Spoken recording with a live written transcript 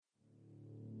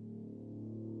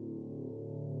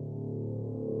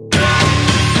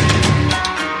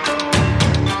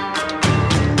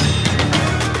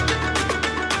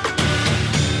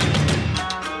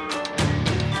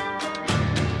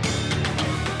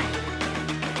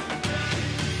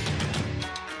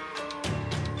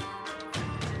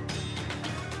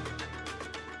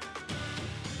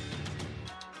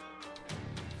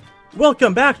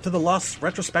Welcome back to the Lost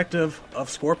Retrospective of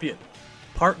Scorpion,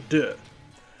 Part 2.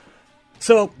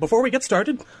 So, before we get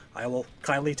started, I will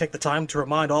kindly take the time to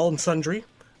remind all and sundry,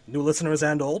 new listeners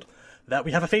and old, that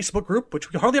we have a Facebook group,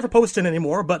 which we hardly ever post in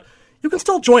anymore, but you can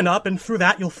still join up, and through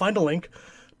that you'll find a link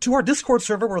to our Discord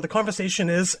server where the conversation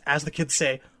is, as the kids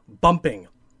say, bumping.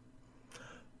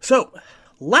 So,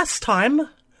 last time,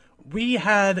 we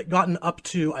had gotten up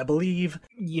to, I believe...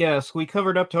 Yes, we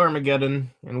covered up to Armageddon,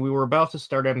 and we were about to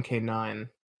start MK9.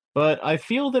 But I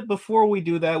feel that before we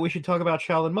do that, we should talk about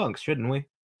Shaolin monks, shouldn't we?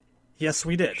 Yes,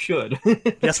 we did. Should.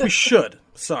 Yes, we should.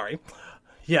 Sorry.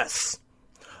 Yes.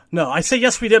 No, I say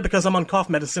yes we did because I'm on cough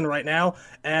medicine right now,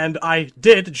 and I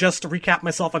did just recap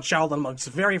myself on Shaolin monks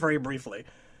very, very briefly.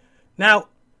 Now,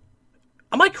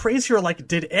 am I crazy or,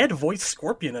 did Ed voice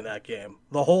Scorpion in that game?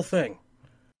 The whole thing?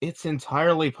 It's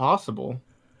entirely possible.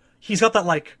 He's got that,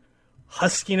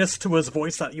 huskiness to his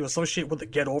voice that you associate with the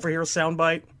Get Over Here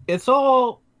soundbite. It's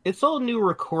all new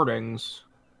recordings,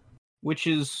 which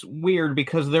is weird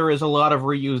because there is a lot of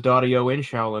reused audio in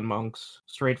Shaolin monks,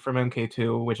 straight from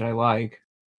MK2, which I like.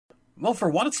 Well, for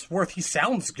what it's worth, he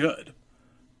sounds good.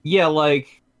 Yeah,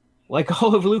 like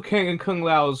all of Liu Kang and Kung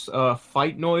Lao's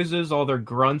fight noises, all their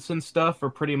grunts and stuff are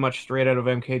pretty much straight out of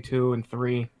MK2 and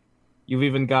 3. You've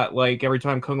even got, every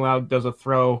time Kung Lao does a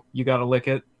throw, you gotta lick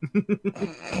it.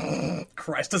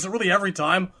 Christ, is it really every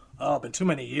time? Oh, been too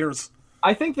many years.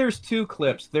 I think there's two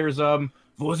clips. There's,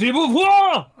 Voici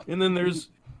Beauvoir! And then there's,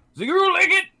 Ziguru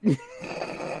lick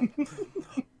it!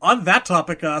 On that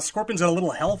topic, Scorpion's got a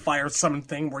little Hellfire summon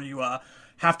thing where you,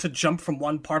 have to jump from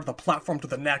one part of the platform to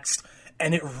the next,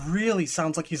 and it really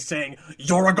sounds like he's saying,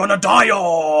 "You're gonna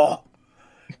die!"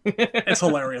 It's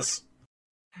hilarious.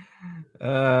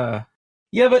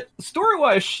 Yeah, but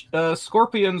story-wise,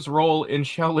 Scorpion's role in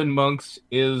Shaolin monks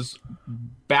is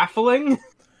baffling.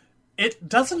 It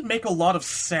doesn't make a lot of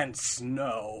sense,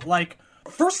 no.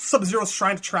 First Sub-Zero's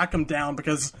trying to track him down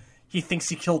because he thinks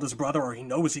he killed his brother, or he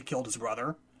knows he killed his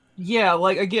brother. Yeah,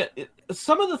 again,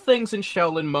 some of the things in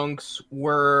Shaolin monks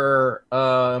were,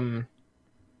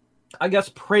 I guess,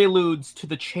 preludes to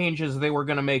the changes they were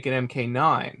going to make in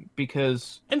MK9,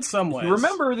 because... In some ways. If you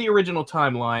remember the original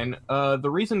timeline, the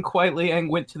reason Kuai Liang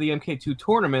went to the MK2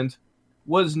 tournament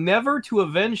was never to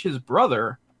avenge his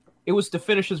brother, it was to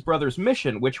finish his brother's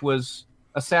mission, which was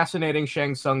assassinating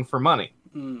Shang Tsung for money.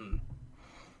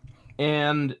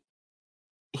 And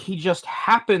he just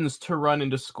happens to run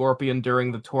into Scorpion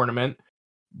during the tournament,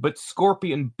 but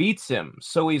Scorpion beats him,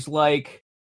 so he's like...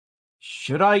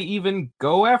 Should I even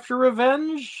go after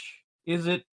revenge? Is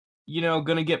it,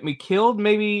 gonna get me killed?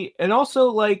 Maybe. And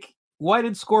also, why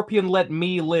did Scorpion let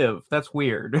me live? That's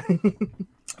weird.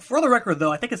 For the record,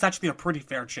 though, I think it's actually a pretty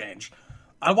fair change.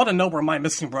 I want to know where my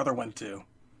missing brother went to.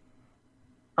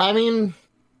 I mean,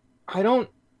 I don't...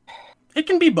 It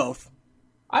can be both.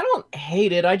 I don't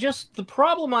hate it. The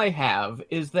problem I have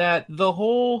is that the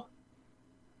whole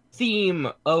theme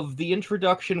of the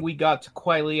introduction we got to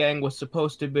Kuai Liang was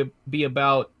supposed to be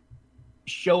about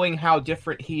showing how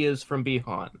different he is from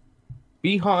Bi-Han.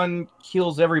 Bi-Han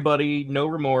kills everybody, no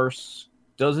remorse,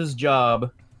 does his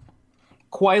job.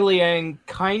 Kuai Liang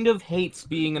kind of hates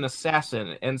being an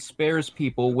assassin and spares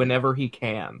people whenever he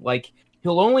can.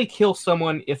 He'll only kill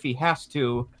someone if he has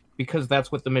to, because that's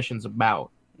what the mission's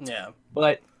about. Yeah.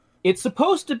 But it's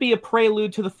supposed to be a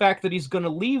prelude to the fact that he's going to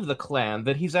leave the clan,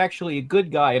 that he's actually a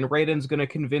good guy, and Raiden's going to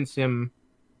convince him,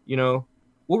 Well,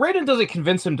 Raiden doesn't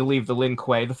convince him to leave the Lin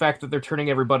Kuei. The fact that they're turning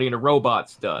everybody into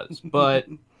robots does. But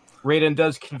Raiden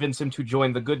does convince him to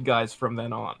join the good guys from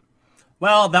then on.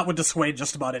 Well, that would dissuade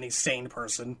just about any sane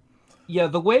person. Yeah,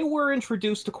 the way we're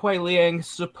introduced to Kuai Liang is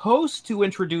supposed to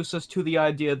introduce us to the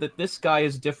idea that this guy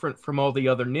is different from all the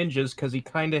other ninjas because he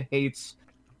kind of hates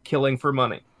killing for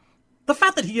money. The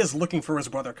fact that he is looking for his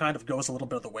brother kind of goes a little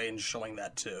bit of the way in showing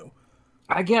that, too.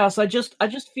 I guess. I just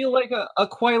feel like a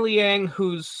Kuai Liang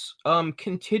who's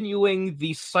continuing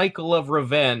the cycle of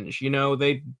revenge.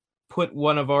 They put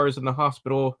one of ours in the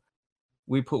hospital,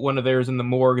 we put one of theirs in the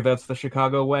morgue. That's the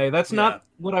Chicago way. That's not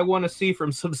what I want to see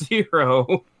from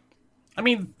Sub-Zero. I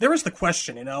mean, there is the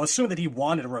question, assuming that he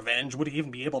wanted revenge, would he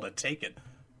even be able to take it?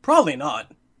 Probably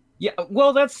not. Yeah,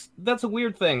 well, that's a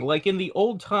weird thing. In the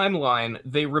old timeline,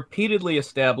 they repeatedly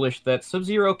established that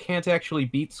Sub-Zero can't actually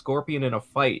beat Scorpion in a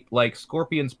fight.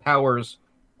 Scorpion's powers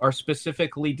are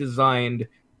specifically designed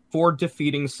for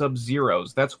defeating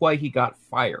Sub-Zeros. That's why he got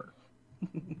fire.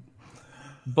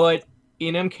 But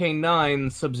in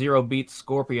MK9, Sub-Zero beats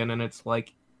Scorpion, and it's,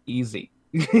 easy.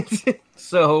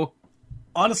 So...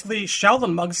 Honestly,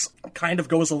 Shaolin monks kind of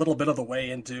goes a little bit of the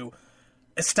way into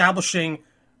establishing,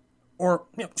 or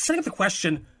setting up the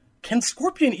question, can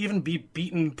Scorpion even be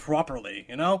beaten properly,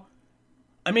 you know?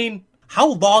 I mean,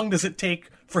 how long does it take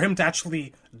for him to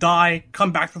actually die,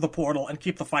 come back through the portal, and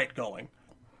keep the fight going?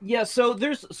 Yeah, so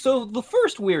the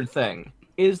first weird thing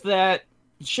is that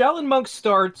Shaolin Monk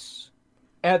starts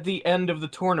at the end of the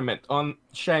tournament on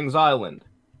Shang's Island.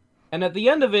 And at the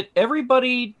end of it,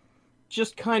 everybody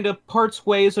just kind of parts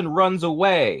ways and runs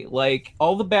away. Like,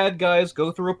 all the bad guys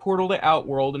go through a portal to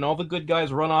Outworld, and all the good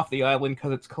guys run off the island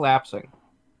because it's collapsing.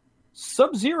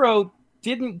 Sub-Zero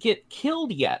didn't get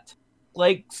killed yet.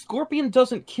 Like, Scorpion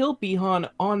doesn't kill Bihan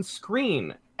on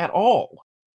screen at all.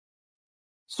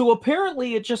 So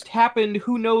apparently it just happened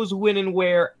who knows when and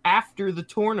where after the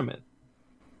tournament.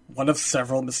 One of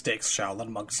several mistakes Shaolin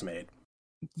monks made.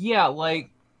 Yeah,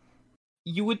 like,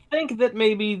 you would think that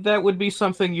maybe that would be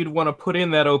something you'd want to put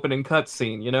in that opening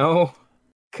cutscene, you know?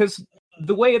 Because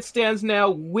the way it stands now,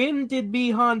 when did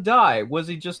Bihan die? Was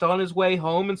he just on his way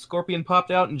home and Scorpion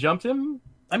popped out and jumped him?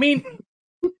 I mean,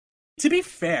 to be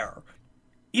fair,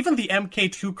 even the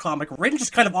MK2 comic, Raiden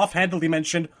just kind of offhandedly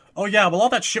mentioned, oh yeah, well all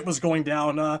that shit was going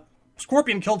down,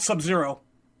 Scorpion killed Sub-Zero.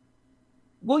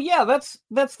 Well, yeah, that's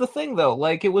the thing, though.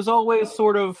 Like, it was always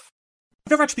sort of...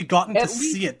 I've never actually gotten to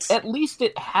see it. At least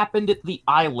it happened at the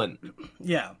island.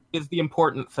 Yeah. Is the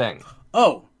important thing.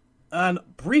 Oh, and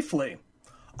briefly,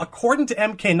 according to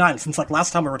MK9, since, like,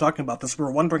 last time we were talking about this, we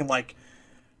were wondering, like,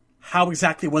 how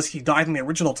exactly was he died in the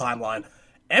original timeline.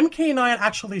 MK9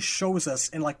 actually shows us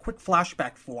in, like, quick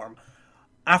flashback form.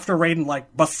 After Raiden,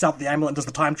 like, busts out the amulet and does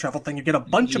the time travel thing, you get a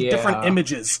bunch of different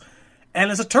images. And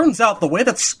as it turns out, the way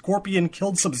that Scorpion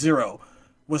killed Sub-Zero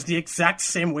was the exact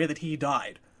same way that he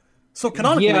died. So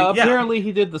canonically, apparently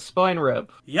he did the spine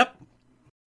rip. Yep.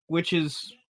 Which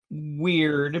is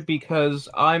weird, because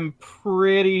I'm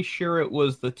pretty sure it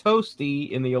was the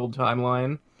Toasty in the old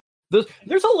timeline.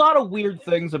 There's a lot of weird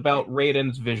things about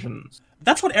Raiden's visions.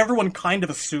 That's what everyone kind of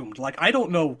assumed. Like, I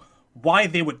don't know why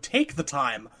they would take the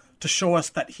time to show us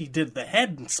that he did the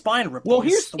head and spine rip. Well,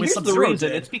 here's the reason.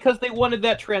 Did. It's because they wanted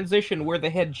that transition where the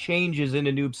head changes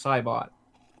into Noob Saibot.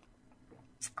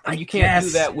 And you can't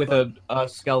do that with a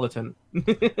skeleton.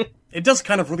 It does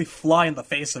kind of really fly in the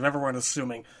face of everyone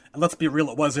assuming, and let's be real,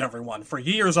 it was everyone, for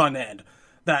years on end,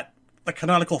 that the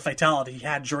canonical fatality he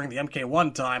had during the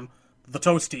MK1 time, the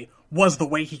Toasty, was the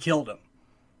way he killed him.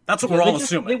 That's what we're all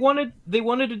assuming. They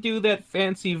wanted to do that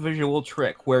fancy visual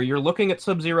trick where you're looking at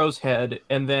Sub-Zero's head,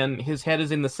 and then his head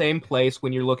is in the same place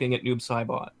when you're looking at Noob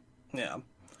Saibot. Yeah.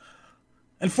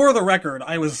 And for the record,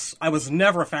 I was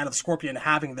never a fan of Scorpion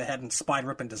having the head and spine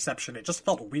rip and deception. It just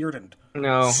felt weird and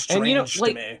strange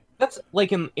to me. That's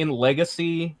like in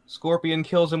Legacy, Scorpion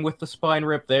kills him with the spine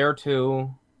rip there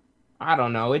too. I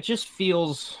don't know, it just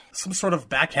feels... Some sort of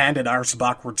backhanded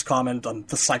arse-backwards comment on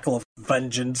the cycle of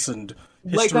vengeance and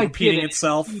history repeating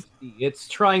itself. It's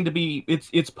trying to be...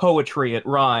 It's poetry, it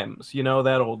rhymes. You know,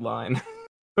 that old line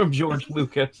from George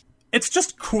Lucas. It's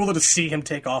just cooler to see him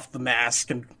take off the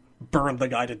mask and burn the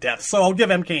guy to death. So I'll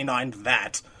give MK9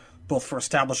 that, both for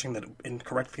establishing that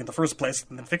incorrectly in the first place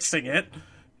and then fixing it.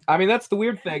 I mean, that's the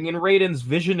weird thing. In Raiden's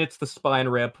vision, it's the spine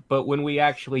rip, but when we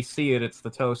actually see it, it's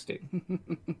the Toasty.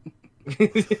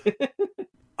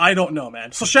 I don't know,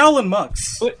 man. So Shaolin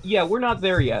monks. But yeah, we're not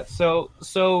there yet. So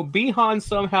Bihan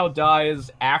somehow dies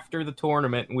after the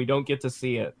tournament, and we don't get to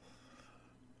see it.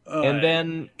 And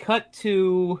then cut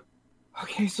to...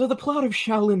 Okay, so the plot of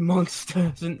Shaolin Monks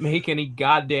doesn't make any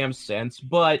goddamn sense,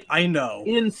 but... I know.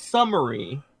 In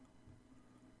summary,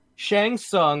 Shang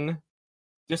Tsung,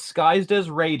 disguised as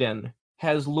Raiden,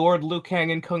 has lured Liu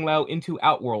Kang and Kung Lao into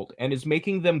Outworld, and is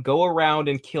making them go around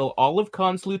and kill all of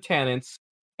Khan's lieutenants,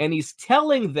 and he's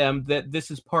telling them that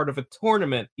this is part of a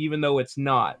tournament, even though it's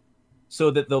not, so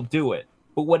that they'll do it.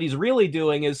 But what he's really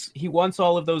doing is he wants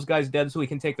all of those guys dead so he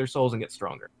can take their souls and get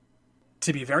stronger.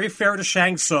 To be very fair to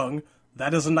Shang Tsung,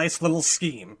 that is a nice little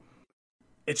scheme.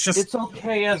 It's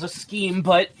okay as a scheme,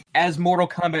 but as Mortal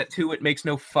Kombat 2, it makes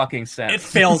no fucking sense. It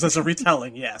fails as a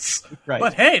retelling, yes. Right.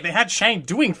 But hey, they had Shang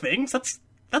doing things.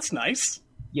 That's nice.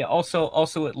 Yeah,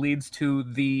 also it leads to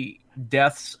the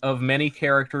deaths of many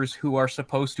characters who are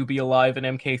supposed to be alive in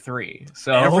MK3.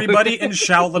 So everybody in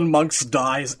Shaolin Monks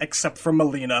dies except for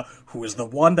Melina, who is the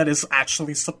one that is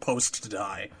actually supposed to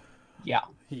die.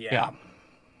 Yeah.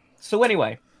 So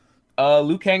anyway,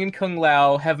 Liu Kang and Kung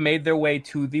Lao have made their way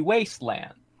to the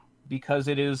Wasteland, because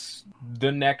it is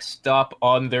the next stop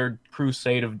on their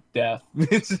crusade of death.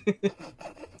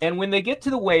 And when they get to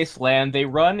the Wasteland, they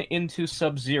run into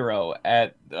Sub-Zero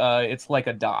at, it's like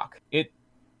a dock.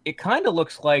 It kind of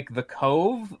looks like the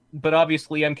Cove, but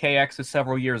obviously MKX is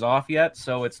several years off yet,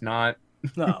 so it's not.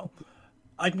 No.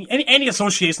 I mean, any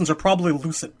associations are probably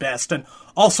loose at best, and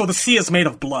also the sea is made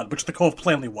of blood, which the Cove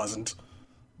plainly wasn't.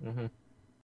 Mm-hmm.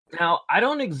 Now, I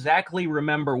don't exactly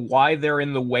remember why they're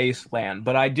in the wasteland,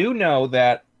 but I do know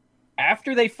that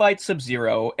after they fight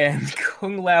Sub-Zero, and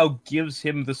Kung Lao gives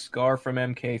him the scar from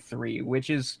MK3, which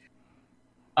is...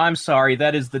 I'm sorry,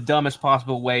 that is the dumbest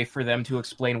possible way for them to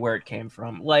explain where it came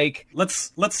from. Like...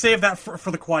 Let's save that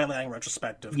for the Kuai Liang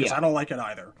retrospective, because I don't like it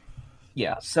either.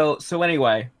 Yeah, so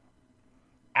anyway...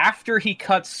 After he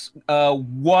cuts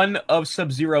one of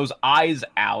Sub-Zero's eyes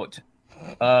out,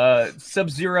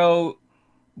 Sub-Zero...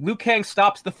 Liu Kang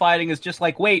stops the fighting, is just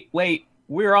like, wait,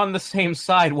 we're on the same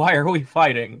side, why are we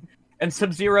fighting? And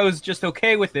Sub-Zero's just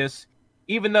okay with this,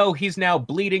 even though he's now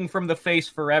bleeding from the face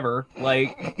forever.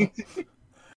 Like,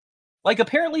 like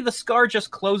apparently the scar just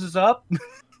closes up.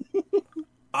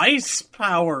 Ice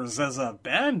powers as a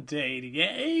band-aid,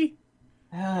 yay?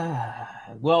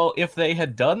 Well, if they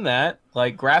had done that,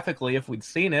 like graphically, if we'd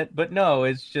seen it, but no,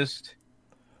 it's just...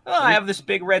 I have this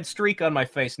big red streak on my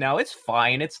face now. It's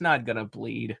fine. It's not gonna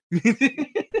bleed.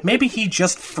 Maybe he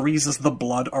just freezes the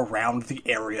blood around the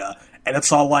area, and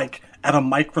it's all, like, at a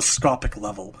microscopic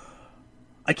level.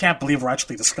 I can't believe we're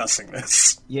actually discussing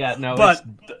this. Yeah, no, but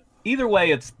either way,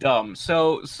 it's dumb.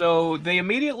 So they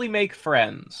immediately make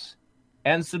friends,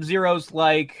 and Sub-Zero's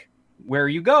like, where are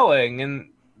you going? And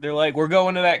they're like, we're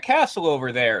going to that castle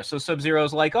over there. So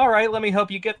Sub-Zero's like, all right, let me help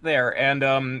you get there,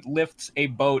 and lifts a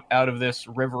boat out of this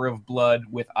river of blood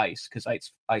with ice, because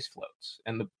ice floats,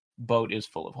 and the boat is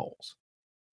full of holes.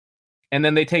 And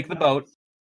then they take the boat,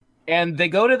 and they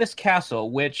go to this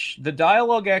castle, which the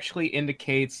dialogue actually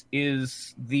indicates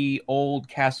is the old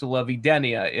castle of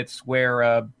Edenia. It's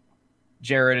where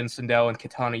Jared and Sindel and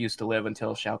Kitana used to live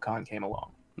until Shao Kahn came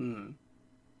along.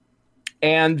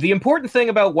 And the important thing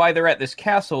about why they're at this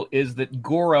castle is that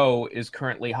Goro is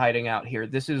currently hiding out here.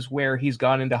 This is where he's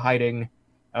gone into hiding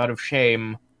out of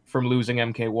shame from losing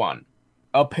MK1.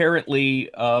 Apparently,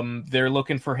 they're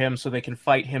looking for him so they can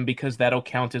fight him because that'll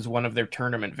count as one of their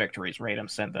tournament victories. Raiden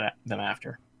sent them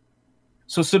after.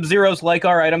 So Sub-Zero's like,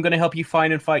 all right, I'm going to help you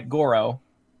find and fight Goro.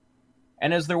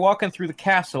 And as they're walking through the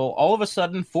castle, all of a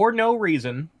sudden, for no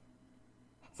reason,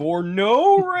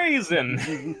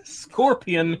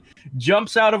 Scorpion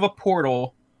jumps out of a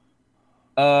portal,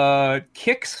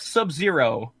 kicks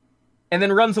Sub-Zero, and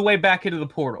then runs away back into the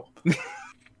portal.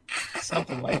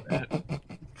 Something like that.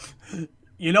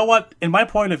 You know what? In my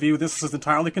point of view, this is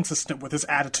entirely consistent with his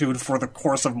attitude for the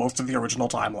course of most of the original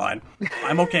timeline.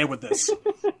 I'm okay with this.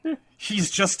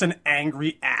 He's just an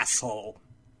angry asshole.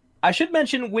 I should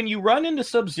mention, when you run into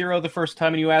Sub-Zero the first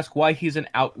time and you ask why he's an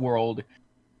Outworld,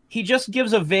 he just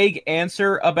gives a vague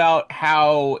answer about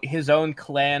how his own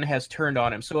clan has turned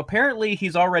on him. So apparently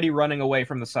he's already running away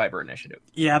from the Cyber Initiative.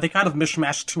 Yeah, they kind of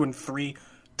mishmashed 2 and 3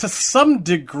 to some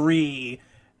degree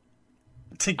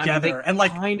together. They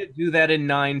kind of do that in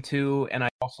 9 too, and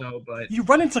but... You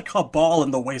run into Cabal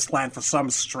in the Wasteland for some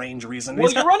strange reason.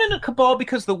 Well, you run into Cabal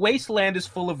because the Wasteland is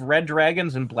full of red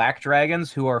dragons and black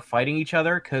dragons who are fighting each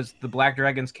other, because the black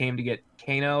dragons came to get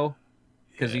Kano,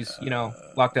 because he's,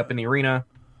 locked up in the arena.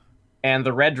 And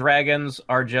the red dragons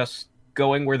are just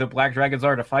going where the black dragons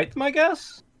are to fight them, I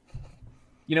guess?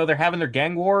 They're having their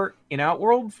gang war in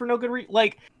Outworld for no good reason.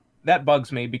 Like, that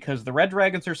bugs me, because the red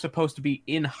dragons are supposed to be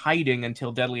in hiding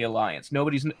until Deadly Alliance.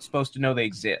 Nobody's supposed to know they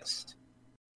exist.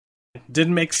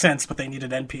 Didn't make sense, but they needed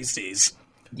NPCs.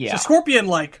 Yeah. So Scorpion,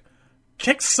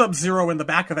 kicks Sub-Zero in the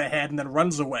back of the head and then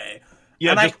runs away.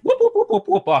 Yeah, and whoop, whoop, whoop, whoop,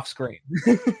 whoop off screen.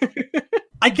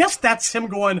 I guess that's him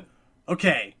going,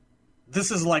 okay, this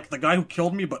is the guy who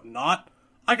killed me, but not.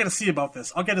 I gotta see about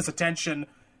this. I'll get his attention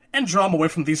and draw him away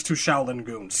from these 2 Shaolin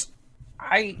goons.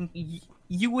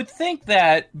 You would think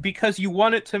that because you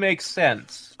want it to make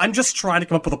sense. I'm just trying to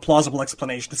come up with a plausible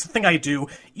explanation. It's the thing I do,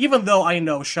 even though I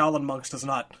know Shaolin Monks does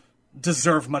not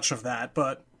deserve much of that,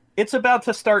 but... It's about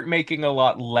to start making a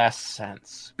lot less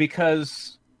sense,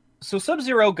 because... So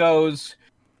Sub-Zero goes,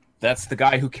 that's the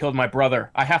guy who killed my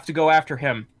brother. I have to go after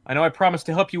him. I know I promised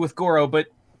to help you with Goro, but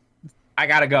I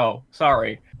gotta go.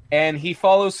 Sorry. And he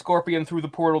follows Scorpion through the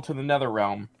portal to the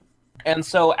Netherrealm. And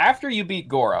so after you beat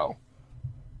Goro,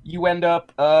 you end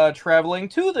up traveling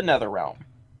to the Netherrealm.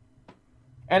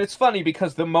 And it's funny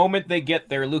because the moment they get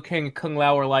there, Liu Kang and Kung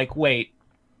Lao are like, wait,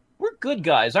 we're good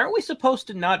guys. Aren't we supposed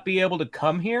to not be able to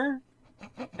come here?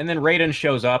 And then Raiden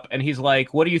shows up and he's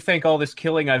like, what do you think all this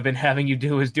killing I've been having you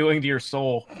do is doing to your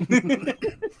soul?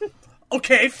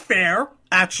 Okay, fair,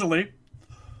 actually.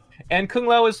 And Kung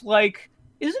Lao is like,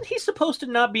 isn't he supposed to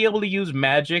not be able to use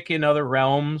magic in other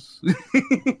realms?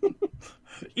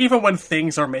 Even when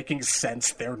things are making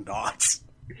sense, they're not.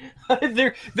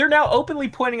 They're now openly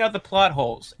pointing out the plot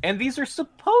holes, and these are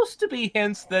supposed to be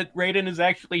hints that Raiden is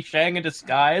actually Shang in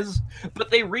disguise,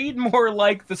 but they read more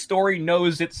like the story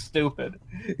knows it's stupid.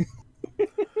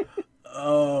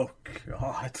 Oh,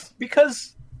 God.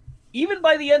 Because even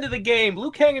by the end of the game,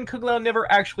 Liu Kang and Kung Lao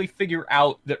never actually figure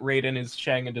out that Raiden is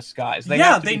Shang in disguise. They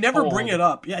never bring it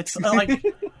up. Yeah, it's like...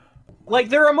 Like,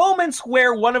 there are moments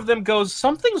where one of them goes,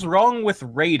 something's wrong with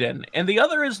Raiden, and the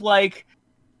other is like,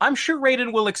 I'm sure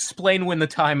Raiden will explain when the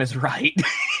time is right.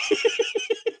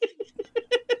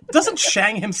 Doesn't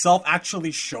Shang himself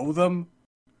actually show them?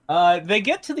 They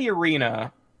get to the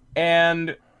arena,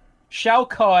 and Shao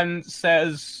Kahn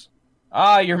says,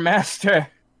 your master.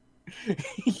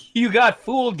 You got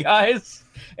fooled, guys.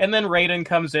 And then Raiden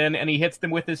comes in, and he hits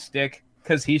them with his stick,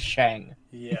 because he's Shang.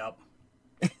 Yep.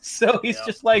 So he's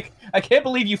just like, I can't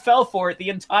believe you fell for it the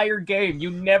entire game.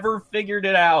 You never figured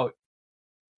it out.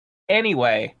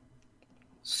 Anyway,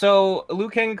 so Liu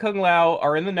Kang and Kung Lao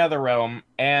are in the Netherrealm,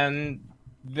 and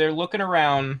they're looking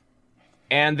around,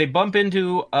 and they bump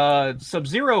into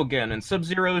Sub-Zero again, and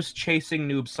Sub-Zero's chasing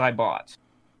Noob Saibot.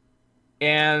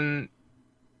 And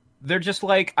they're just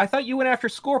like, I thought you went after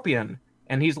Scorpion.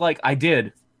 And he's like, I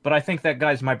did, but I think that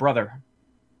guy's my brother.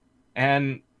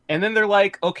 And then they're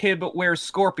like, okay, but where's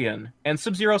Scorpion? And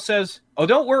Sub-Zero says, oh,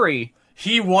 don't worry.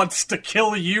 He wants to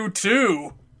kill you,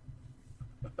 too.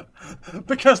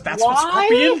 Because that's what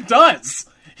Scorpion does.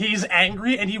 He's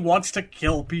angry and he wants to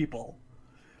kill people.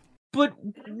 But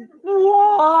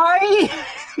why?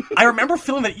 I remember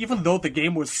feeling that even though the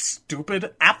game was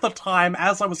stupid, at the time,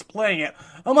 as I was playing it,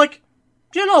 I'm like,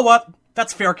 you know what?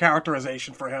 That's fair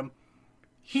characterization for him.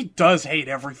 He does hate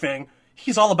everything.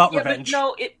 He's all about revenge. But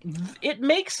no, it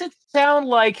makes it sound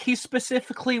like he's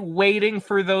specifically waiting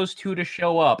for those two to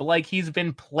show up. Like he's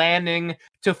been planning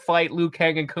to fight Liu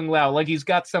Kang and Kung Lao. Like he's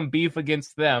got some beef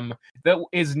against them that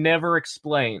is never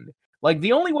explained. Like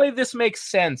the only way this makes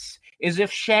sense is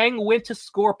if Shang went to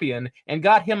Scorpion and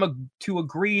got him to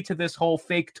agree to this whole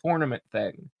fake tournament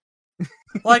thing.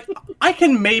 Like, I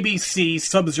can maybe see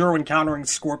Sub-Zero encountering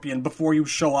Scorpion before you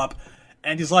show up,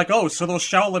 and he's like, oh, so those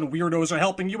Shaolin weirdos are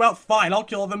helping you out? Fine, I'll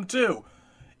kill them too.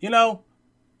 You know,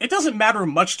 it doesn't matter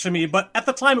much to me, but at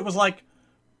the time it was like,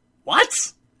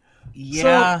 what?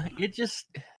 Yeah,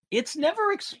 it's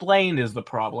never explained is the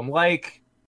problem. Like,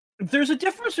 there's a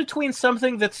difference between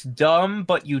something that's dumb,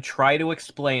 but you try to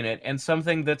explain it, and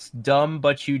something that's dumb,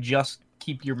 but you just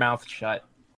keep your mouth shut.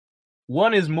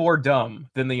 One is more dumb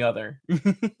than the other.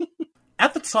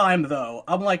 At the time, though,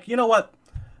 I'm like, you know what?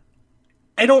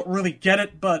 I don't really get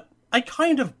it, but I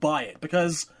kind of buy it,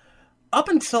 because up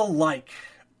until, like,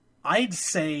 I'd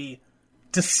say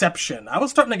Deception, I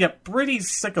was starting to get pretty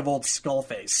sick of old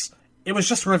Skullface. It was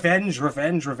just revenge,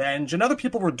 revenge, revenge, and other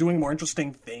people were doing more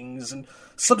interesting things, and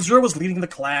Sub-Zero was leading the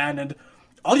clan, and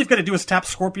all you've got to do is tap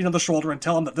Scorpion on the shoulder and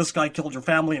tell him that this guy killed your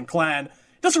family and clan.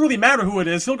 It doesn't really matter who it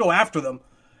is, he'll go after them.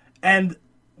 And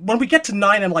when we get to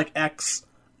 9 and, like, X,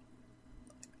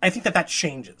 I think that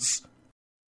changes.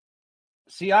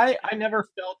 See, I never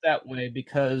felt that way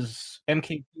because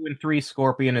MK2 and 3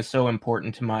 Scorpion is so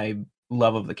important to my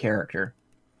love of the character.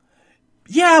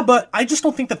 Yeah, but I just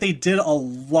don't think that they did a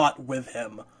lot with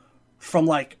him from,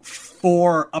 like,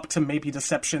 4 up to maybe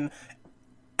Deception.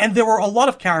 And there were a lot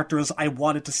of characters I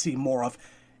wanted to see more of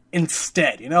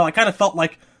instead, you know? I kind of felt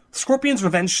like Scorpion's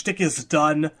revenge shtick is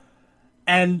done.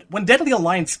 And when Deadly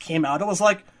Alliance came out, it was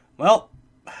like, well,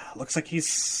 looks like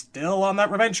he's still on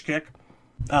that revenge kick.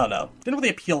 I don't know. Didn't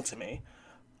really appeal to me.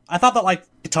 I thought that, like,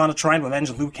 Kitana trying to revenge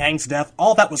Liu Kang's death,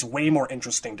 all that was way more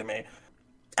interesting to me.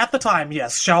 At the time,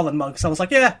 yes, Shaolin Monks, I was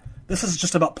like, yeah, this is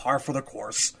just about par for the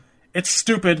course. It's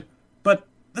stupid, but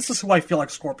this is who I feel like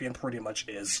Scorpion pretty much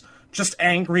is. Just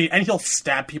angry, and he'll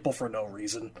stab people for no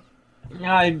reason.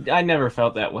 I never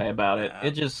felt that way about it.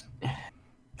 It just...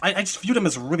 I just viewed him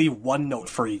as really one note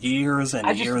for years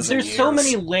and years. There's so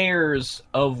many layers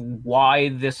of why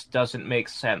this doesn't make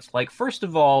sense. Like, first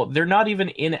of all, they're not even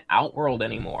in Outworld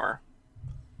anymore.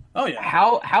 Oh, yeah.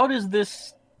 How does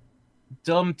this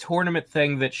dumb tournament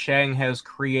thing that Shang has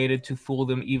created to fool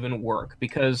them even work?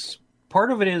 Because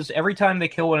part of it is every time they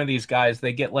kill one of these guys,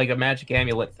 they get, like, a magic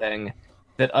amulet thing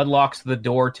that unlocks the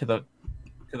door to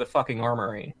the fucking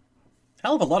armory.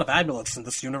 Hell of a lot of amulets in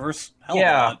this universe. Hell of a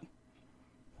lot.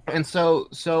 And so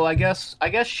I guess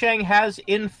Shang has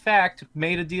in fact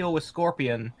made a deal with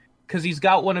Scorpion because he's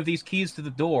got one of these keys to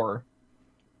the door.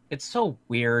 It's so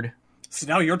weird. So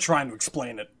now you're trying to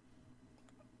explain it.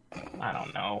 I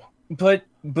don't know. But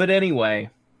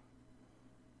anyway,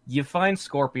 you find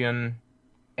Scorpion,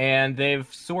 and they've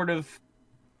sort of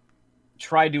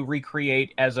tried to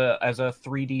recreate as a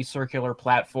 3D circular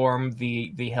platform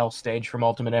the Hell stage from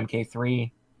Ultimate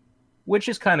MK3, which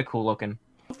is kind of cool looking.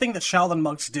 The thing that Shaolin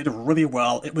Monks did really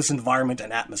well, it was environment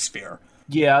and atmosphere.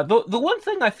 Yeah, the one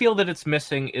thing I feel that it's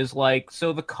missing is, like,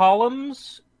 so the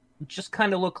columns just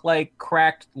kind of look like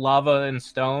cracked lava and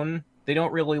stone. They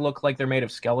don't really look like they're made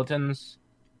of skeletons.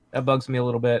 That bugs me a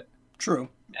little bit. True.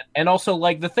 And also,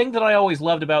 like, the thing that I always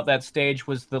loved about that stage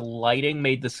was the lighting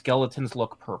made the skeletons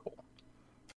look purple.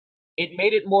 It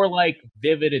made it more, like,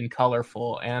 vivid and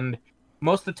colorful, and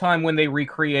most of the time when they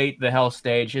recreate the Hell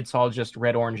stage, it's all just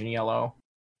red, orange, and yellow.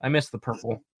 I miss the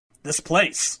purple. This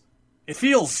place, it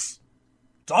feels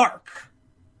dark.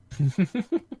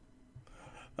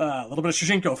 A little bit of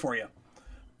Shujinko for you.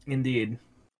 Indeed.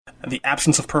 And the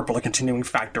absence of purple, a continuing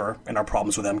factor in our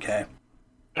problems with MK.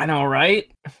 I know,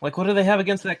 right? Like, what do they have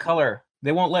against that color?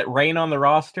 They won't let rain on the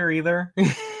roster either.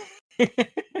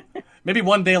 Maybe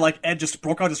one day, like, Ed just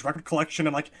broke out his record collection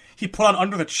and, like, he put on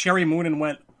Under the Cherry Moon and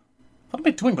went, what am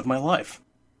I doing with my life?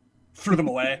 Threw them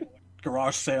away.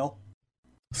 Garage sale.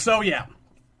 So, yeah.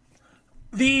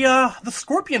 The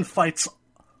Scorpion fight's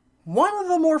one of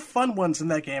the more fun ones in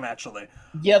that game, actually.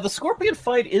 Yeah, the Scorpion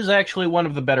fight is actually one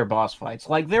of the better boss fights.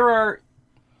 Like, there are...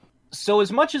 So,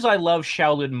 as much as I love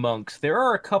Shaolin Monks, there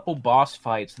are a couple boss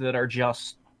fights that are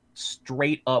just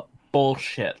straight-up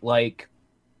bullshit. Like,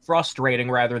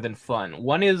 frustrating rather than fun.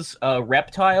 One is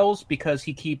Reptiles, because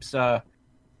he keeps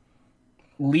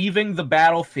leaving the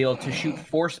battlefield to shoot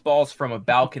force balls from a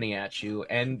balcony at you,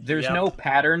 and there's no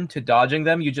pattern to dodging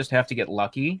them, you just have to get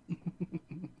lucky.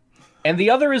 And the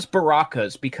other is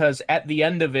Barakas, because at the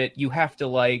end of it, you have to,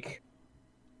 like...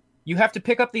 You have to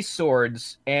pick up these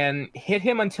swords and hit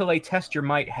him until a test your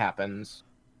might happens,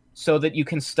 so that you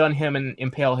can stun him and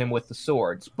impale him with the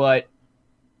swords. But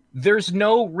there's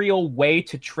no real way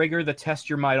to trigger the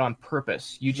test your might on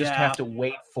purpose. You just have to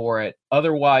wait for it.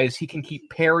 Otherwise, he can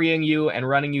keep parrying you and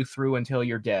running you through until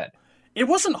you're dead. It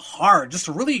wasn't hard, just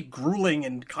really grueling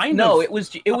and kind of... No, it was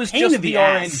just the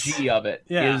RNG of it.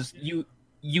 Yeah. Is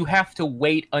you have to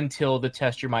wait until the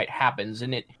test your might happens,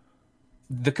 and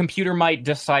the computer might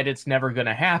decide it's never going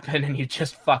to happen, and you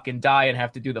just fucking die and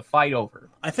have to do the fight over.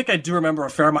 I think I do remember a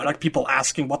fair amount of people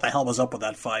asking what the hell was up with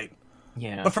that fight.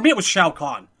 Yeah. But for me, it was Shao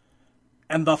Kahn.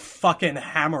 And the fucking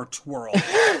hammer twirl.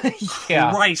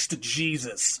 Yeah. Christ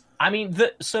Jesus. I mean,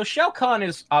 so Shao Kahn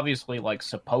is obviously, like,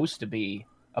 supposed to be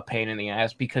a pain in the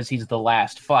ass because he's the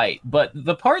last fight. But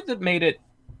the part that made it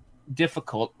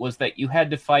difficult was that you had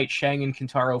to fight Shang and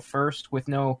Kintaro first with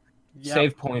no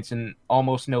save points and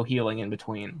almost no healing in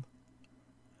between.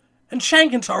 And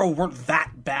Shang and Kintaro weren't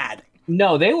that bad.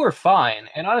 No, they were fine.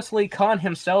 And honestly, Kahn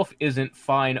himself isn't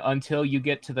fine until you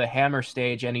get to the hammer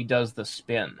stage and he does the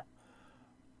spin.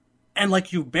 And,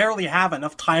 like, you barely have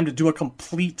enough time to do a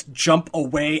complete jump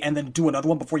away and then do another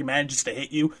one before he manages to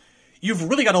hit you. You've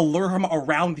really got to lure him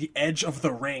around the edge of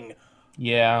the ring.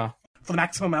 Yeah. For the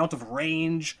maximum amount of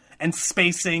range and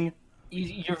spacing.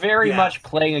 You're very much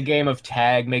playing a game of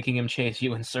tag, making him chase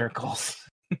you in circles.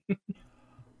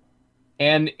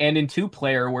 and in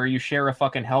two-player, where you share a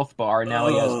fucking health bar, now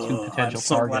he has two potential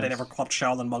targets. I'm so glad I never co-opted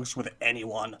Shaolin Monks with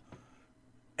anyone.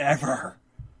 Ever.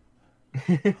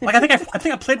 Like, I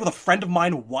think I played with a friend of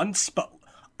mine once, but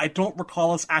I don't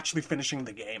recall us actually finishing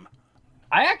the game.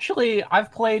 I've played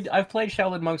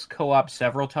Shaolin Monks co-op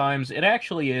several times. It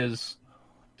actually is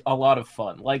a lot of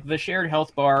fun. Like, the shared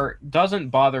health bar doesn't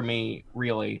bother me,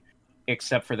 really,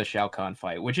 except for the Shao Kahn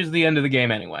fight, which is the end of the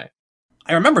game anyway.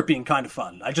 I remember it being kind of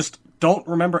fun. I just don't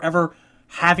remember ever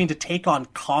having to take on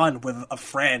Kahn with a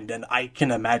friend, and I can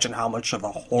imagine how much of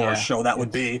a horror show that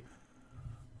would be.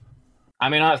 I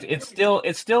mean,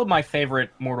 it's still my favorite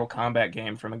Mortal Kombat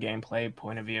game from a gameplay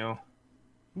point of view.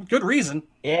 Good reason.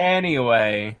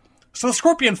 Anyway. So the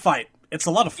Scorpion fight, it's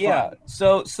a lot of fun. Yeah,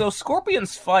 so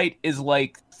Scorpion's fight is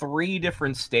like 3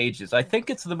 different stages. I think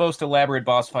it's the most elaborate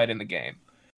boss fight in the game.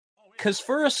 Because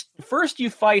first you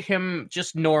fight him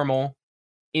just normal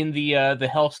in the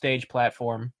Hell stage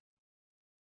platform.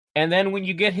 And then when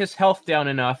you get his health down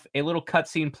enough, a little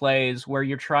cutscene plays where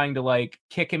you're trying to, like,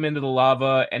 kick him into the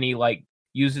lava, and he, like,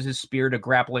 uses his spear to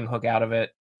grappling hook out of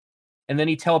it. And then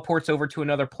he teleports over to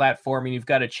another platform, and you've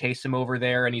got to chase him over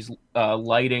there, and he's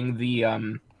lighting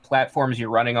the platforms you're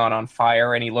running on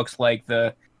fire, and he looks like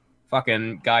the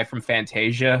fucking guy from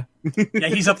Fantasia. Yeah,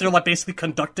 he's up there, like, basically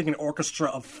conducting an orchestra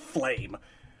of flame.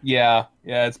 Yeah,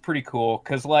 it's pretty cool,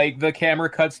 because, like, the camera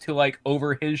cuts to, like,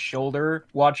 over his shoulder,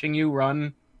 watching you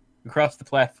run across the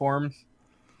platforms.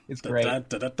 It's great. Dun,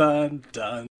 dun, dun, dun,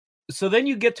 dun. So then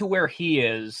you get to where he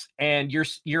is, and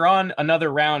you're on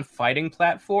another round fighting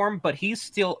platform, but he's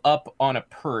still up on a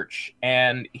perch,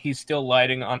 and he's still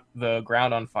lighting on the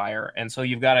ground on fire. And so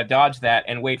you've got to dodge that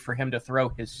and wait for him to throw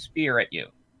his spear at you.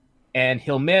 And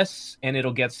he'll miss, and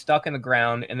it'll get stuck in the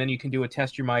ground, and then you can do a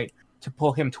test your might to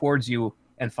pull him towards you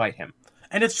and fight him.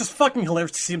 And it's just fucking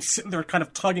hilarious to see him sitting there kind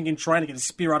of tugging and trying to get his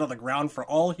spear out of the ground for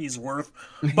all he's worth.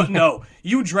 But no,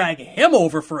 you drag him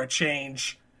over for a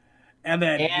change, and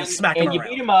then you smack him around. And you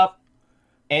beat him up,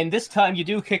 and this time you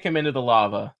do kick him into the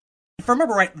lava. If I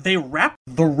remember right, they wrap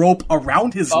the rope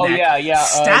around his neck, yeah.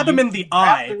 stab him in the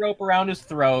eye. Wrap the rope around his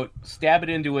throat, stab it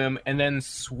into him, and then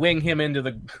swing him into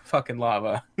the fucking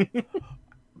lava.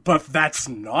 But that's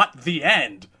not the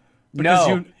end. Because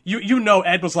no. you know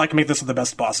Ed was like, make this the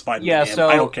best boss fight in the game. So,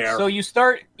 I don't care. So you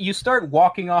start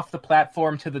walking off the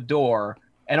platform to the door,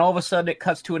 and all of a sudden it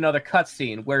cuts to another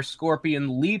cutscene where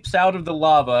Scorpion leaps out of the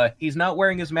lava. He's not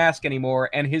wearing his mask anymore,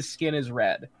 and his skin is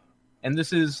red. And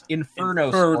this is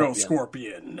Inferno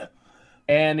Scorpion.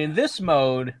 And in this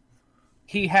mode,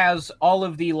 he has all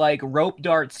of the like rope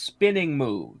dart spinning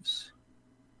moves.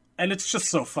 And it's just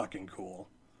so fucking cool.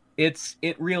 It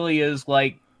really is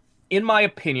like, in my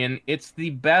opinion, it's the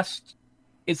best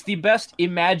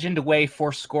imagined way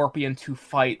for Scorpion to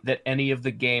fight that any of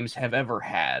the games have ever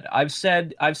had. I've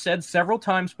said several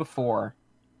times before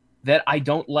that I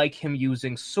don't like him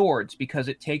using swords because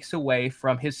it takes away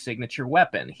from his signature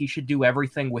weapon. He should do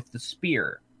everything with the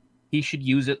spear. He should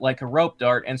use it like a rope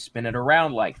dart and spin it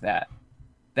around like that.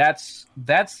 That's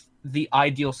the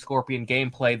ideal Scorpion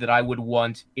gameplay that I would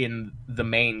want in the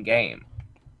main game.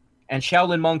 And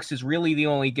Shaolin Monks is really the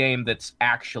only game that's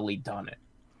actually done it.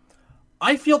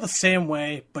 I feel the same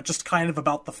way, but just kind of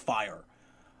about the fire.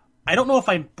 I don't know if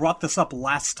I brought this up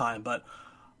last time, but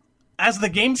as the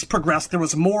games progressed, there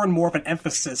was more and more of an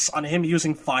emphasis on him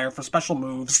using fire for special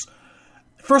moves.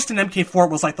 First in MK4,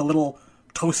 it was like the little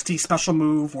toasty special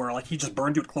move where like he just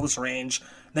burned you at close range.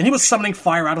 Then he was summoning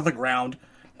fire out of the ground.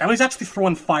 Now he's actually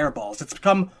throwing fireballs. It's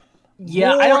become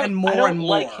more and more. I don't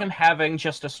like him having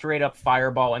just a straight up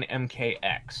fireball in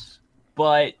MKX,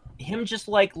 but him just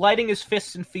like lighting his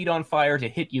fists and feet on fire to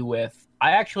hit you with,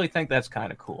 I actually think that's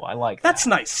kind of cool. I like that. That's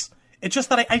nice. It's just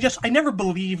that I never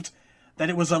believed that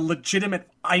it was a legitimate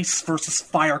ice versus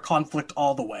fire conflict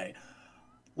all the way.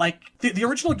 Like the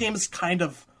original games kind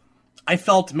of, I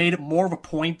felt, made it more of a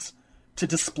point to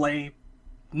display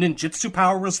ninjutsu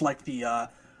powers like the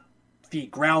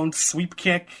ground sweep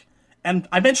kick. And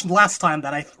I mentioned last time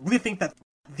that I really think that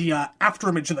the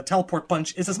afterimage and the teleport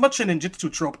punch is as much a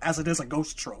ninjutsu trope as it is a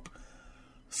ghost trope.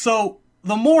 So,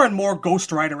 the more and more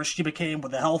Ghost Rider-ish he became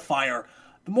with the Hellfire,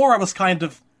 the more I was kind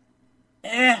of,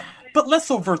 but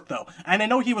less overt though. And I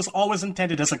know he was always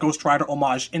intended as a Ghost Rider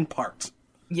homage in part.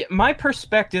 Yeah, my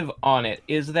perspective on it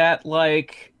is that,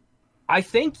 like, I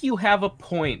think you have a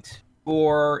point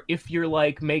for if you're,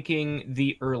 like, making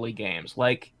the early games.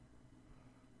 Like,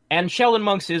 and Shaolin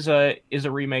Monks is a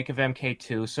remake of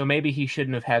MK2, so maybe he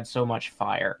shouldn't have had so much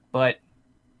fire. But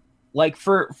like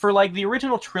for like the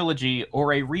original trilogy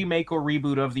or a remake or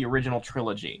reboot of the original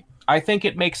trilogy, I think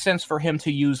it makes sense for him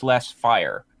to use less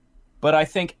fire. But I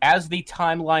think as the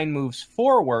timeline moves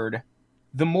forward,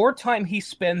 the more time he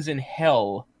spends in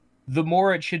hell, the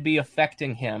more it should be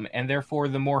affecting him, and therefore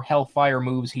the more hellfire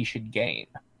moves he should gain.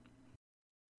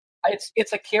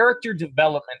 It's a character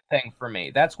development thing for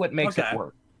me. That's what makes it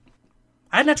work.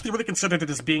 I hadn't actually really considered it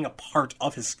as being a part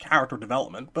of his character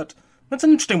development, but that's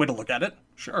an interesting way to look at it.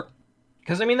 Sure.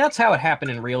 Because, I mean, that's how it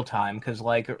happened in real time, because,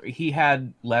 like, he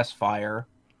had less fire.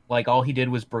 Like, all he did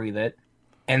was breathe it.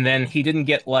 And then he didn't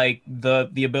get, like,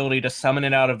 the ability to summon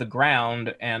it out of the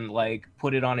ground and, like,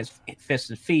 put it on his fists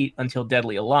and feet until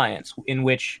Deadly Alliance, in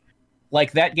which,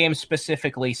 like, that game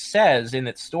specifically says in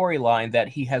its storyline that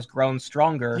he has grown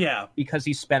stronger because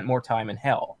he spent more time in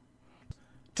hell.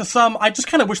 To some, I just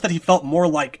kind of wish that he felt more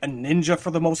like a ninja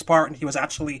for the most part, and he was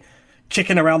actually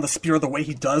kicking around the spear the way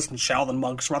he does in Shaolin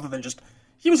Monks, rather than just,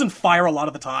 he was in fire a lot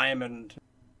of the time, and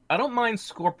I don't mind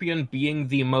Scorpion being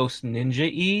the most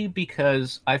ninja-y,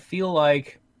 because I feel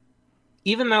like,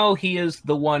 even though he is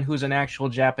the one who's an actual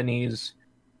Japanese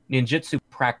ninjutsu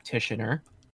practitioner,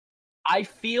 I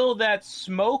feel that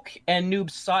Smoke and Noob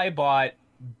Saibot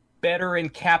better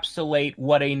encapsulate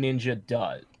what a ninja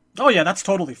does. Oh yeah, that's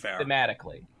totally fair.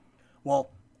 Thematically.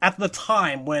 Well, at the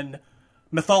time when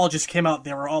mythologists came out,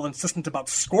 they were all insistent about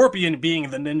Scorpion being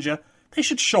the ninja. They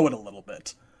should show it a little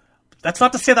bit. That's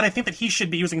not to say that I think that he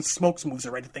should be using Smoke's moves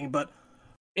or anything, but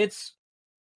it's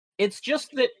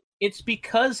just that it's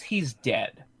because he's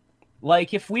dead.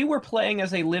 Like, if we were playing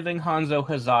as a living Hanzo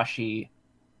Hazashi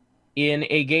in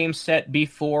a game set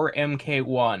before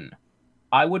MK1,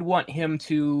 I would want him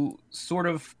to sort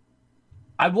of...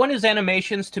 I'd want his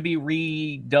animations to be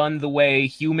redone the way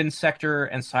Human Sector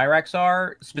and Cyrax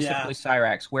are, specifically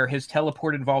Cyrax, where his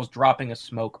teleport involves dropping a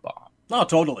smoke bomb. Oh,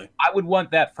 totally. I would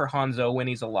want that for Hanzo when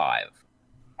he's alive.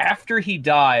 After he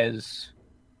dies,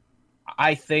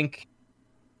 I think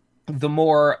the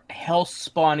more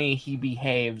hell-spawny he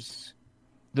behaves,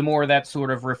 the more that sort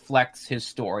of reflects his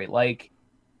story. Like,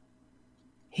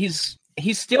 he's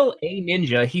still a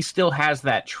ninja, he still has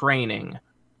that training,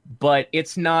 but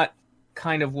it's not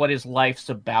kind of what his life's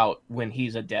about when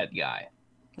he's a dead guy.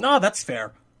 No, that's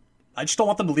fair. I just don't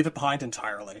want them to leave it behind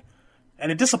entirely.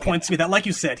 And it disappoints me that, like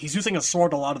you said, he's using a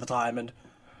sword a lot of the time, and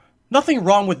nothing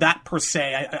wrong with that per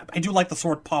se. I do like the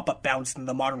sword pop-up bounce in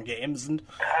the modern games, and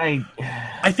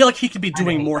I feel like he could be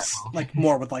doing more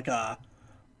with like a...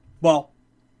 Well,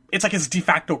 it's like his de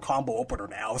facto combo opener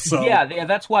now, so... Yeah,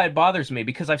 that's why it bothers me,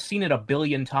 because I've seen it a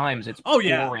billion times. It's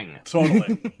boring.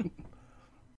 Totally.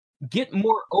 Get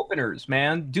more openers,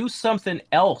 man. Do something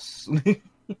else.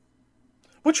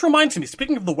 Which reminds me,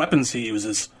 speaking of the weapons he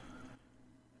uses,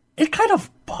 it kind of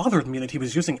bothered me that he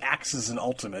was using axes in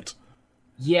Ultimate.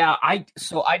 Yeah, I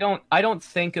don't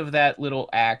think of that little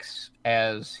axe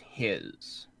as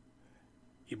his.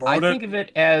 I think of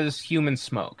it as human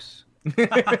smokes.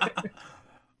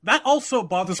 That also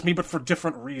bothers me, but for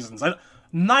different reasons.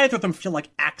 Neither of them feel like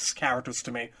axe characters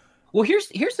to me. Well, here's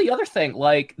the other thing.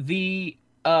 Like, the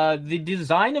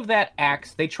design of that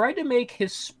axe, they tried to make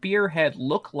his spearhead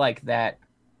look like that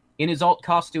in his alt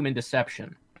costume in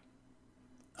Deception.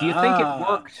 Do you think it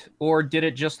worked, or did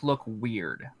it just look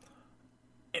weird?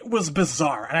 It was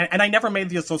bizarre, and I never made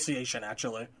the association,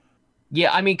 actually.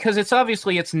 Yeah, I mean, because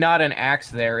it's not an axe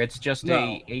there, it's just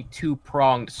a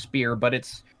two-pronged spear, but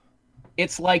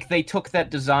it's like they took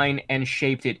that design and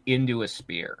shaped it into a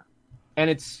spear. And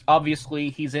it's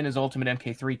obviously, he's in his Ultimate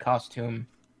MK3 costume.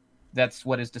 That's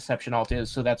what his Deception alt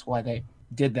is, so that's why they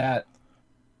did that.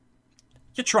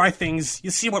 You try things,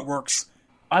 you see what works.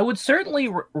 I would certainly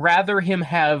rather him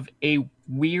have a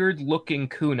weird-looking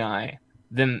kunai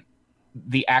than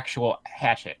the actual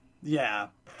hatchet. Yeah,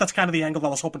 that's kind of the angle I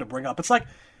was hoping to bring up. It's like,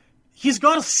 he's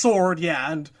got a sword,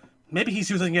 yeah, and maybe he's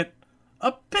using it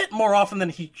a bit more often than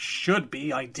he should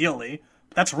be, ideally.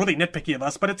 That's really nitpicky of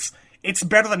us, but it's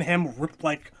better than him,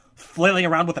 like, flailing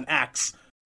around with an axe.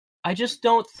 I just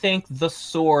don't think the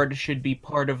sword should be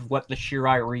part of what the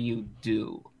Shirai Ryu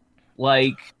do.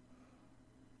 Like,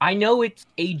 I know it's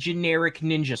a generic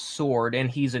ninja sword, and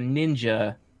he's a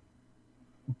ninja,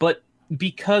 but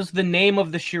because the name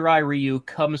of the Shirai Ryu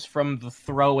comes from the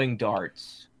throwing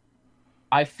darts,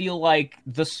 I feel like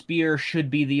the spear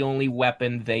should be the only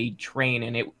weapon they train,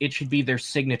 and it should be their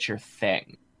signature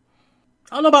thing.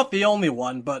 I don't know about the only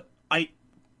one, but I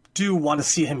do want to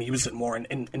see him use it more in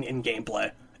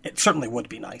gameplay. It certainly would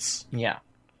be nice. Yeah.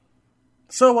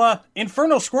 So,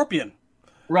 Inferno Scorpion.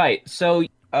 Right, so,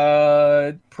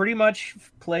 pretty much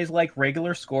plays like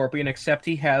regular Scorpion, except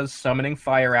he has summoning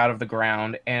fire out of the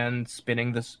ground and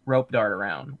spinning this rope dart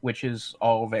around, which is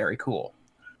all very cool.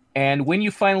 And when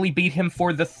you finally beat him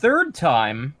for the third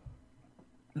time,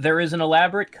 there is an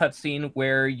elaborate cutscene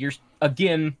where you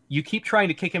keep trying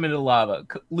to kick him into lava.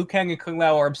 Liu Kang and Kung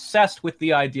Lao are obsessed with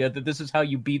the idea that this is how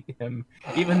you beat him,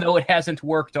 even though it hasn't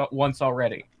worked once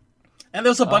already. And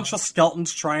there's a bunch of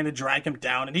skeletons trying to drag him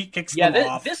down, and he kicks them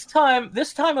off. This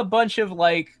time a bunch of,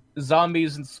 like,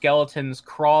 zombies and skeletons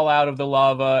crawl out of the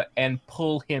lava and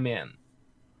pull him in.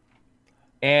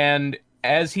 And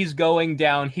as he's going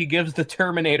down, he gives the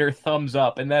Terminator thumbs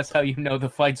up, and that's how you know the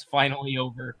fight's finally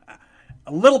over.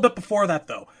 A little bit before that,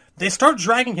 though. They start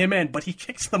dragging him in, but he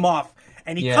kicks them off,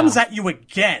 and he comes at you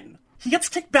again. He gets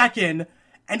kicked back in,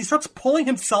 and he starts pulling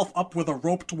himself up with a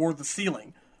rope toward the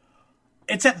ceiling.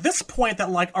 It's at this point that,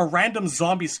 like, a random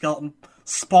zombie skeleton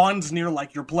spawns near,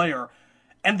 like, your player,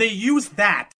 and they use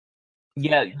that.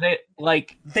 Yeah,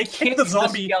 they kick the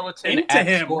zombie skeleton into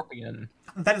him. Scorpion.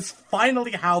 That is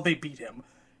finally how they beat him.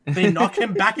 They knock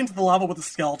him back into the lava with the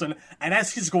skeleton, and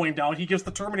as he's going down, he gives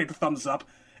the Terminator thumbs up,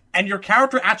 and your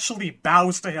character actually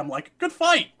bows to him like, good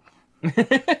fight!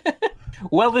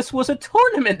 Well, this was a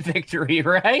tournament victory,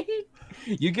 right?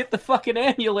 You get the fucking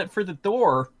amulet for the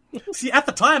door. See, at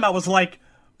the time, I was like,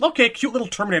 okay, cute little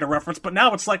Terminator reference, but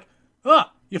now it's like,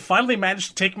 you finally managed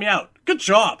to take me out. Good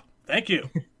job. Thank you.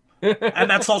 And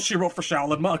that's all she wrote for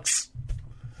Shaolin monks.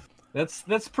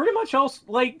 That's pretty much all.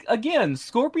 Like, again,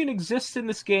 Scorpion exists in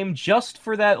this game just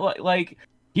for that, like,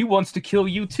 he wants to kill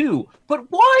you too. But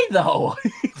why, though?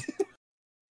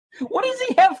 What does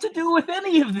he have to do with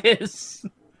any of this?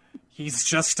 He's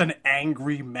just an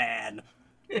angry man.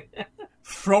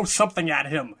 Throw something at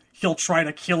him. He'll try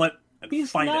to kill it and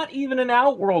He's fight not it. even an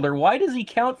Outworlder. Why does he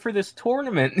count for this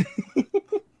tournament?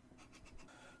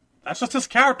 That's just his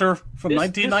character from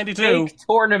 1992. This fake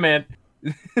tournament.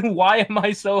 Why am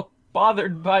I so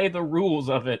bothered by the rules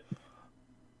of it?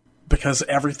 Because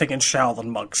everything in Shaolin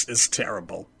Monks is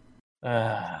terrible.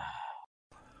 I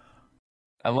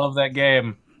love that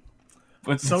game.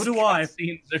 But so do I.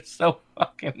 Scenes are so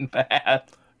fucking bad.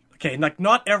 Okay, like,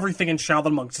 not everything in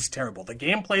Shaolin Monks is terrible. The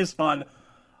gameplay is fun.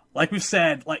 Like we've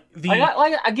said, like,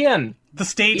 again, the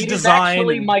stage it design... is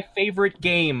actually my favorite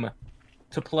game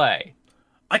to play.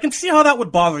 I can see how that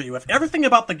would bother you. If everything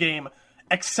about the game,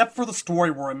 except for the story,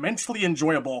 were immensely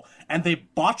enjoyable, and they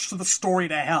botched the story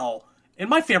to hell, in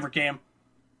my favorite game,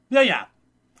 yeah,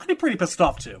 I'd be pretty pissed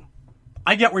off too.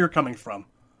 I get where you're coming from.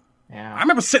 Yeah. I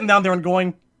remember sitting down there and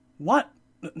going, what?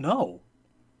 No.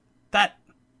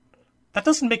 That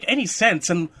doesn't make any sense,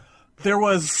 and there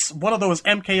was one of those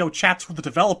MKO chats with the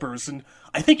developers, and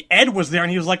I think Ed was there,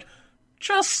 and he was like,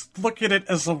 just look at it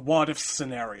as a what-if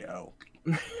scenario.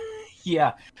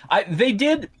 Yeah, they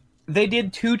did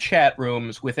 2 chat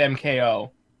rooms with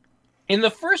MKO. In the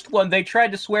first one, they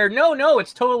tried to swear, no,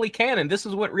 it's totally canon. This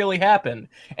is what really happened.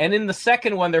 And in the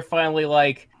second one, they're finally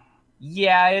like,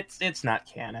 yeah, it's not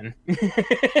canon.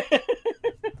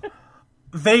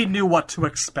 They knew what to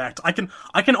expect. I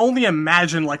can only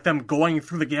imagine like them going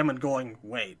through the game and going,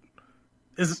 wait,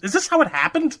 is this how it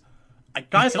happened?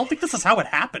 Guys, I don't think this is how it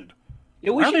happened.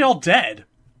 Why are they all dead?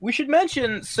 We should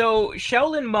mention, so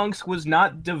Shaolin Monks was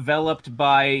not developed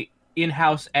by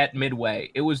in-house at Midway.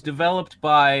 It was developed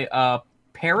by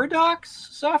Paradox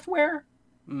Software,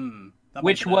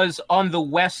 which was on the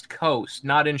West Coast,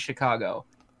 not in Chicago.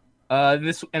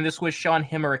 This was Sean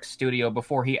Himmerich's studio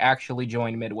before he actually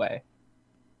joined Midway.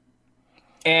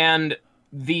 And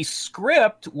the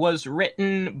script was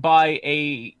written by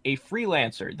a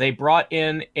freelancer. They brought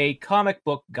in a comic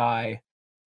book guy,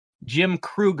 Jim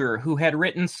Kruger, who had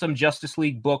written some Justice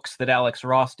League books that Alex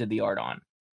Ross did the art on.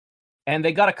 And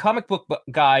they got a comic book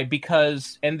guy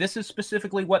because, and this is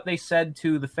specifically what they said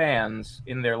to the fans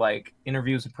in their like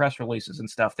interviews and press releases and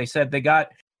stuff. They said they got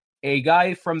a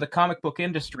guy from the comic book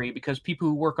industry because people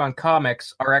who work on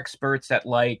comics are experts at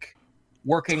like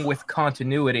working with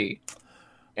continuity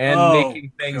and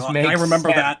making things make sense. I remember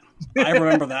that.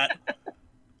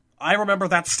 I remember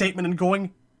that statement and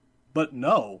going, but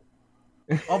no.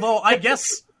 Although I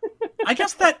guess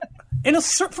that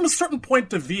from a certain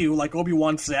point of view, like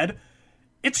Obi-Wan said,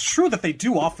 it's true that they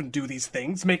do often do these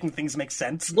things, making things make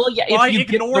sense. Well, yeah, if you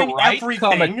get the right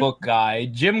comic book guy,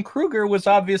 Jim Kruger was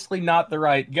obviously not the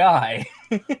right guy.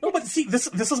 No, but see, this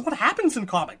is what happens in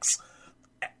comics.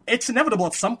 It's inevitable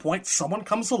at some point someone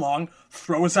comes along,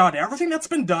 throws out everything that's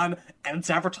been done, and it's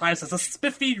advertised as a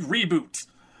spiffy reboot.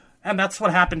 And that's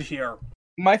what happened here.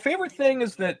 My favorite thing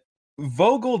is that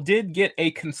Vogel did get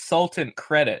a consultant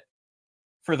credit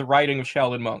for the writing of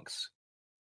Shaolin Monks.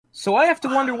 So I have to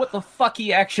wonder what the fuck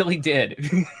he actually did.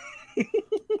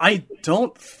 I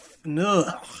don't...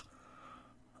 Ugh.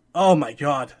 Oh my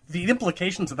god. The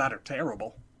implications of that are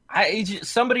terrible.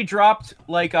 Somebody dropped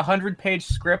like 100-page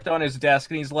script on his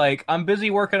desk and he's like, I'm busy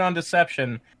working on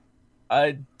Deception.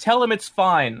 Tell him it's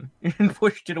fine. And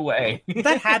pushed it away.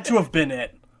 That had to have been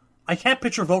it. I can't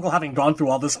picture Vogel having gone through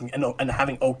all this and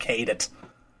having okayed it.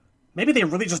 Maybe they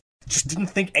really just didn't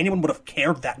think anyone would have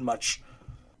cared that much.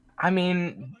 I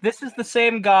mean, this is the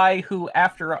same guy who,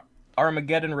 after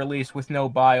Armageddon release with no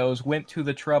bios, went to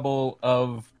the trouble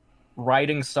of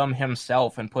writing some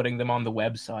himself and putting them on the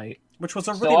website. Which was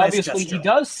a really nice gesture. Obviously, he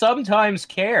does sometimes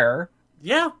care.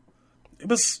 Yeah. It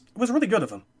was really good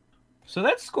of him. So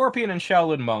that's Scorpion and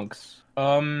Shaolin Monks.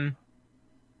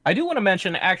 I do want to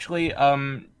mention, actually,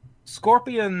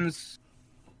 Scorpion's...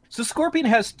 So Scorpion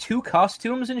has 2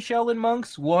 costumes in Shaolin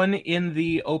Monks, one in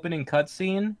the opening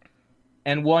cutscene,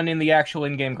 and one in the actual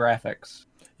in-game graphics.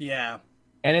 Yeah.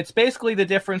 And it's basically the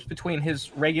difference between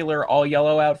his regular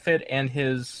all-yellow outfit and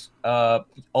his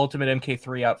Ultimate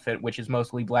MK3 outfit, which is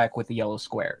mostly black with the yellow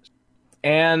squares.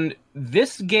 And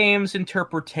this game's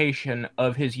interpretation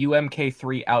of his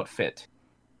UMK3 outfit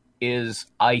is,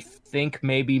 I think,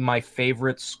 maybe my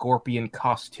favorite Scorpion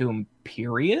costume,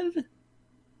 period?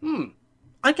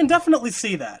 I can definitely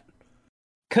see that.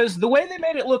 Because the way they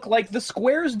made it look like, the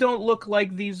squares don't look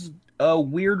like these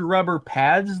weird rubber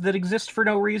pads that exist for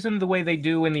no reason the way they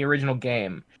do in the original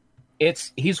game.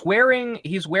 He's wearing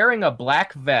a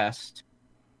black vest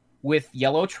with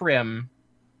yellow trim,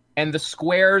 and the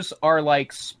squares are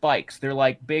like spikes. They're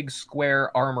like big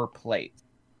square armor plates.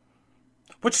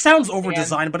 Which sounds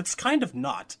over-designed, but it's kind of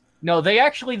not. No,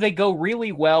 they go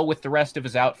really well with the rest of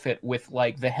his outfit with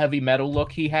like the heavy metal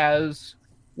look he has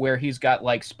where he's got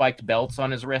like spiked belts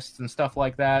on his wrists and stuff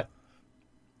like that.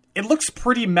 It looks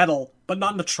pretty metal, but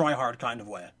not in a try-hard kind of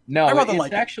way. No, I rather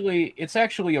it's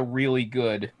actually a really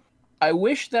good... I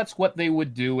wish that's what they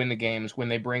would do in the games when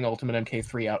they bring Ultimate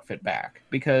MK3 outfit back,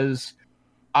 because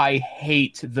I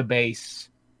hate the base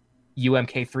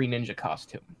UMK3 ninja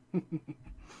costume.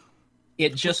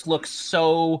 It just looks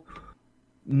so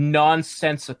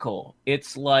nonsensical.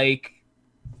 It's like...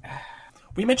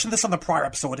 We mentioned this on the prior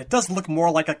episode. It does look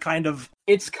more like a kind of...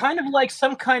 It's kind of like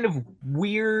some kind of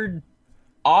weird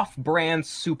off-brand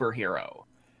superhero.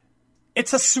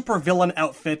 It's a supervillain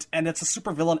outfit, and it's a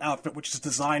supervillain outfit which is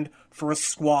designed for a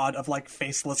squad of, like,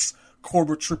 faceless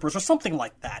Cobra troopers or something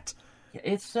like that.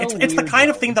 It's it's the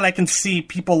kind of thing that I can see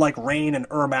people like Rain and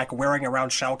Ermac wearing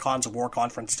around Shao Kahn's War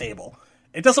Conference table.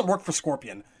 It doesn't work for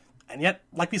Scorpion. And yet,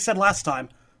 like we said last time,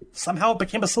 somehow it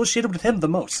became associated with him the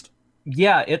most.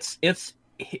 Yeah,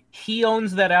 he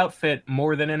owns that outfit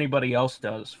more than anybody else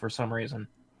does for some reason.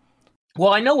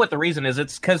 Well, I know what the reason is.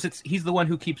 It's because he's the one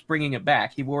who keeps bringing it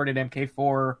back. He wore it in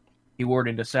MK4. He wore it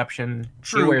in Deception.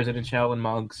 True. He wears it in Shaolin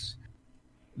Monks.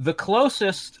 The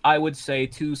closest, I would say,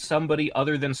 to somebody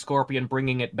other than Scorpion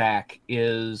bringing it back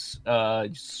is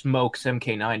Smoke's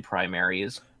MK9 primary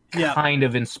is kind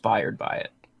of inspired by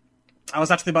it. I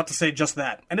was actually about to say just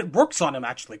that. And it works on him,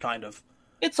 actually, kind of.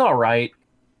 It's all right.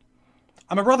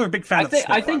 I'm a rather big fan of Smoke.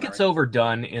 I think it's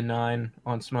overdone in 9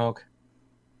 on Smoke.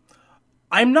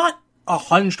 I'm not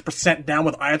 100% down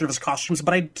with either of his costumes,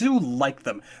 but I do like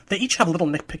them. They each have little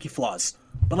nitpicky flaws.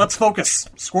 But let's focus.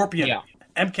 Scorpion. Yeah.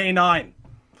 MK9.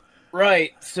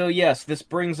 Right. So yes, this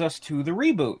brings us to the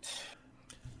reboot.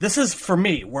 This is, for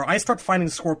me, where I start finding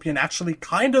Scorpion actually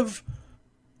kind of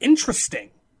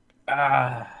interesting.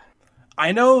 I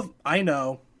know.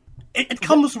 It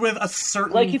comes with a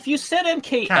certain... Like, if you said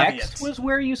MKX caveat. was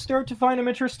where you start to find him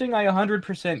interesting, I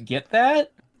 100% get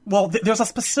that. Well, there's a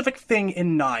specific thing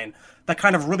in 9 that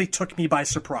kind of really took me by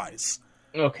surprise.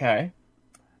 Okay.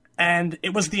 And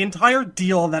it was the entire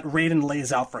deal that Raiden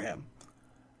lays out for him.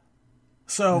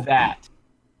 So... That.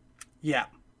 Yeah.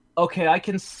 Okay, I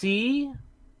can see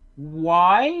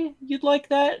why you'd like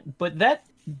that, but that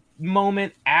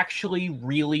moment actually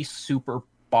really super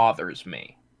bothers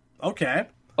me. Okay.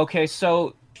 Okay,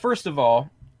 so, first of all,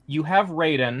 you have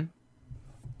Raiden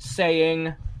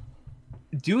saying,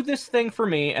 do this thing for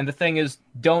me, and the thing is,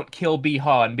 don't kill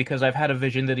Bi-Han, because I've had a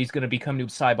vision that he's going to become Noob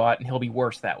Saibot, and he'll be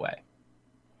worse that way.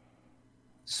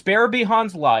 Spare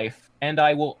Bi-Han's life, and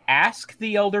I will ask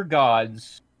the Elder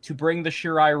Gods to bring the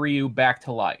Shirai Ryu back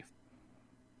to life.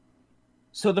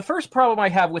 So the first problem I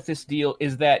have with this deal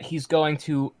is that he's going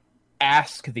to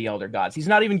ask the Elder Gods. He's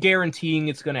not even guaranteeing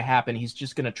it's going to happen, he's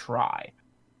just going to try.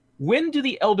 When do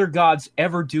the Elder Gods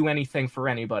ever do anything for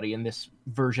anybody in this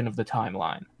version of the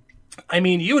timeline? I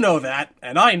mean, you know that,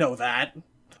 and I know that.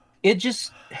 It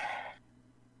just...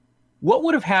 What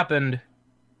would have happened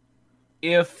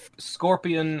if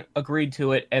Scorpion agreed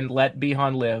to it and let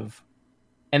Bi-Han live,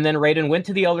 and then Raiden went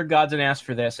to the Elder Gods and asked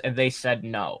for this, and they said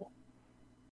no?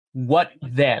 What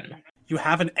then? You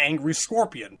have an angry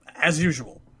Scorpion, as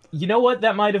usual. You know what?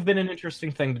 That might have been an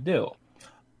interesting thing to do.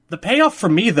 The payoff for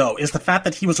me, though, is the fact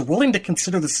that he was willing to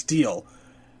consider this deal.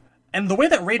 And the way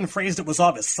that Raiden phrased it was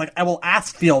obvious. It's like, I will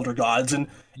ask the Elder Gods, and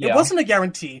it wasn't a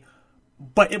guarantee,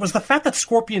 but it was the fact that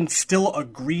Scorpion still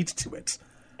agreed to it.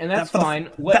 And that's fine.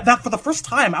 That for the first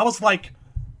time, I was like,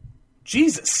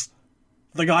 Jesus,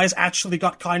 the guy's actually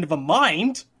got kind of a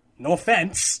mind, no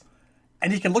offense,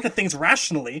 and he can look at things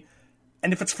rationally,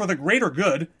 and if it's for the greater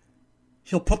good,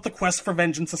 he'll put the quest for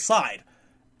vengeance aside.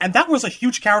 And that was a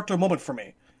huge character moment for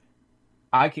me.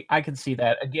 I can see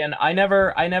that. Again, I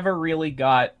never really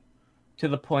got to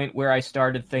the point where I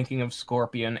started thinking of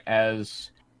Scorpion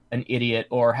as an idiot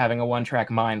or having a one-track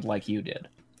mind like you did.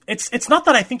 It's not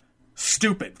that I think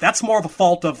stupid. That's more the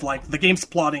fault of, like, the game's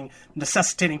plotting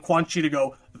necessitating Quan Chi to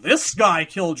go, this guy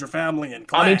killed your family and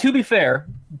clan. I mean, to be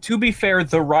fair,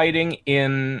 the writing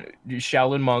in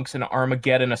Shaolin Monks and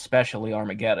Armageddon, especially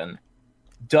Armageddon,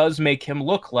 does make him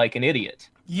look like an idiot.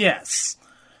 Yes.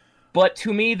 But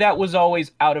to me, that was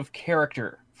always out of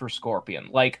character for Scorpion.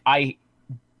 Like, I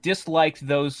disliked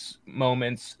those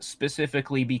moments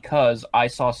specifically because I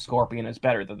saw Scorpion as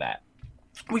better than that.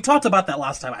 We talked about that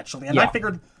last time, actually, and I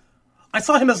figured I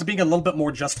saw him as being a little bit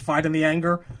more justified in the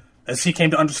anger, as he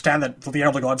came to understand that the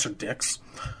Elder Gods are dicks.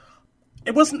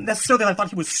 It wasn't necessarily that I thought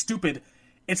he was stupid,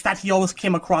 it's that he always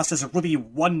came across as a really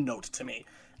one-note to me.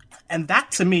 And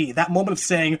that, to me, that moment of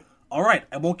saying, alright,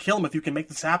 I won't kill him if you can make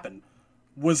this happen,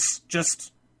 was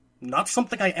just not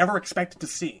something I ever expected to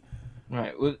see.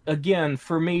 Right. Again,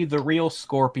 for me, the real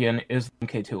Scorpion is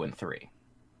MK2 and 3.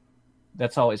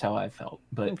 That's always how I felt.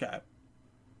 But Okay.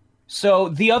 so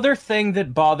the other thing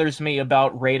that bothers me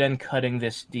about Raiden cutting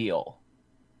this deal,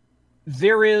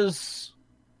 there is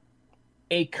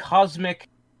a cosmic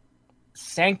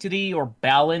sanctity or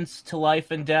balance to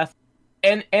life and death.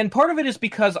 And part of it is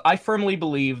because I firmly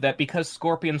believe that because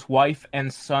Scorpion's wife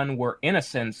and son were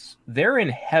innocents, they're in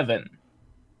heaven,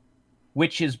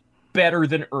 which is better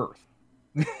than Earth.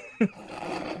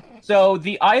 So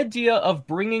the idea of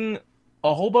bringing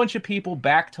a whole bunch of people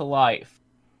back to life,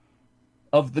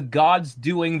 of the gods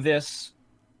doing this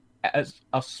as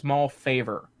a small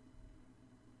favor,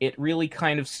 it really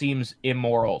kind of seems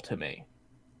immoral to me.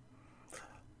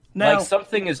 Now, Like,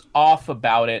 something is off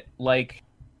about it. Like,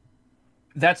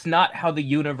 that's not how the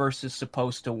universe is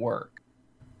supposed to work.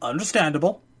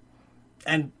 understandable.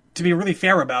 And to be really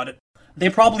fair about it, they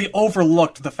probably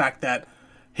overlooked the fact that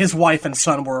his wife and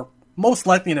son were most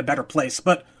likely in a better place,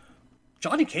 but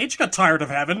Johnny Cage got tired of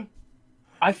heaven.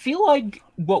 I feel like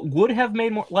what would have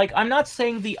made more... Like, I'm not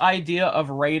saying the idea of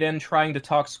Raiden trying to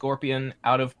talk Scorpion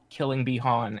out of killing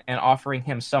Bihan and offering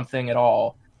him something at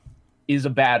all is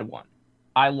a bad one.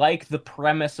 I like the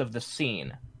premise of the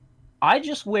scene. I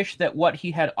just wish that what he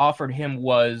had offered him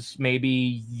was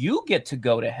maybe you get to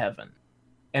go to heaven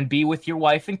and be with your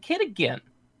wife and kid again.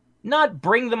 Not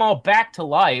bring them all back to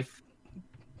life.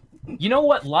 You know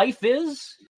what life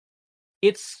is?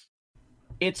 It's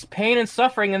pain and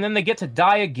suffering, and then they get to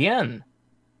die again.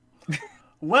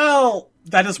 Well,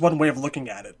 that is one way of looking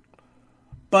at it.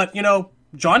 But,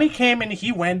 Johnny came and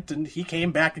he went, and he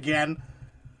came back again.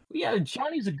 Yeah,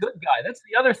 Johnny's a good guy. That's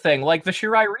the other thing. Like, the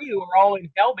Shirai Ryu are all in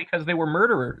hell because they were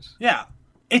murderers. Yeah.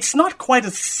 It's not quite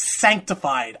as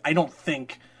sanctified, I don't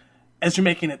think, as you're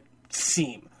making it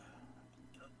seem.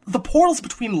 The portals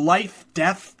between life,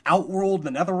 death, Outworld,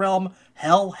 the Netherrealm,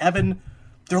 hell, heaven,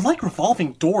 they're like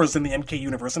revolving doors in the MK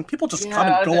universe, and people just come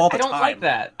and go all the time. I don't like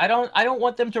that. I don't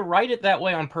want them to write it that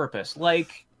way on purpose.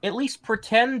 Like, at least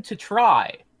pretend to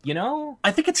try, you know?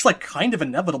 I think it's, kind of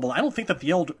inevitable. I don't think that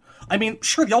the Elder... I mean,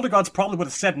 sure, the Elder Gods probably would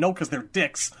have said no because they're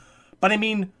dicks, but I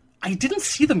mean, I didn't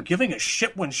see them giving a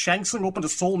shit when Shang Tsung opened a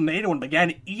Soul NATO and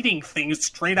began eating things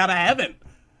straight out of heaven.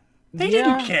 They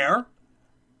didn't care.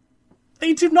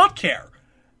 They did not care.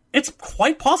 It's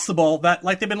quite possible that,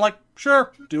 they've been like,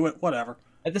 sure, do it, whatever.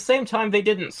 At the same time, they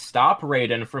didn't stop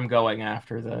Raiden from going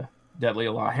after the Deadly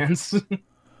Alliance.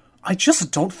 I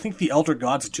just don't think the Elder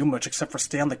Gods do much except for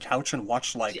stay on the couch and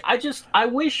watch, I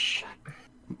wish...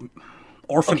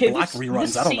 Orphan Black reruns, I don't know.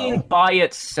 This scene by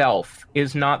itself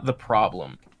is not the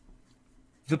problem.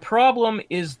 The problem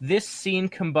is this scene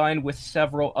combined with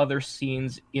several other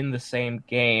scenes in the same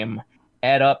game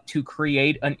add up to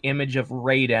create an image of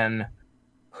Raiden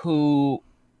who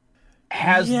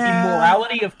has the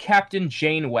morality of Captain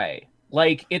Janeway.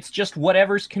 Like, it's just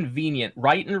whatever's convenient.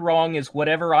 Right and wrong is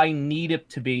whatever I need it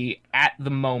to be at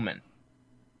the moment.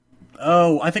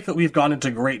 Oh, I think that we've gone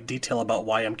into great detail about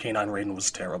why MK9 Raiden was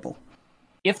terrible.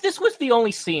 If this was the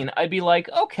only scene, I'd be like,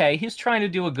 okay, he's trying to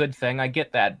do a good thing, I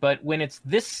get that. But when it's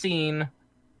this scene,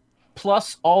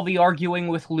 plus all the arguing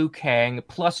with Liu Kang,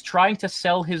 plus trying to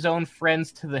sell his own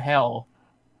friends to the hell,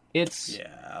 it's...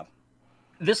 Yeah.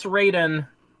 This Raiden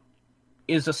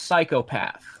is a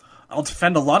psychopath. I'll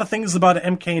defend a lot of things about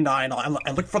MK9.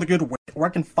 I look for the good where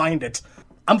I can find it.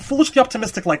 I'm foolishly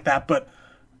optimistic like that, but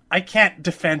I can't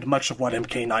defend much of what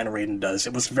MK9 Raiden does.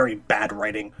 It was very bad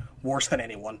writing, worse than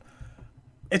anyone.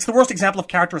 It's the worst example of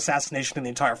character assassination in the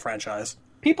entire franchise.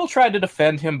 People tried to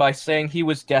defend him by saying he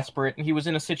was desperate and he was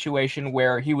in a situation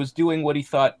where he was doing what he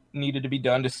thought needed to be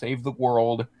done to save the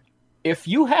world. If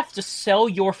you have to sell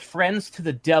your friends to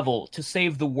the devil to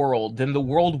save the world, then the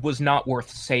world was not worth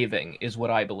saving, is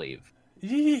what I believe.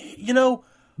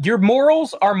 Your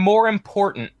morals are more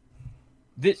important.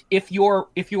 If you're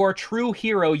a true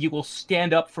hero, you will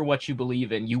stand up for what you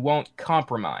believe in. You won't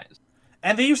compromise.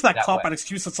 And they use that cop-out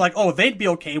excuse. It's like, oh, they'd be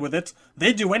okay with it.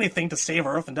 They'd do anything to save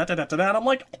Earth and da-da-da-da-da. And I'm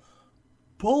like,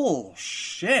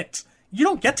 bullshit. You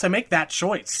don't get to make that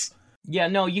choice. Yeah,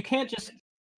 no, you can't just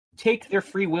take their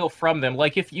free will from them.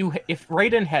 Like, if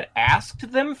Raiden had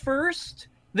asked them first,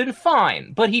 then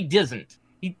fine. But he doesn't.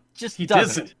 He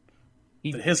doesn't.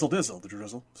 The hizzle-dizzle, the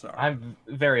drizzle. Sorry. I'm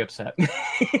very upset.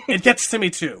 It gets to me,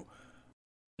 too.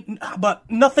 But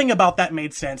nothing about that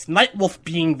made sense. Nightwolf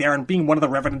being there and being one of the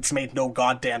Revenants made no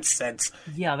goddamn sense.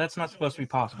 Yeah, that's not supposed to be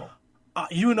possible.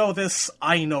 You know this,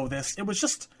 I know this. It was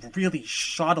just really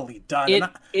shoddily done.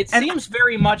 It seems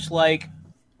very much like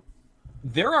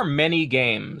there are many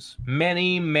games,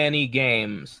 many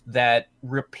games that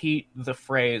repeat the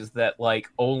phrase that,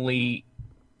 only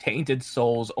tainted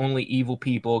souls, only evil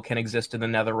people can exist in the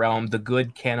Netherrealm. The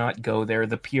good cannot go there.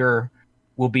 The pure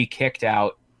will be kicked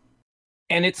out.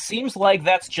 And it seems like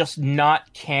that's just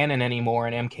not canon anymore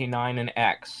in MK9 and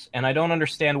X. And I don't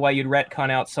understand why you'd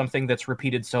retcon out something that's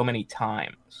repeated so many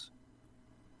times.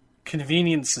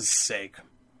 Convenience's sake.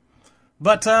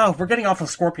 But we're getting off of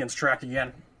Scorpion's track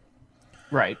again.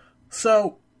 Right.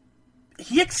 So,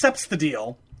 he accepts the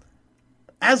deal.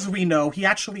 As we know, he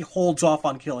actually holds off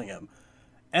on killing him.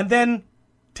 And then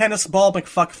Tennis Ball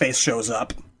McFuckface shows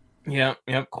up. Yep.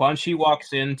 Quan Chi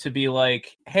walks in to be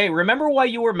like, hey, remember why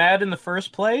you were mad in the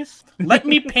first place? Let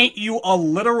me paint you a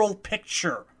literal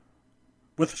picture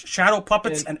with shadow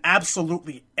puppets and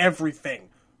absolutely everything.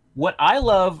 What I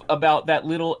love about that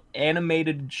little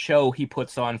animated show he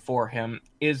puts on for him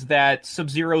is that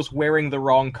Sub-Zero's wearing the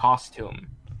wrong costume.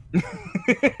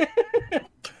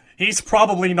 He's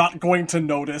probably not going to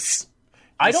notice.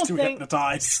 I don't too think...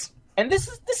 hypnotized. And this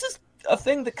is a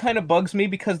thing that kind of bugs me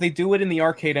because they do it in the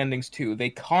arcade endings too. They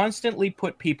constantly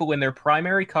put people in their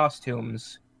primary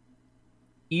costumes,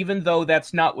 even though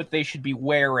that's not what they should be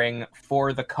wearing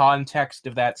for the context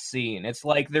of that scene. It's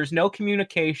like there's no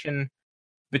communication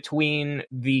between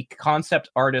the concept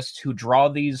artists who draw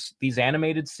these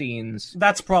animated scenes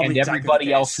that's probably and exactly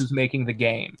everybody else who's making the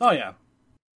game. Oh, yeah.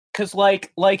 Because,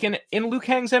 like in Liu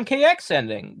Kang's MKX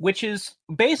ending, which is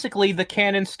basically the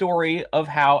canon story of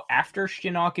how after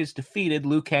Shinnok is defeated,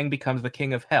 Liu Kang becomes the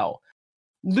King of Hell.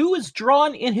 Liu is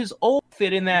drawn in his old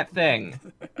fit in that thing.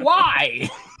 Why?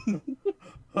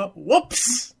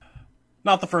 Whoops!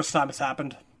 Not the first time it's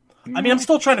happened. I mean, I'm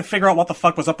still trying to figure out what the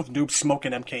fuck was up with Noob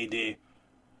smoking MKD.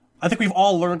 I think we've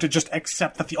all learned to just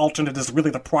accept that the alternate is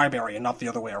really the primary and not the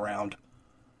other way around.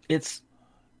 It's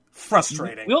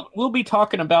frustrating. We'll be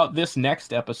talking about this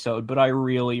next episode, but I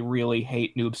really, really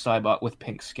hate Noob Saibot with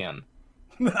pink skin.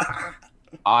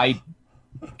 I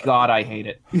hate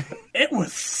it. It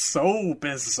was so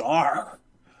bizarre.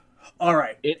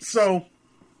 Alright,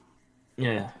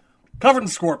 yeah. Covered in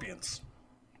scorpions.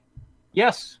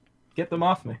 Yes, get them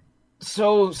off me.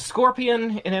 So,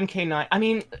 Scorpion in MK9, I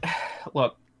mean,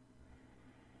 look,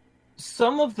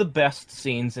 some of the best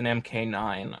scenes in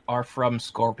MK9 are from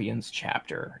Scorpion's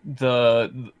chapter.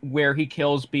 Where he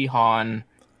kills Bi-Han,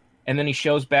 and then he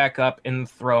shows back up in the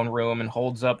throne room and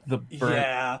holds up the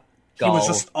burnt skull. He was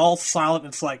just all silent,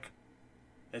 and it's like,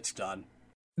 it's done.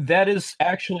 That is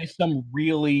actually some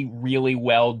really, really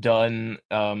well done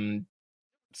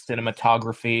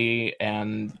cinematography,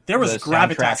 and there was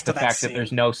gravitas to the that fact scene. That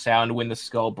there's no sound when the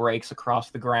skull breaks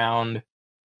across the ground.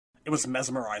 It was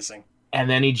mesmerizing. And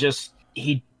then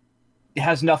he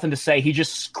has nothing to say. He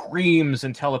just screams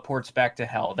and teleports back to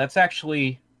hell. That's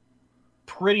actually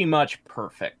pretty much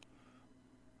perfect.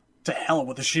 To hell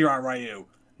with the Shirai Ryu.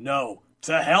 No,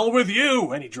 to hell with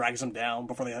you! And he drags him down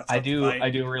before they start I to fight. I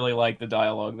do really like the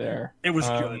dialogue there. It was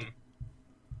good.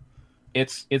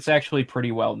 It's actually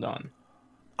pretty well done.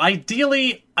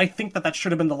 Ideally, I think that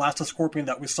should have been the last of Scorpion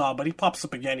that we saw, but he pops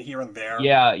up again here and there.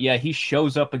 Yeah, he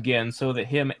shows up again so that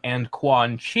him and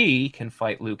Quan Chi can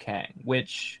fight Liu Kang,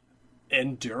 which...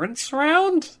 Endurance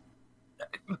round?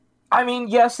 I mean,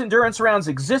 yes, endurance rounds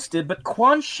existed, but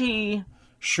Quan Chi...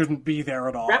 shouldn't be there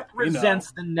at all.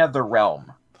 Represents the Netherrealm,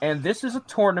 and this is a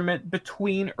tournament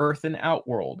between Earth and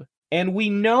Outworld. And we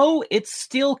know it's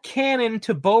still canon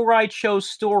to Bo Rai Cho's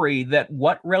story that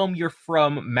what realm you're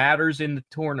from matters in the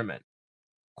tournament.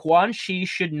 Quan Chi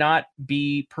should not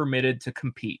be permitted to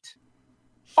compete.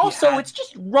 Also, it's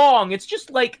just wrong. It's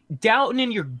just like down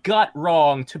in your gut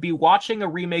wrong to be watching a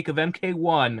remake of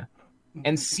MK1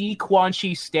 and see Quan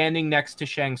Chi standing next to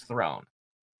Shang's throne.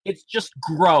 It's just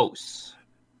gross.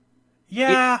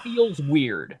 Yeah. It feels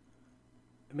weird.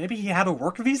 Maybe he had a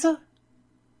work visa?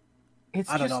 It's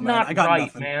I don't just know, man. not I got right,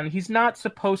 nothing. man. He's not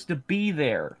supposed to be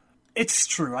there. It's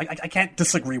true. I can't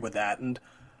disagree with that. And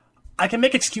I can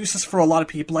make excuses for a lot of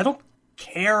people. I don't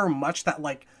care much that,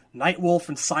 like, Nightwolf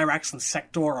and Cyrax and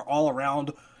Sector are all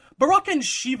around. Baraka and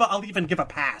Shiva, I'll even give a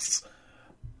pass.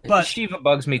 But Shiva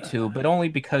bugs me too, but only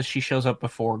because she shows up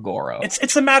before Goro.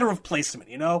 It's a matter of placement,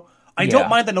 you know? I don't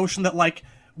mind the notion that, like,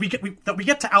 we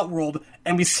get to Outworld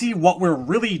and we see what we're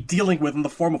really dealing with in the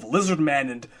form of lizard men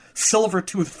and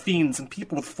silver-toothed fiends and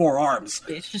people with 4 arms.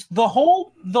 It's just the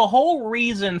whole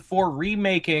reason for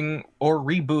remaking or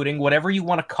rebooting, whatever you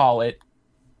want to call it,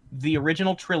 the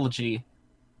original trilogy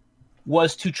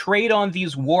was to trade on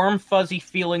these warm, fuzzy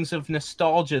feelings of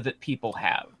nostalgia that people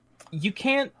have. You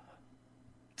can't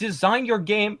design your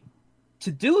game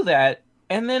to do that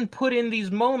and then put in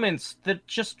these moments that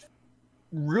just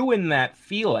ruin that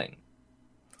feeling.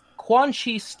 Quan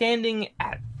Chi standing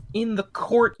in the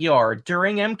courtyard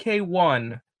during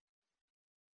MK1,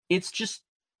 it's just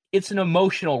it's an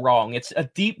emotional wrong. It's a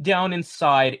deep down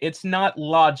inside. It's not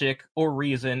logic or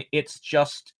reason. It's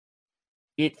just,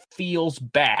 it feels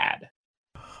bad.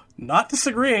 Not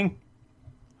disagreeing,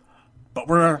 but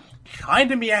we're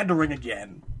kind of meandering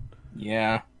again.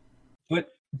 Yeah.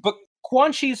 But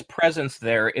Quan Chi's presence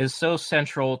there is so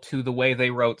central to the way they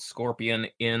wrote Scorpion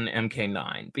in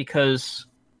MK9, because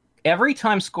every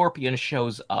time Scorpion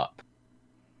shows up,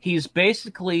 he's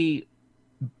basically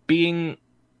being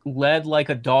led like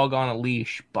a dog on a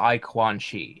leash by Quan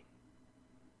Chi.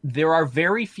 There are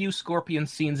very few Scorpion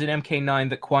scenes in MK9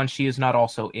 that Quan Chi is not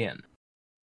also in.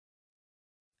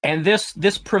 And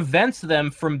this prevents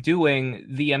them from doing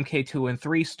the MK2 and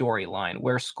 3 storyline,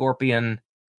 where Scorpion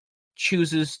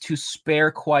chooses to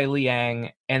spare Kuai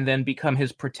Liang and then become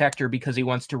his protector because he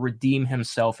wants to redeem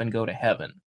himself and go to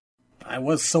heaven. I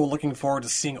was so looking forward to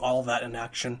seeing all of that in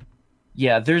action.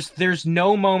 Yeah, there's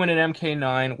no moment in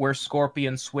MK9 where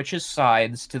Scorpion switches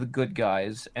sides to the good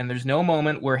guys, and there's no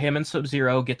moment where him and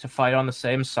Sub-Zero get to fight on the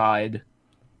same side.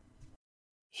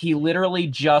 He literally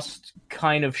just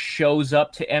kind of shows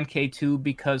up to MK2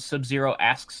 because Sub-Zero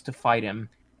asks to fight him,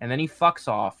 and then he fucks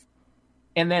off.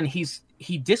 And then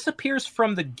he disappears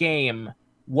from the game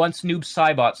once Noob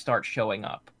Saibot starts showing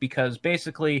up, because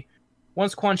basically,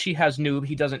 once Quan Chi has Noob,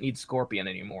 he doesn't need Scorpion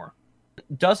anymore.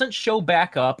 Doesn't show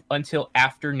back up until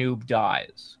after Noob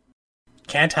dies.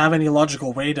 Can't have any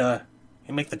logical way to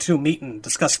make the two meet and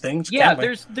discuss things. Yeah,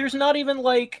 there's not even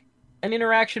like an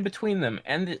interaction between them.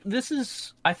 And this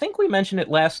is, I think we mentioned it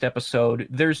last episode,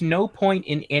 there's no point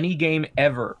in any game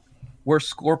ever where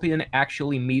Scorpion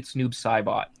actually meets Noob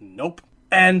Saibot. Nope.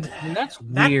 And that's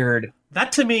weird.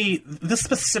 That to me, this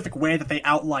specific way that they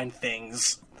outline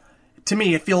things, to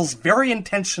me, it feels very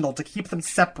intentional to keep them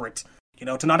separate. You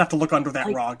know, to not have to look under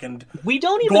that rock and we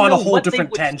don't even go on know a whole what different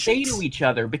they would tangent. say to each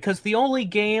other, because the only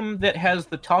game that has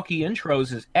the talkie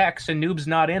intros is X, and Noob's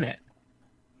not in it.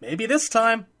 Maybe this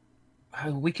time.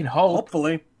 We can hope.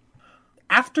 Hopefully.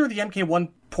 After the MK1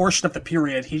 portion of the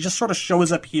period, he just sort of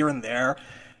shows up here and there,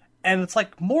 and it's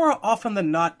like more often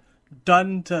than not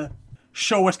done to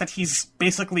show us that he's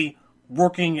basically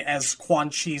working as Quan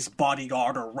Chi's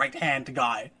bodyguard or right-hand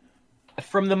guy.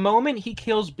 From the moment he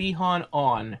kills Bihan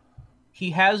on,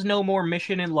 he has no more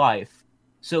mission in life,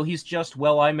 so he's just,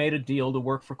 well, I made a deal to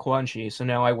work for Quan Chi, so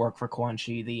now I work for Quan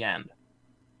Chi, the end.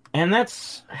 And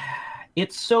it's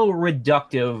so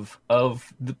reductive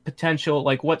of the potential,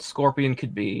 like, what Scorpion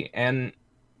could be, and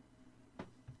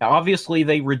obviously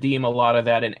they redeem a lot of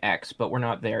that in X, but we're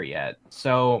not there yet.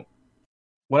 So,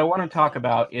 what I want to talk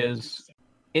about is,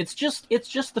 it's just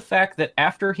the fact that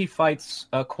after he fights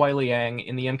Kuai Liang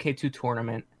in the MK2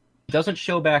 tournament, he doesn't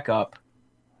show back up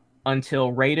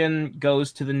until Raiden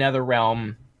goes to the Nether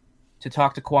Realm to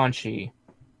talk to Quan Chi.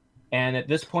 And at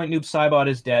this point, Noob Saibot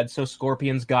is dead, so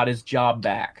Scorpion's got his job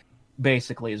back,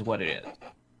 basically, is what it is.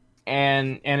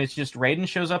 And it's just Raiden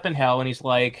shows up in hell, and he's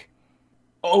like,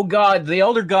 oh god, the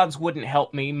Elder Gods wouldn't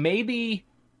help me. Maybe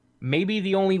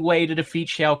the only way to defeat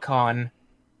Shao Kahn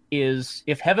is,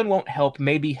 if heaven won't help,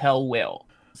 maybe hell will.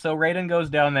 So Raiden goes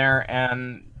down there,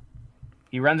 and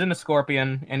he runs into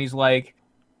Scorpion, and he's like,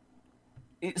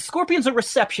 Scorpion's a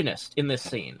receptionist in this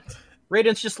scene.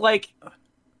 Raiden's just like,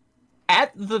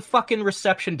 at the fucking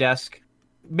reception desk,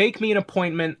 make me an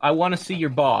appointment, I want to see your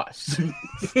boss.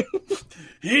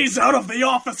 He's out of the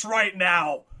office right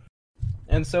now!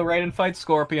 And so Raiden fights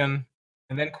Scorpion,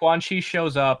 and then Quan Chi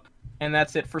shows up, and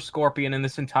that's it for Scorpion in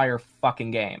this entire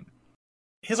fucking game.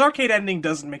 His arcade ending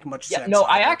doesn't make much sense. No,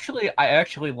 either. I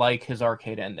actually like his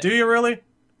arcade ending. Do you really?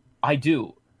 I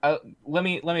do. Let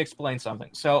me explain something.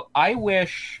 So I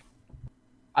wish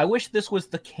this was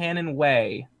the canon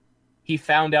way he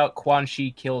found out Quan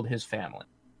Chi killed his family.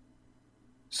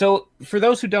 So for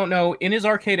those who don't know, in his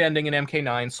arcade ending in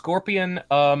MK9, Scorpion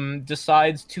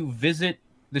decides to visit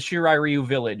the Shirai Ryu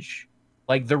village,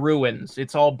 like the ruins.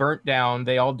 It's all burnt down.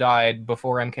 They all died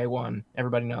before MK1.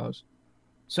 Everybody knows.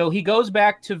 So he goes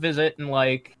back to visit and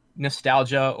like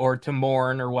nostalgia or to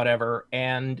mourn or whatever,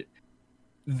 and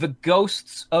the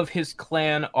ghosts of his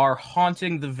clan are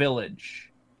haunting the village.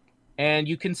 And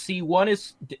you can see one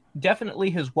is definitely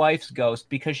his wife's ghost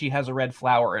because she has a red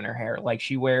flower in her hair, like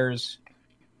she wears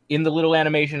in the little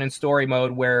animation in story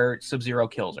mode where Sub-Zero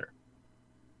kills her,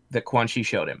 that Quan Chi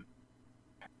showed him.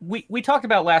 We talked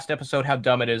about last episode how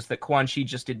dumb it is that Quan Chi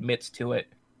just admits to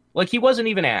it. Like, he wasn't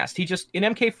even asked. He just, in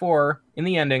MK4, in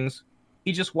the endings,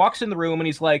 he just walks in the room and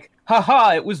he's like,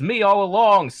 haha, it was me all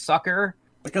along, sucker.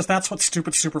 Because that's what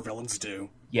stupid supervillains do.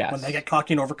 Yes. When they get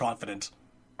cocky and overconfident.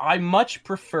 I much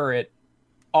prefer it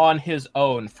on his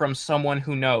own from someone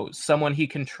who knows, someone he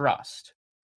can trust.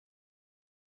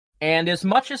 And as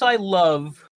much as I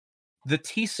love the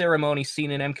tea ceremony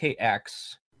scene in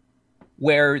MKX,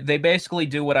 where they basically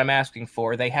do what I'm asking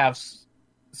for. They have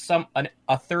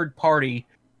a third party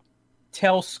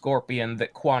tell Scorpion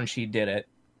that Quan Chi did it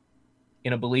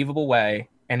in a believable way,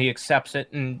 and he accepts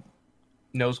it and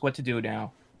knows what to do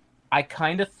now. I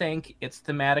kind of think it's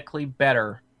thematically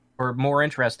better or more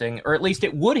interesting, or at least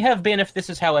it would have been if this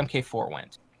is how MK4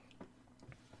 went.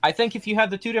 I think if you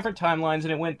had the two different timelines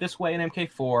and it went this way in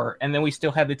MK4, and then we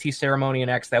still had the tea ceremony in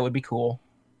X, that would be cool.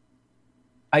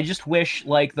 I just wish,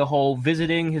 like, the whole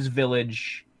visiting his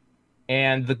village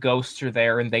and the ghosts are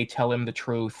there and they tell him the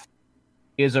truth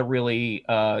is a really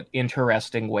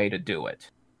interesting way to do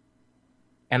it.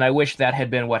 And I wish that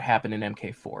had been what happened in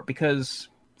MK4, because,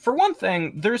 for one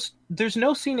thing, there's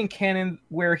no scene in canon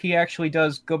where he actually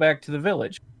does go back to the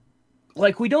village.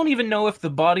 Like, we don't even know if the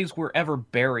bodies were ever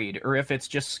buried, or if it's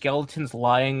just skeletons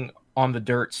lying on the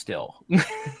dirt still. Yeah,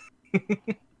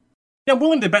 I'm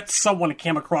willing to bet someone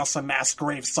came across a mass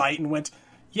grave site and went,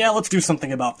 yeah, let's do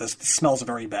something about this. This smells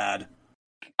very bad.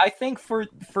 I think for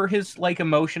his, like,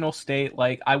 emotional state,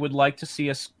 like, I would like to see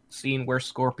a scene where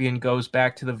Scorpion goes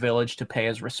back to the village to pay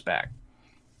his respect.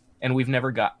 And we've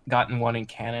never gotten one in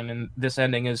canon, and this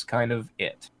ending is kind of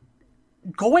it.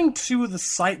 Going to the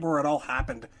site where it all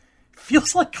happened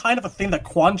feels like kind of a thing that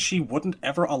Quan Chi wouldn't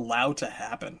ever allow to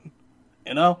happen.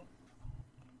 You know?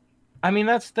 I mean,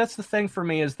 that's the thing for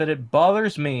me, is that it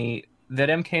bothers me that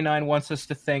MK9 wants us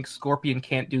to think Scorpion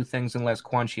can't do things unless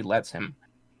Quan Chi lets him.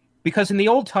 Because in the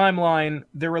old timeline,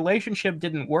 their relationship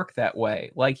didn't work that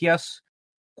way. Like, yes,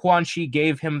 Quan Chi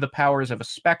gave him the powers of a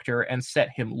Spectre and set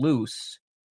him loose,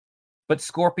 but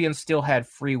Scorpion still had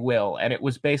free will, and it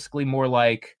was basically more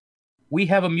like, we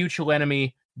have a mutual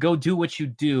enemy, go do what you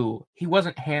do. He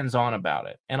wasn't hands-on about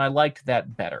it, and I liked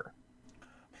that better.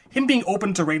 Him being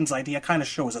open to Raiden's idea kind of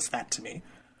shows us that to me.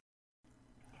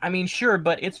 I mean, sure,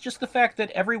 but it's just the fact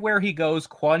that everywhere he goes,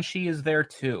 Quan Chi is there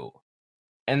too.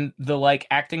 And the, like,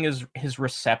 acting as his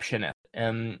receptionist.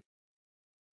 And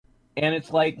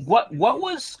it's like, what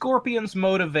was Scorpion's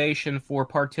motivation for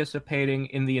participating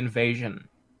in the invasion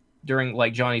during,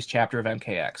 like, Johnny's chapter of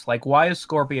MKX? Like, why is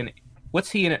Scorpion...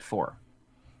 What's he in it for?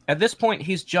 At this point,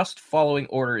 he's just following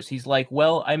orders. He's like,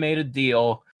 well, I made a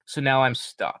deal, so now I'm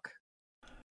stuck.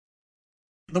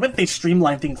 The way that they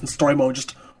streamline things in story mode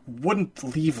just wouldn't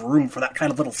leave room for that kind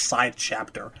of little side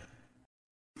chapter.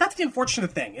 That's the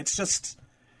unfortunate thing. It's just,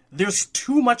 there's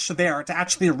too much there to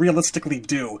actually realistically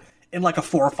do in like a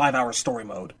 4 or 5 hour story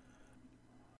mode.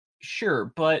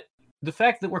 Sure, but the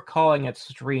fact that we're calling it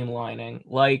streamlining,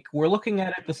 like, we're looking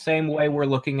at it the same way we're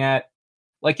looking at,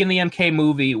 like, in the MK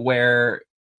movie where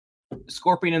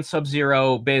Scorpion and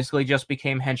Sub-Zero basically just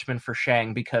became henchmen for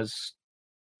Shang because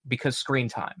screen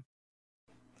time.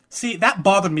 See, that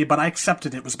bothered me, but I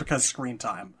accepted it was because screen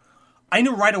time. I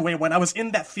knew right away when I was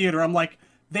in that theater, I'm like,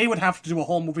 they would have to do a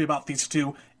whole movie about these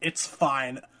two. It's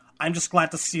fine. I'm just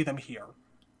glad to see them here.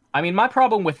 I mean, my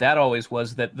problem with that always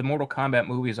was that the Mortal Kombat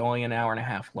movie is only an hour and a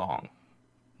half long.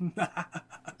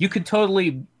 You could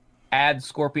totally add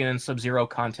Scorpion and Sub-Zero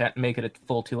content and make it a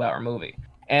full 2-hour movie.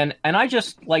 And I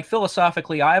just, like,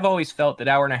 philosophically, I've always felt that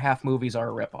hour and a half movies are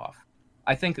a ripoff.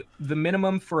 I think the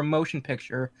minimum for a motion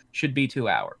picture should be 2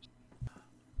 hours.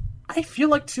 I feel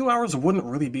like 2 hours wouldn't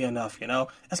really be enough, you know?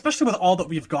 Especially with all that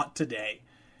we've got today.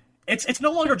 It's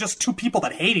no longer just two people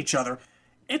that hate each other.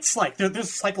 It's like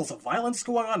there's cycles of violence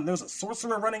going on, and there's a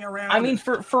sorcerer running around. I mean,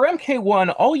 for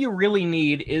MK1, all you really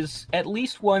need is at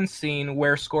least one scene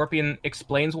where Scorpion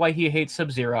explains why he hates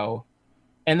Sub-Zero,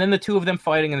 and then the two of them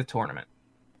fighting in the tournament.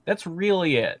 That's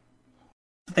really it.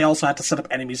 They also had to set up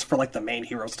enemies for, like, the main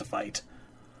heroes to fight,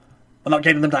 without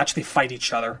getting them to actually fight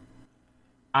each other.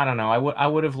 I don't know. I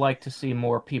would have liked to see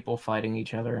more people fighting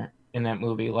each other in that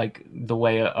movie, like the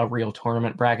way a real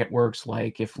tournament bracket works,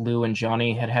 like if Liu and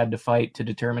Johnny had to fight to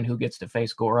determine who gets to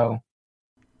face Goro.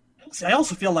 See, I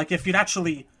also feel like if you'd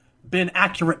actually been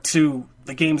accurate to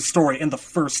the game's story in the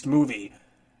first movie,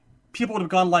 people would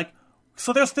have gone like,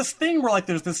 so there's this thing where, like,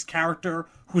 there's this character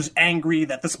who's angry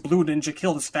that this blue ninja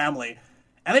killed his family,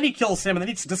 and then he kills him, and then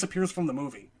he just disappears from the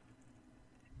movie.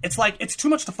 It's like, it's too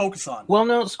much to focus on. Well,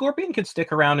 no, Scorpion could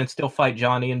stick around and still fight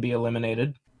Johnny and be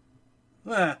eliminated.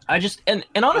 I just, and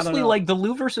honestly, like, the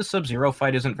Liu versus Sub-Zero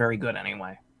fight isn't very good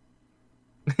anyway.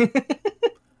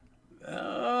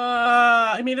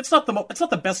 I mean, it's not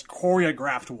the best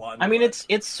choreographed one. I mean, it's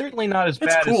certainly not as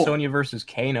bad as Sonya versus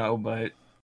Kano, but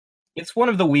it's one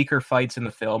of the weaker fights in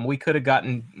the film. We could have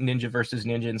gotten Ninja versus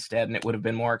Ninja instead, and it would have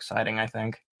been more exciting, I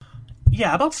think.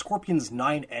 Yeah, about Scorpion's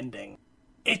 9 ending.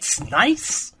 It's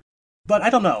nice, but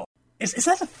I don't know. Is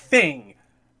that a thing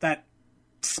that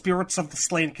Spirits of the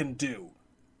Slain can do?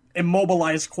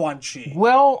 immobilize Quan Chi?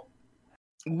 Well,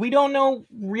 we don't know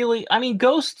really. I mean,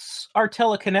 ghosts are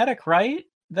telekinetic, right?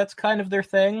 That's kind of their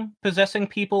thing, possessing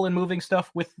people and moving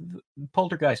stuff with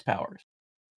poltergeist powers.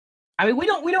 I mean, we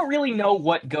don't really know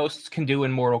what ghosts can do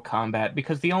in Mortal Kombat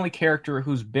because the only character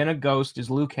who's been a ghost is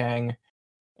Liu Kang,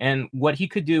 and what he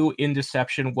could do in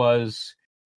Deception was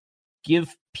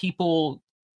give people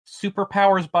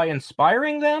superpowers by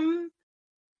inspiring them,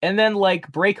 and then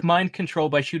like break mind control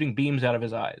by shooting beams out of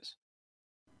his eyes.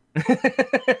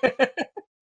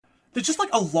 There's just, like,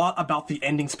 a lot about the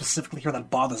ending specifically here that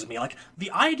bothers me. Like, the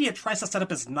idea it tries to set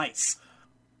up is nice,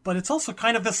 but it's also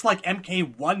kind of this, like,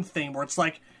 MK1 thing where it's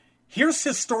like, here's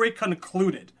his story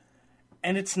concluded.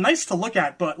 And it's nice to look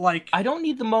at, but, like... I don't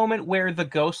need the moment where the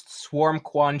ghosts swarm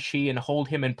Quan Chi and hold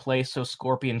him in place so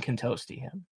Scorpion can toasty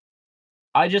him.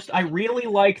 I really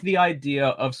like the idea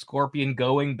of Scorpion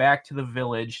going back to the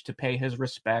village to pay his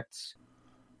respects,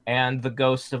 and the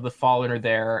ghosts of the fallen are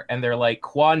there, and they're like,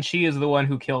 Quan Chi is the one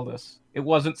who killed us. It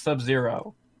wasn't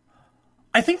Sub-Zero.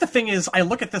 I think the thing is, I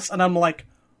look at this and I'm like,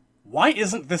 why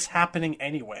isn't this happening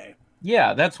anyway?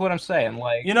 Yeah, that's what I'm saying.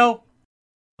 Like, you know,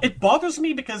 it bothers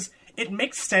me because it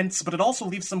makes sense, but it also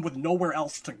leaves them with nowhere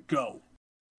else to go.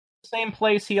 Same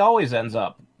place he always ends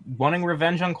up, wanting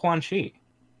revenge on Quan Chi.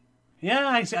 Yeah,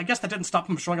 I guess that didn't stop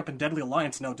him showing up in Deadly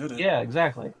Alliance now, did it? Yeah,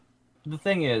 exactly. The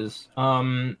thing is,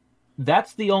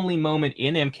 that's the only moment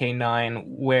in MK9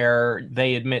 where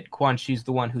they admit Quan Chi's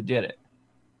the one who did it.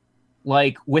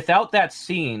 Like, without that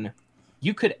scene,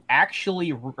 you could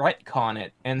actually retcon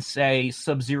it and say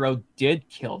Sub-Zero did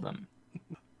kill them.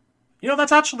 You know,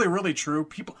 that's actually really true.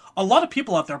 A lot of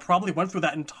people out there probably went through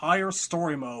that entire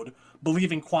story mode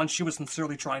believing Quan Chi was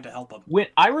sincerely trying to help them.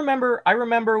 I remember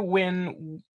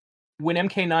when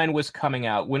MK9 was coming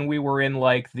out, when we were in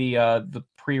like the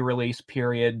pre-release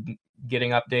period,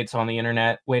 getting updates on the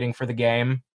internet, waiting for the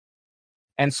game,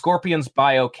 and Scorpion's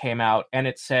bio came out and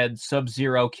it said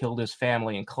Sub-Zero killed his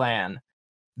family and clan.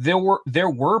 There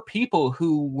were people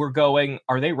who were going,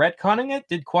 are they retconning it?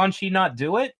 Did Quan Chi not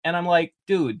do it? And I'm like,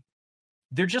 dude,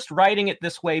 they're just writing it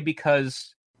this way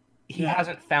because he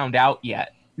hasn't found out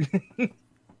yet.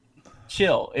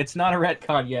 Chill, it's not a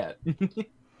retcon yet.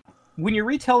 When you're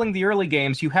retelling the early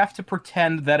games, you have to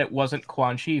pretend that it wasn't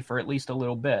Quan Chi for at least a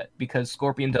little bit, because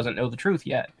Scorpion doesn't know the truth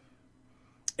yet.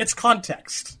 It's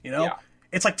context, you know? Yeah.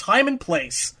 It's like time and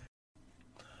place.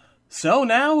 So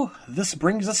now, this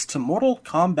brings us to Mortal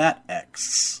Kombat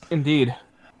X. Indeed.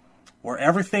 Where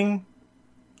everything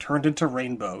turned into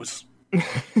rainbows.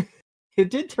 It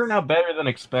did turn out better than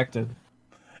expected.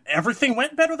 Everything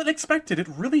went better than expected, it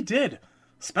really did.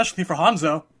 Especially for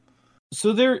Hanzo.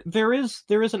 So there is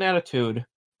an attitude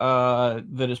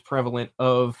that is prevalent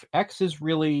of X is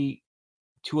really,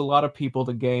 to a lot of people,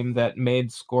 the game that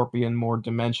made Scorpion more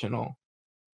dimensional.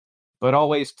 But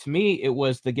always, to me, it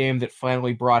was the game that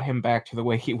finally brought him back to the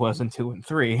way he was in 2 and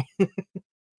 3.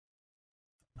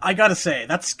 I gotta say,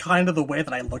 that's kind of the way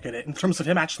that I look at it, in terms of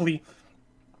him actually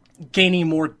gaining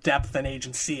more depth and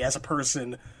agency as a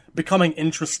person, becoming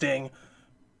interesting,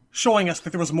 showing us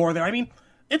that there was more there. I mean,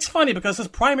 it's funny because his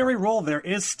primary role there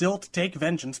is still to take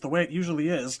vengeance, the way it usually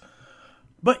is.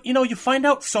 But, you know, you find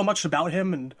out so much about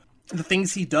him and the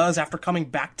things he does after coming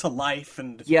back to life,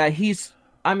 and... Yeah,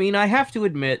 I have to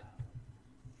admit,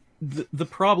 the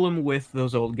problem with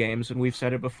those old games, and we've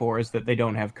said it before, is that they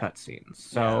don't have cutscenes.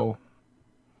 So,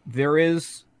 there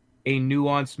is a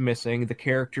nuance missing. The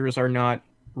characters are not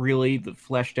really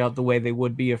fleshed out the way they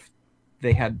would be if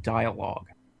they had dialogue.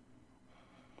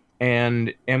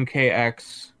 And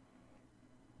MKX,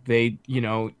 they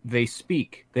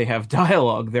speak. They have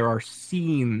dialogue. There are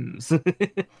scenes.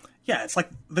 Yeah, it's like,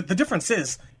 the difference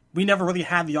is, we never really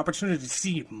had the opportunity to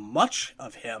see much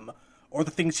of him, or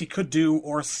the things he could do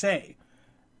or say.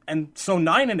 And so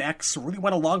 9 and X really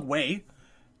went a long way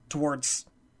towards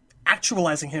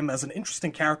actualizing him as an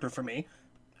interesting character for me,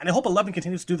 and I hope 11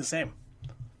 continues to do the same.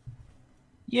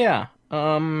 Yeah,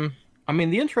 I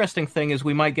mean, the interesting thing is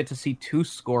we might get to see 2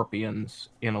 Scorpions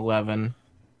in 11.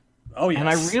 Oh, yes. And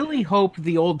I really hope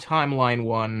the old timeline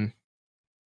one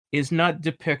is not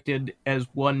depicted as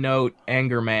one-note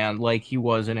anger man like he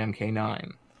was in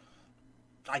MK9.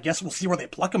 I guess we'll see where they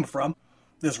pluck him from.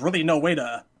 There's really no way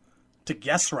to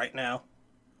guess right now.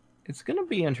 It's gonna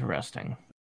be interesting.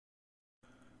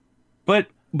 But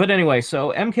anyway,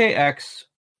 so MKX,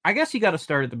 I guess you gotta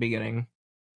start at the beginning,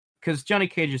 because Johnny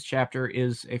Cage's chapter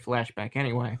is a flashback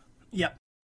anyway. Yep.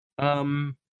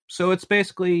 So it's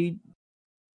basically,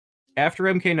 after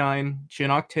MK9,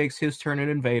 Shinnok takes his turn at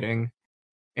invading,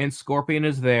 and Scorpion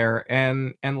is there,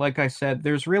 and like I said,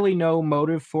 there's really no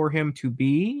motive for him to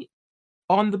be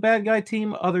on the bad guy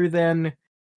team other than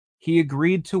he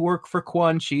agreed to work for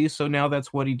Quan Chi, so now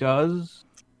that's what he does.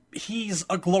 He's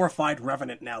a glorified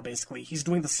Revenant now, basically. He's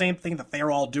doing the same thing that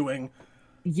they're all doing.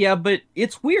 Yeah, but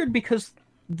it's weird because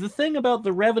the thing about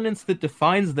the Revenants that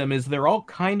defines them is they're all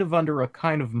kind of under a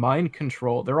kind of mind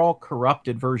control. They're all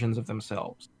corrupted versions of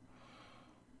themselves.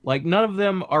 Like, none of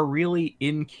them are really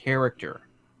in character.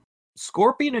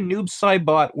 Scorpion and Noob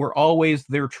Saibot were always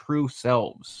their true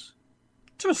selves.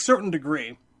 To a certain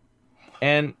degree.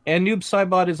 And Noob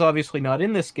Saibot is obviously not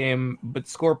in this game, but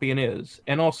Scorpion is.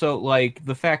 And also, like,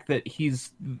 the fact that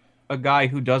he's a guy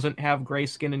who doesn't have gray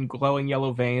skin and glowing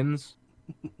yellow veins.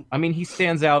 I mean, he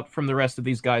stands out from the rest of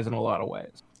these guys in a lot of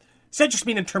ways. So I just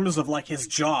mean in terms of, like, his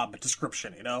job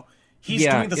description, you know? He's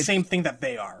doing the same thing that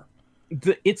they are.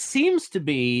 It seems to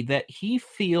be that he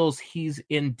feels he's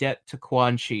in debt to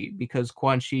Quan Chi because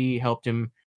Quan Chi helped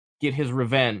him get his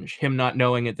revenge, him not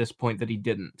knowing at this point that he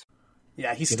didn't.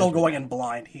 Yeah, he's still going in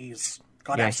blind. He's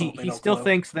got absolutely no clue. He still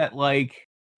thinks that, like,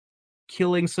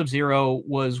 killing Sub-Zero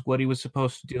was what he was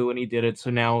supposed to do, and he did it, so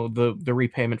now the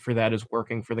repayment for that is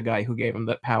working for the guy who gave him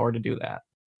that power to do that.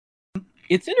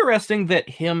 It's interesting that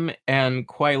him and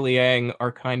Kuai Liang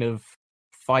are kind of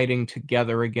fighting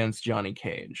together against Johnny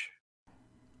Cage.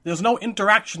 There's no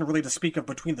interaction really to speak of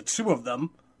between the two of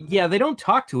them. Yeah, they don't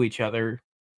talk to each other,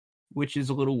 which is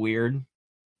a little weird,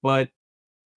 but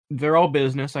they're all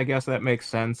business. I guess that makes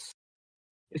sense.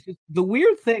 It's just, the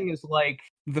weird thing is, like,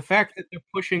 the fact that they're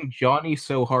pushing Johnny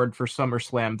so hard for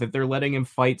SummerSlam that they're letting him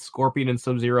fight Scorpion and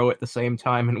Sub-Zero at the same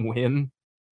time and win.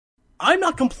 I'm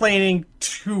not complaining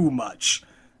too much.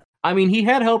 I mean, he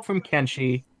had help from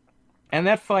Kenshi, and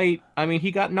that fight, I mean,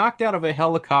 he got knocked out of a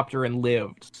helicopter and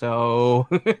lived, so...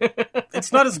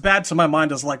 It's not as bad to my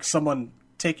mind as, like, someone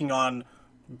taking on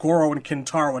Goro and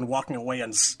Kintaro and walking away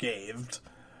unscathed.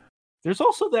 There's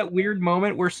also that weird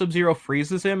moment where Sub-Zero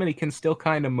freezes him and he can still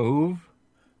kind of move.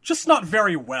 Just not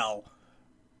very well.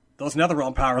 Those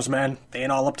Netherrealm powers, man, they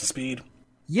ain't all up to speed.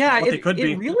 Yeah, it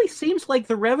really seems like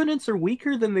the Revenants are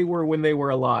weaker than they were when they were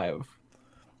alive.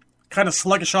 Kind of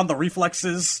sluggish on the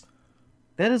reflexes.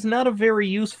 That is not a very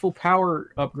useful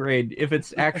power upgrade if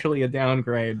it's actually a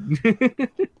downgrade.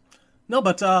 No,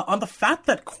 but on the fact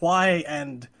that Kwai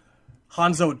and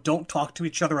Hanzo don't talk to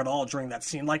each other at all during that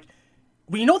scene, like,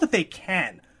 we know that they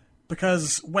can,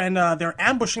 because when they're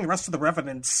ambushing the rest of the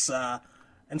Revenants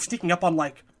and sneaking up on,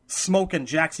 like, Smoke and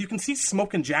Jax, you can see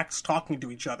Smoke and Jax talking to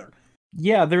each other.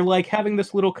 Yeah, they're, like, having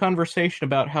this little conversation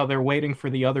about how they're waiting for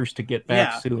the others to get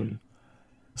back soon.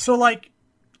 So, like,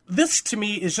 this, to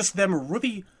me, is just them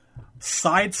really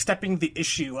sidestepping the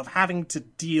issue of having to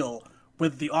deal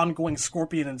with the ongoing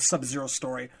Scorpion and Sub-Zero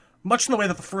story, much in the way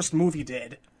that the first movie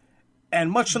did. And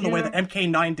much in the way that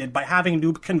MK9 did by having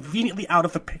Noob conveniently out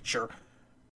of the picture.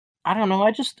 I don't know,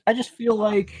 I just feel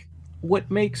like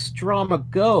what makes drama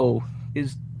go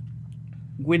is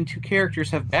when two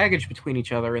characters have baggage between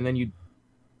each other and then you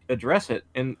address it.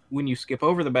 And when you skip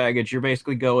over the baggage, you're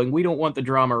basically going, we don't want the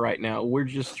drama right now. We're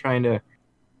just trying to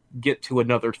get to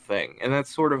another thing. And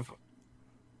that's sort of...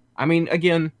 I mean,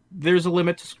 again, there's a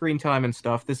limit to screen time and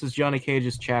stuff. This is Johnny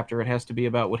Cage's chapter. It has to be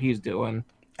about what he's doing.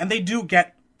 And they do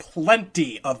get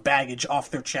plenty of baggage off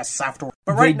their chests afterward.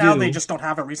 But right now, they just don't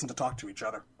have a reason to talk to each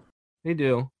other. They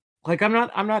do. Like, I'm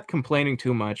not complaining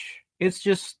too much. It's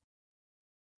just...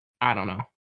 I don't know.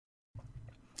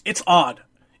 It's odd.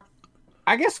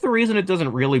 I guess the reason it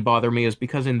doesn't really bother me is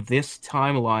because in this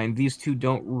timeline, these two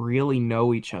don't really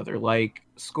know each other. Like,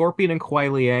 Scorpion and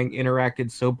Kuai Liang interacted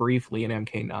so briefly in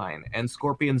MK9, and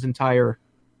Scorpion's entire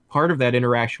part of that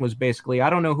interaction was basically,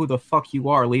 I don't know who the fuck you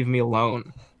are, leave me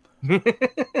alone.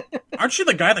 Aren't you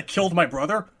the guy that killed my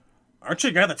brother? Aren't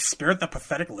you the guy that spared that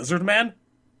pathetic lizard man?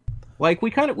 Like, we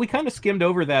kind of skimmed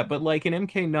over that, but like in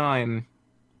MK9,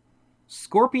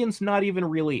 Scorpion's not even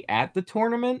really at the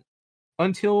tournament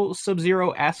until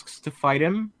Sub-Zero asks to fight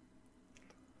him.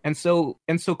 And so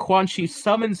Quan Chi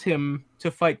summons him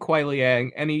to fight Kuai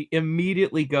Liang, and he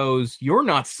immediately goes, "You're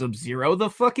not Sub-Zero, the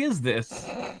fuck is this?"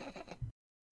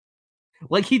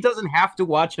 Like, he doesn't have to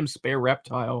watch him spare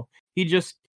Reptile. He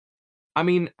just... I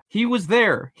mean, he was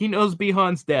there. He knows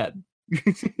Bihan's dead.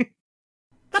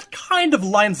 That kind of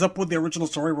lines up with the original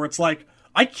story where it's like,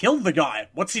 I killed the guy.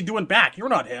 What's he doing back? You're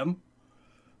not him.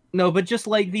 No, but just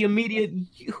like the immediate,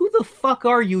 who the fuck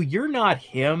are you? You're not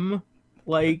him.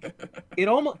 Like,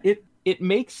 it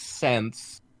makes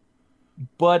sense,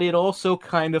 but it also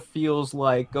kind of feels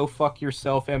like go fuck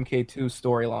yourself MK2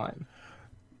 storyline.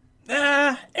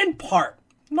 In part.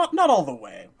 Not all the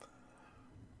way.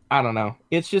 I don't know.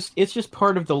 It's just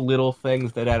part of the little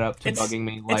things that add up to bugging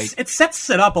me. Like, it sets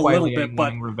it up a little bit,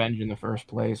 but revenge in the first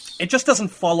place. It just doesn't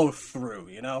follow through,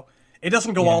 you know? It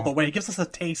doesn't go all the way. It gives us a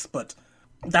taste, but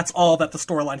that's all that the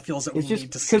storyline feels that we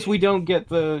need to see. Because we don't get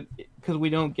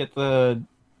the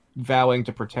vowing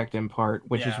to protect him part,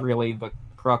 which is really the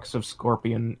crux of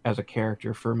Scorpion as a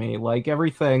character for me. Like,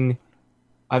 everything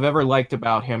I've ever liked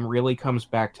about him really comes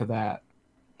back to that.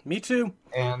 Me too.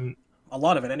 And a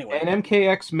lot of it anyway. And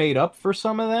MKX made up for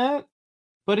some of that,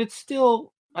 but it's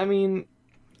still, I mean...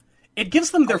 It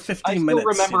gives them their 15 minutes.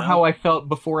 I still remember how I felt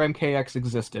before MKX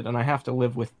existed, and I have to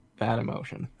live with that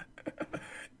emotion.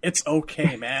 It's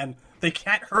okay, man. They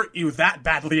can't hurt you that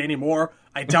badly anymore.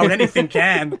 I doubt anything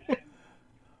can.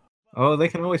 Oh, they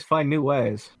can always find new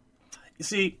ways. You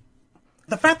see,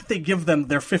 the fact that they give them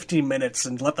their 15 minutes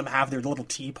and let them have their little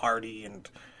tea party and,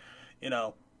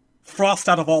 Frost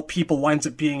out of all people winds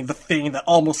up being the thing that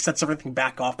almost sets everything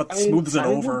back off, but smooths it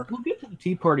over. We'll get to the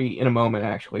tea party in a moment,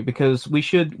 actually, because we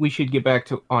should get back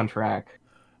to on track.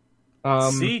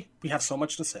 See? We have so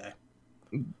much to say.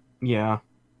 Yeah.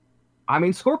 I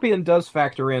mean, Scorpion does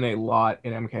factor in a lot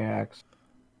in MKX.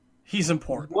 He's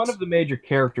important. One of the major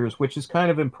characters, which is kind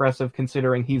of impressive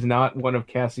considering he's not one of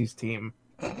Cassie's team.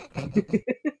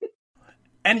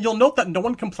 And you'll note that no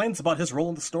one complains about his role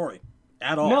in the story.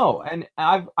 At all. No, and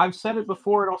I've said it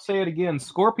before and I'll say it again.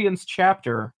 Scorpion's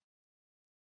chapter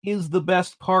is the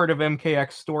best part of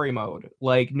MKX story mode.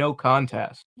 Like, no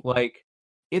contest. Like,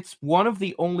 it's one of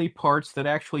the only parts that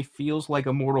actually feels like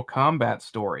a Mortal Kombat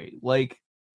story. Like,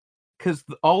 because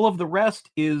all of the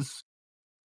rest is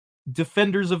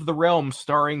Defenders of the Realm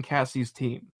starring Cassie's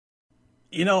team.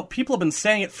 People have been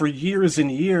saying it for years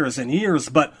and years and years,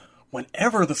 but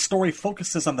whenever the story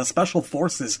focuses on the Special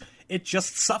Forces, it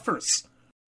just suffers.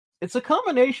 It's a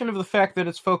combination of the fact that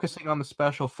it's focusing on the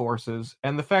Special Forces,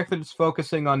 and the fact that it's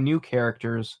focusing on new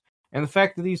characters, and the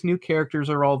fact that these new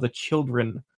characters are all the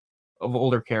children of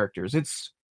older characters. It's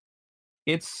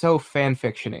so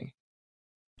fanfiction-y.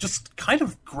 Just kind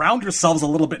of ground yourselves a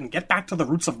little bit and get back to the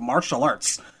roots of martial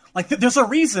arts. Like, there's a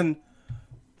reason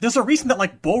that,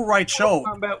 like, Bo Rai Cho...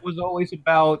 Combat was always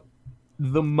about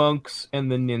the monks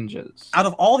and the ninjas. Out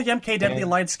of all the MK Deadly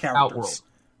Alliance characters,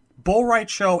 Bo Rai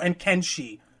Cho and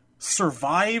Kenshi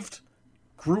survived,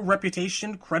 grew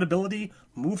reputation, credibility,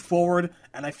 moved forward,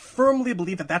 and I firmly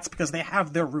believe that that's because they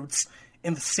have their roots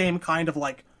in the same kind of,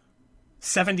 like,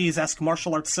 70s-esque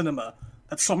martial arts cinema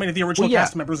that so many of the original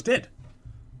cast members did.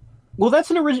 Well, that's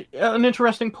an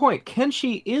interesting point.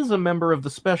 Kenshi is a member of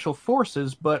the Special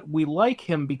Forces, but we like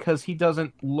him because he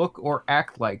doesn't look or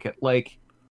act like it. Like,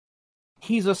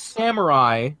 he's a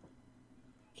samurai.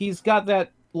 He's got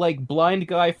that, like, blind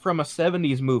guy from a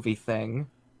 70s movie thing.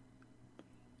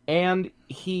 And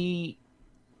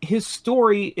his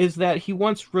story is that he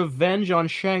wants revenge on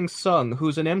Shang Tsung,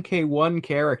 who's an MK1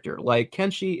 character. Like,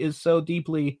 Kenshi is so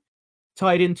deeply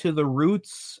tied into the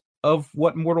roots of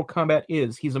what Mortal Kombat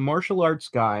is. He's a martial arts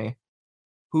guy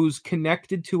who's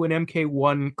connected to an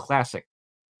MK1 classic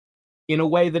in a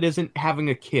way that isn't having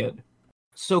a kid.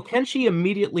 So Kenshi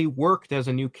immediately worked as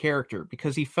a new character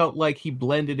because he felt like he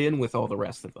blended in with all the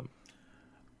rest of them.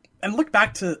 And look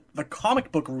back to the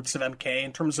comic book roots of MK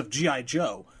in terms of G.I.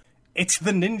 Joe. It's the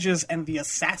ninjas and the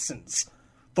assassins.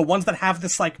 The ones that have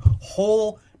this, like,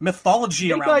 whole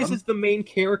mythology around them. Guys is the main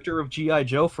character of G.I.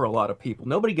 Joe for a lot of people.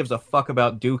 Nobody gives a fuck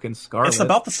about Duke and Scarlet. It's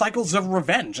about the cycles of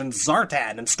revenge, and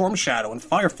Zartan, and Storm Shadow, and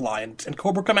Firefly, and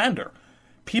Cobra Commander.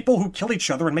 People who kill each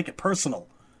other and make it personal.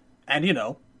 And,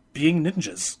 being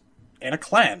ninjas. In a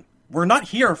clan. We're not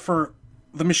here for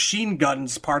the machine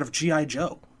guns part of G.I.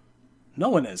 Joe. No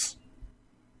one is.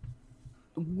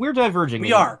 We're diverging.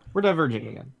 We're diverging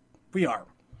again. We are.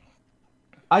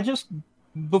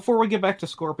 Before we get back to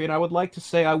Scorpion, I would like to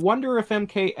say I wonder if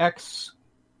MKX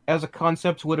as a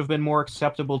concept would have been more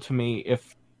acceptable to me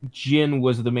if Jin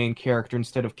was the main character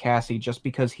instead of Cassie, just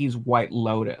because he's White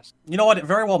Lotus. You know what? It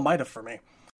very well might have for me.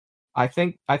 I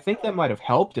think that might have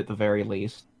helped at the very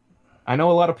least. I know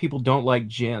a lot of people don't like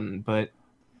Jin, but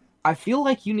I feel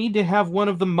like you need to have one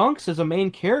of the monks as a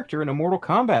main character in a Mortal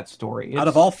Kombat story. Out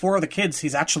of all four of the kids,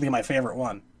 he's actually my favorite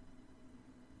one.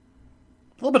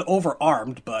 A little bit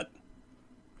overarmed, but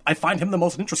I find him the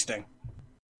most interesting.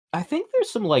 I think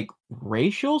there's some, like,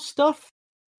 racial stuff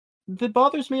that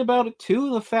bothers me about it,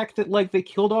 too. The fact that, like, they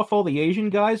killed off all the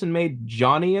Asian guys and made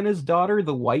Johnny and his daughter,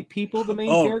 the white people, the main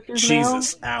characters now. Oh,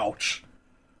 Jesus. Ouch.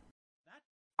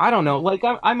 I don't know, like,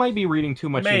 I might be reading too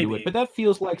much into it, but that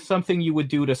feels like something you would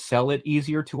do to sell it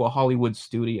easier to a Hollywood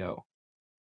studio.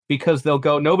 Because they'll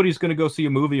go, nobody's going to go see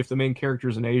a movie if the main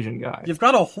character's an Asian guy. You've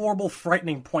got a horrible,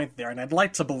 frightening point there, and I'd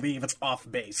like to believe it's off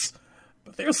base.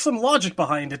 But there's some logic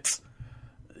behind it.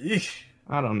 Eesh.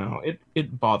 I don't know,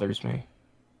 it bothers me.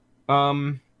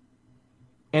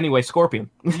 Anyway,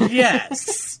 Scorpion.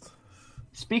 Yes!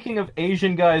 Speaking of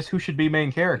Asian guys who should be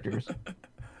main characters.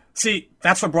 See,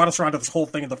 that's what brought us around to this whole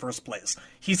thing in the first place.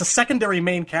 He's a secondary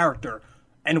main character,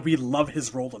 and we love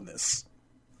his role in this.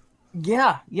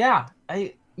 Yeah.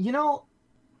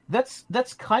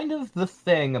 That's kind of the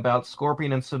thing about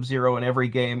Scorpion and Sub-Zero in every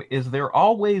game, is they're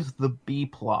always the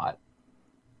B-plot.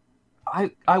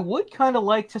 I would kind of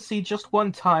like to see just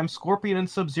one time Scorpion and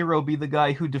Sub-Zero be the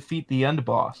guy who defeat the end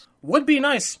boss. Would be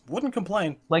nice. Wouldn't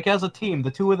complain. Like, as a team,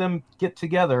 the two of them get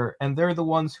together, and they're the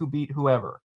ones who beat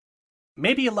whoever.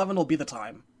 Maybe 11 will be the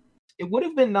time. It would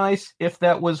have been nice if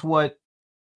that was what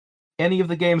any of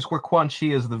the games where Quan Chi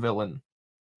is the villain,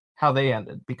 how they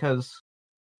ended, because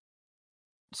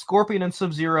Scorpion and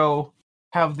Sub-Zero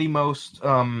have the most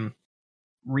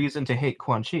reason to hate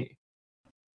Quan Chi.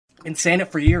 Been saying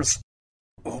it for years.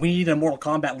 We need a Mortal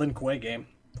Kombat Lin Kuei game.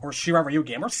 Or Shirai Ryu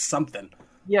game, or something.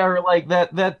 Yeah, or like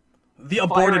that the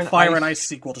aborted Fire and Ice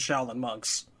sequel to Shaolin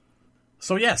Monks.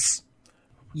 So yes.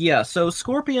 Yeah, so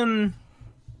Scorpion...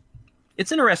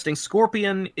 It's interesting.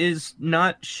 Scorpion is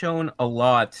not shown a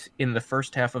lot in the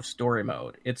first half of story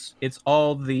mode. It's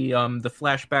all the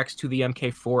flashbacks to the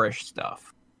MK4-ish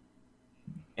stuff.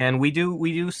 And we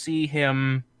do see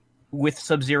him with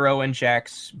Sub-Zero and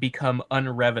Jax become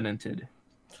unrevenanted.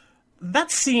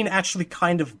 That scene actually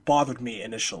kind of bothered me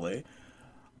initially.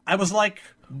 I was like,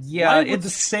 yeah, why would the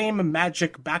same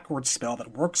magic backward spell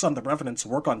that works on the Revenants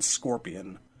work on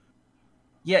Scorpion?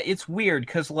 Yeah, it's weird,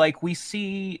 because, like, we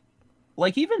see...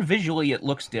 Like, even visually it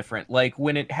looks different. Like,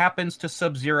 when it happens to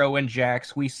Sub-Zero and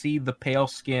Jax, we see the pale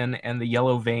skin and the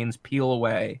yellow veins peel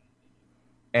away,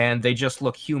 and they just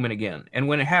look human again. And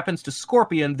when it happens to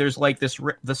Scorpion, there's, like,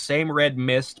 the same red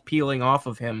mist peeling off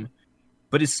of him,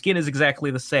 but his skin is exactly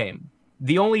the same.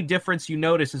 The only difference you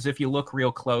notice is if you look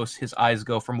real close, his eyes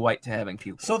go from white to having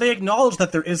pupils. So they acknowledge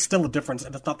that there is still a difference,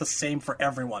 and it's not the same for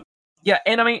everyone. Yeah,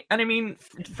 and I mean,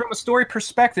 from a story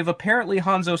perspective, apparently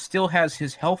Hanzo still has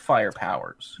his Hellfire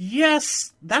powers.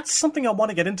 Yes, that's something I want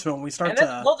to get into when we start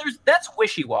to... Well, that's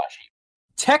wishy-washy.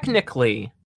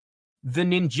 Technically, the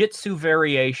ninjutsu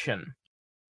variation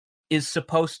is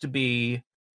supposed to be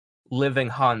living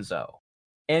Hanzo.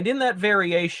 And in that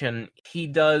variation, he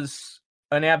does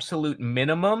an absolute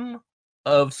minimum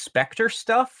of Spectre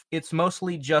stuff. It's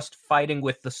mostly just fighting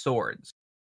with the swords.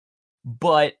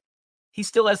 But he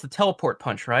still has the teleport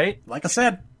punch, right? Like I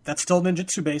said, that's still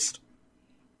ninjutsu-based.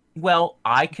 Well,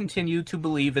 I continue to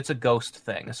believe it's a ghost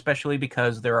thing, especially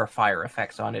because there are fire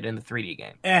effects on it in the 3D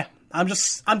game.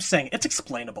 I'm saying, it's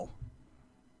explainable.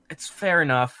 It's fair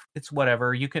enough. It's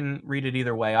whatever. You can read it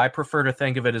either way. I prefer to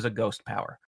think of it as a ghost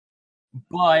power.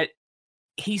 But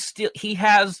he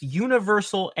has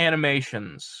universal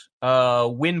animations,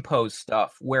 wind pose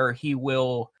stuff, where he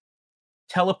will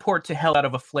teleport to hell out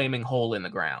of a flaming hole in the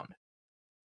ground.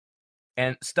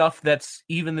 And stuff that's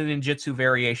even the ninjutsu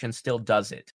variation still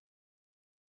does it.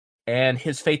 And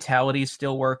his fatalities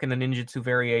still work in the ninjutsu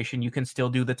variation. You can still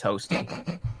do the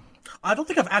toasting. I don't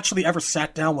think I've actually ever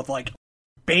sat down with, like,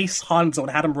 base Hanzo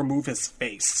and had him remove his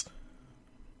face.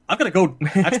 I'm gonna go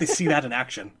actually see that in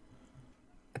action.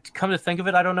 Come to think of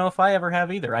it, I don't know if I ever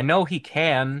have either. I know he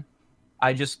can.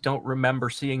 I just don't remember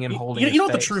seeing him holding his face. You know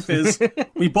what the truth is?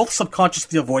 We both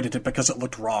subconsciously avoided it because it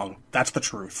looked wrong. That's the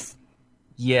truth.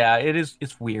 Yeah, it is.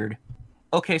 It's weird.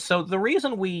 Okay, so the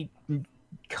reason we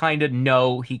kind of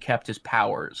know he kept his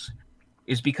powers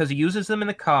is because he uses them in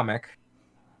the comic,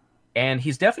 and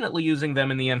he's definitely using them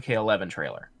in the MK11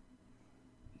 trailer.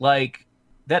 Like,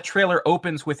 that trailer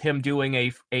opens with him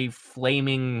doing a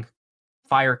flaming,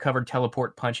 fire-covered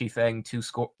teleport punchy thing to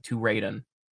Raiden,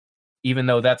 even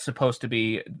though that's supposed to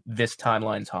be this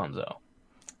timeline's Hanzo.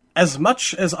 As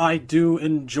much as I do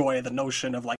enjoy the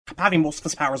notion of, like, having most of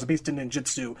his powers based in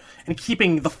ninjutsu and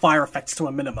keeping the fire effects to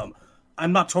a minimum,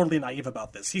 I'm not totally naive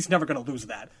about this. He's never going to lose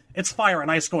that. It's fire and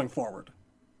ice going forward.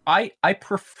 I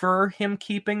prefer him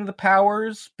keeping the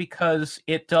powers because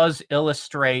it does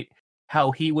illustrate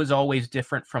how he was always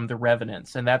different from the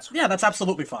Revenants, and that's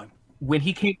absolutely fine. When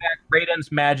he came back, Raiden's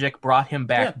magic brought him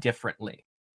back differently.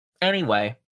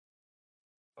 Anyway,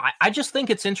 I just think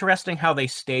it's interesting how they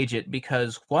stage it,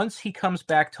 because once he comes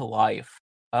back to life,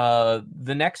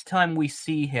 the next time we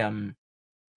see him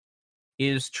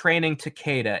is training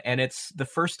Takeda, and it's the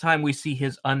first time we see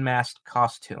his unmasked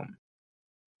costume.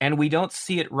 And we don't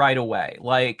see it right away.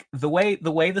 Like, the way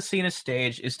the scene is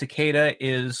staged is Takeda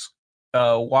is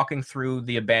walking through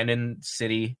the abandoned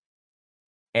city,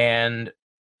 and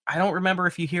I don't remember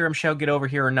if you hear him shout, "Get over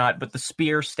here," or not, but the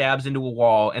spear stabs into a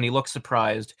wall, and he looks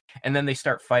surprised, and then they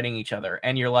start fighting each other.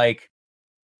 And you're like,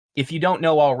 if you don't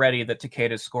know already that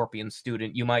Takeda's Scorpion's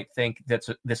student, you might think that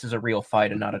this is a real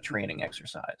fight and not a training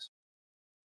exercise.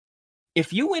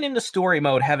 If you went into story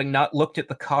mode having not looked at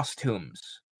the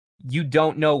costumes, you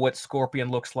don't know what Scorpion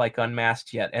looks like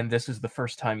unmasked yet, and this is the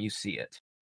first time you see it.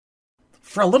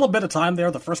 For a little bit of time there,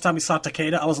 the first time we saw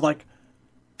Takeda, I was like,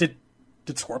 did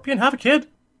Scorpion have a kid?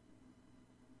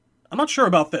 I'm not sure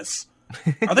about this.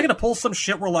 Are they gonna pull some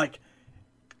shit where, like,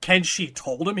 Kenshi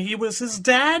told him he was his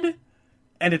dad?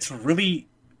 And it's really,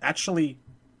 actually,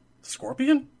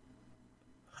 Scorpion?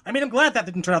 I mean, I'm glad that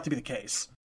didn't turn out to be the case.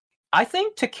 I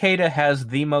think Takeda has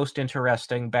the most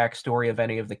interesting backstory of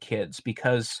any of the kids,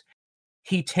 because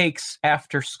he takes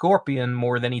after Scorpion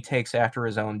more than he takes after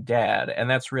his own dad, and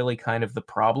that's really kind of the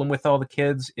problem with all the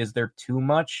kids, is they're too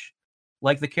much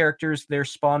like the characters they're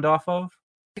spawned off of.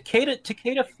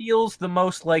 Takeda feels the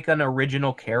most like an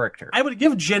original character. I would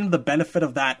give Jin the benefit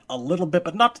of that a little bit,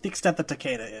 but not to the extent that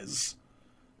Takeda is.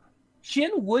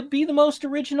 Jin would be the most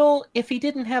original if he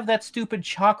didn't have that stupid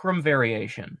chakram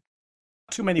variation.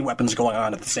 Too many weapons going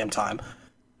on at the same time.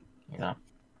 Yeah.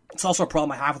 It's also a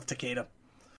problem I have with Takeda.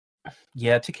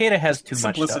 Yeah, Takeda has too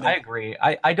much stuff. I agree.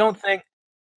 I don't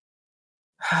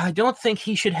think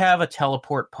he should have a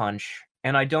teleport punch,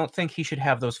 and I don't think he should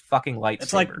have those fucking lightsabers.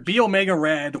 It's like be Omega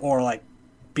Red or like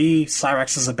be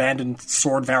Cyrex's abandoned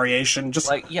sword variation. Just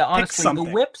like, yeah, honestly,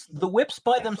 the whips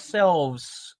by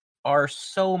themselves are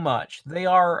so much. They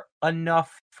are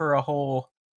enough for a whole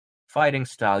fighting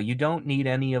style. You don't need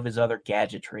any of his other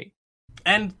gadgetry.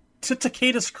 And to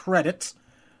Takeda's credit,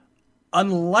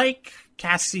 unlike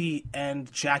Cassie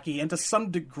and Jackie, and to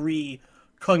some degree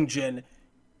Kung Jin,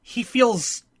 he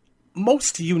feels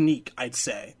most unique, I'd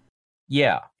say.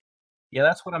 Yeah,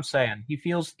 that's what I'm saying. He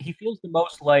feels the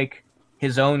most like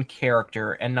his own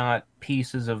character and not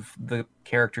pieces of the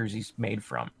characters he's made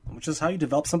from. Which is how you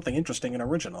develop something interesting and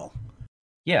original.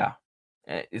 Yeah.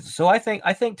 So I think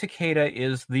Takeda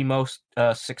is the most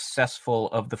successful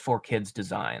of the four kids'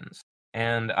 designs,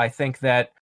 and I think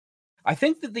that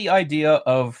the idea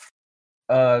of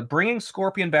bringing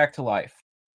Scorpion back to life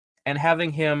and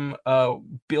having him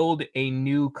build a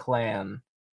new clan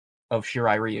of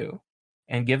Shirai Ryu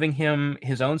and giving him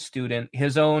his own student,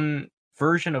 his own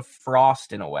version of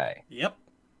Frost in a way. Yep.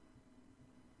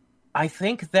 I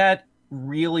think that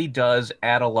really does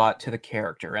add a lot to the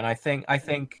character, and I think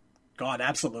God,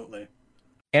 absolutely.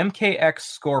 MKX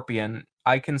Scorpion,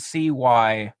 I can see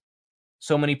why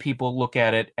so many people look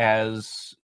at it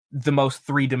as the most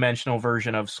three-dimensional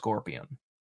version of Scorpion.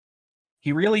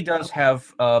 He really does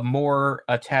have more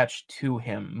attached to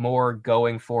him, more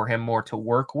going for him, more to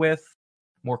work with,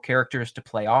 more characters to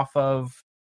play off of,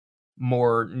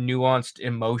 more nuanced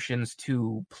emotions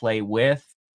to play with,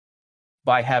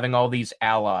 by having all these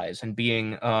allies and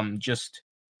being just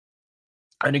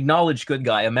an acknowledged good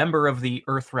guy, a member of the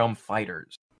Earthrealm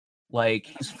Fighters. Like,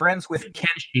 he's friends with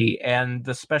Kenshi, and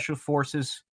the Special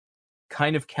Forces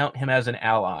kind of count him as an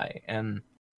ally, and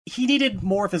he needed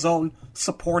more of his own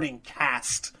supporting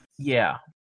cast. Yeah.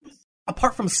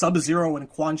 Apart from Sub-Zero and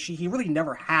Quan Chi, he really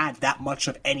never had that much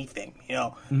of anything, you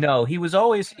know? No, he was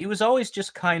always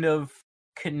just kind of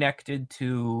connected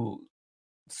to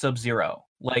Sub-Zero.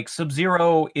 Like,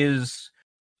 Sub-Zero is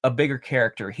a bigger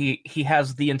character. He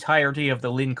has the entirety of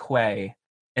the Lin Kuei,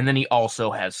 and then he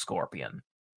also has Scorpion.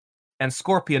 And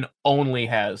Scorpion only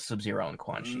has Sub-Zero and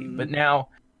Quan Chi. But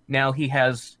now he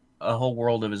has a whole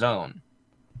world of his own.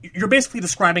 You're basically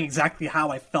describing exactly how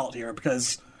I felt here,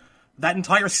 because that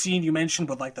entire scene you mentioned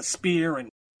with, like, the spear and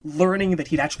learning that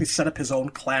he'd actually set up his own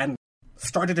clan,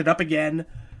 started it up again.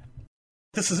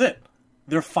 This is it.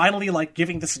 They're finally, like,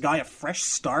 giving this guy a fresh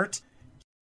start.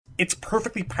 It's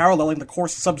perfectly paralleling the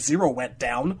course Sub-Zero went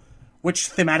down,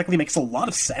 which thematically makes a lot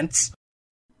of sense.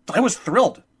 I was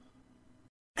thrilled.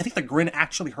 I think the grin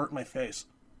actually hurt my face.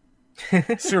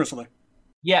 Seriously.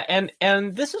 Yeah,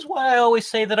 and this is why I always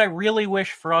say that I really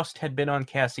wish Frost had been on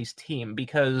Cassie's team,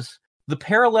 because the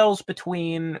parallels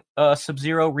between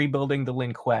Sub-Zero rebuilding the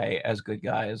Lin Kuei as good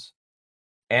guys,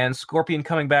 and Scorpion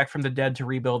coming back from the dead to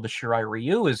rebuild the Shirai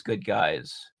Ryu as good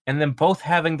guys, and them both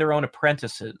having their own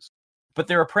apprentices. But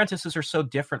their apprentices are so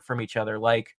different from each other.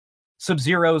 Like,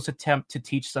 Sub-Zero's attempt to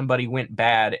teach somebody went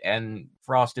bad, and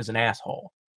Frost is an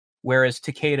asshole. Whereas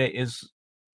Takeda is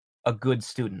a good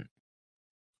student.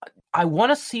 I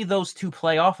want to see those two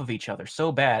play off of each other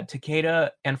so bad.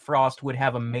 Takeda and Frost would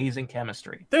have amazing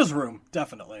chemistry. There's room,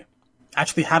 definitely.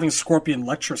 Actually having Scorpion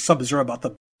lecture Sub-Zero about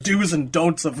the do's and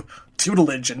don'ts of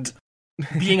tutelage and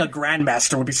being a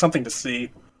grandmaster would be something to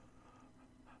see.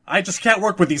 I just can't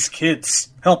work with these kids.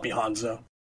 Help me, Hanzo.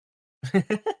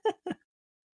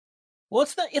 Well,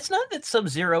 it's not that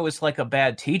Sub-Zero is like a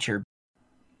bad teacher.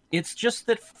 It's just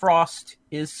that Frost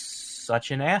is such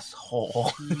an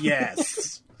asshole.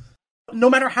 Yes. No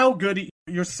matter how good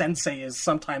your sensei is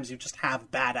sometimes you just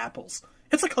have bad apples.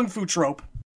 It's a kung fu trope.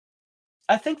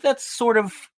 I think that's sort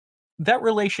of... That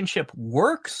relationship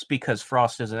works because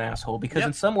Frost is an asshole, because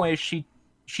in some ways she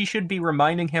should be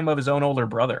reminding him of his own older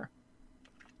brother.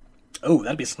 Oh,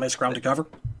 that'd be some nice ground to cover.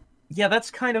 Yeah,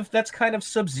 that's kind of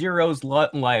Sub-Zero's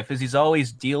lot in life, is he's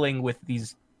always dealing with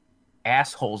these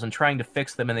assholes and trying to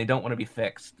fix them, and they don't want to be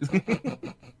fixed.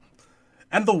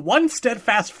 And the one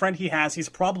steadfast friend he has, he's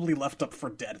probably left up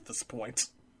for dead at this point.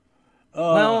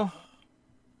 Well,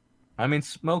 I mean,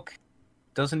 Smoke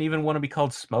doesn't even want to be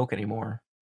called Smoke anymore.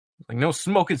 Like, no,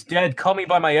 Smoke is dead. Call me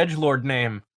by my edgelord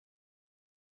name.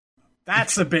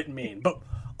 That's a bit mean, but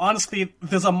honestly,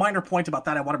 there's a minor point about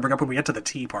that I want to bring up when we get to the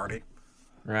tea party.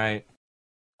 Right.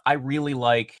 I really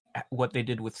like what they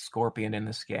did with Scorpion in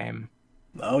this game.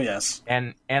 Oh, yes.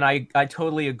 And I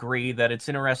totally agree that it's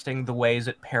interesting the ways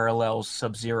it parallels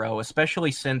Sub-Zero,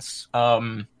 especially since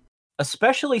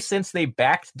they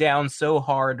backed down so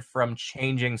hard from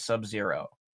changing Sub-Zero.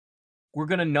 We're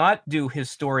going to not do his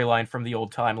storyline from the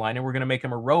old timeline, and we're going to make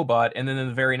him a robot, and then in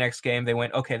the very next game, they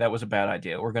went, okay, that was a bad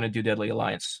idea. We're going to do Deadly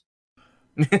Alliance.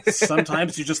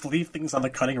 Sometimes you just leave things on the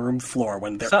cutting room floor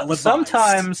when they're ill-advised.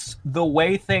 Sometimes the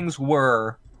way things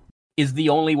were is the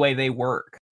only way they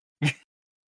work.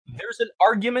 There's an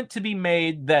argument to be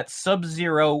made that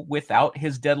Sub-Zero, without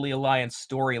his Deadly Alliance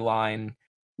storyline,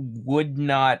 would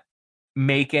not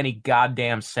make any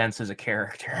goddamn sense as a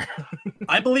character.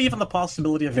 I believe in the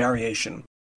possibility of variation.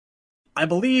 I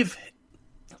believe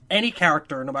any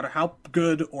character, no matter how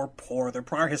good or poor their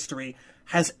prior history,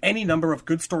 has any number of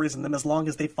good stories in them as long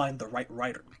as they find the right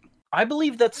writer. I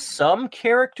believe that some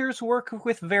characters work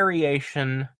with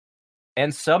variation,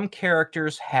 and some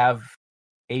characters have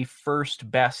a first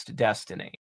best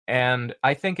destiny. And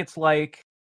I think it's like,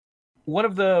 one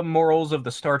of the morals of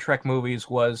the Star Trek movies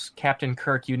was, Captain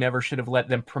Kirk, you never should have let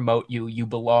them promote you. You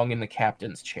belong in the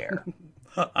captain's chair.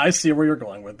 I see where you're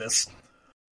going with this.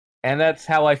 And that's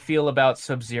how I feel about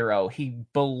Sub-Zero. He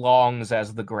belongs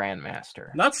as the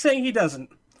Grandmaster. Not saying he doesn't,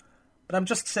 but I'm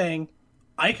just saying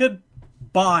I could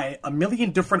buy a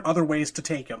million different other ways to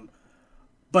take him,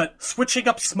 but switching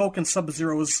up Smoke and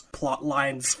Sub-Zero's plot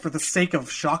lines for the sake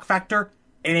of shock factor,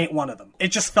 it ain't one of them. It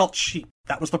just felt cheap.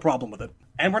 That was the problem with it.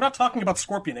 And we're not talking about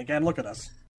Scorpion again, look at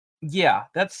us. Yeah,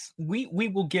 we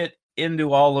will get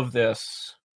into all of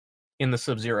this in the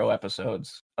Sub-Zero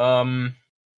episodes.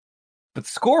 But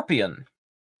Scorpion,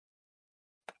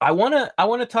 I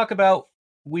wanna talk about,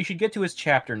 we should get to his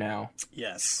chapter now.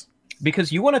 Yes.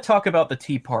 Because you want to talk about the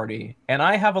Tea Party, and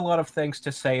I have a lot of things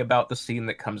to say about the scene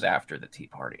that comes after the Tea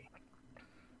Party.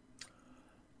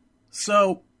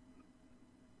 So,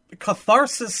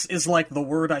 catharsis is like the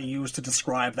word I use to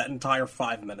describe that entire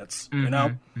 5 minutes, you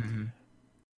know? Mm-hmm.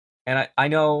 And I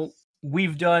know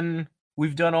we've done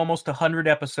almost 100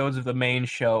 episodes of the main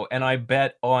show, and I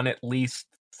bet on at least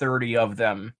 30 of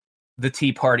them, the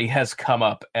Tea Party has come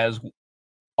up as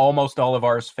almost all of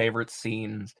our favorite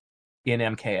scenes in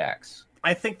MKX.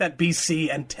 I think that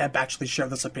BC and Temp actually share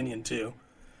this opinion too.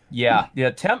 Yeah,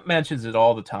 Temp mentions it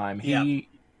all the time. He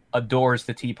adores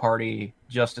the Tea Party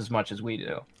just as much as we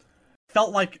do.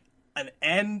 Felt like an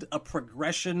end, a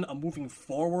progression, a moving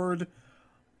forward.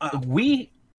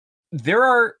 There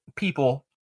are people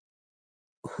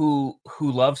who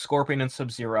love Scorpion and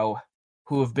Sub-Zero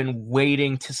who have been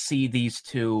waiting to see these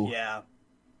two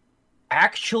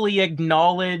actually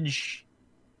acknowledge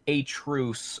a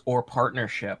truce or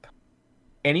partnership,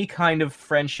 any kind of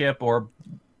friendship or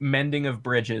mending of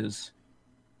bridges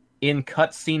in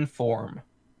cutscene form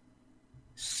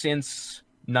since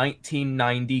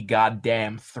 1990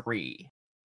 goddamn 3.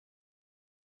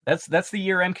 That's the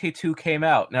year MK2 came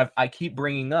out. Now I keep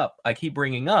bringing up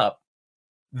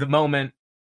the moment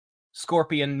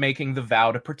Scorpion making the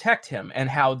vow to protect him, and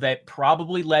how that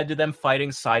probably led to them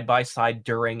fighting side by side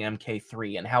during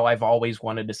MK3, and how I've always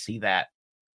wanted to see that.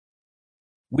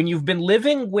 When you've been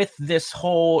living with this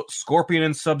whole Scorpion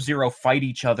and Sub-Zero fight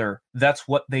each other, that's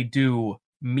what they do,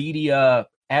 media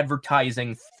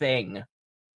advertising thing,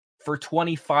 for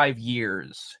 25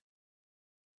 years.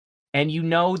 And you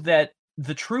know that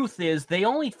the truth is they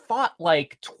only fought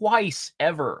like twice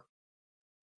ever.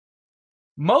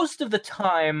 Most of the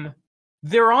time,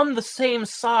 they're on the same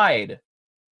side.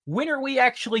 When are we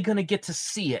actually going to get to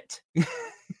see it?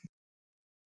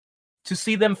 To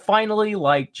see them finally,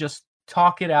 like, just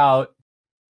talk it out.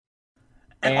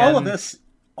 And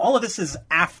all of this is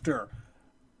after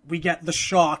we get the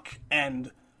shock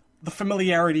and the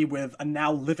familiarity with a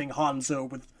now living Hanzo,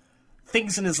 with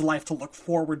things in his life to look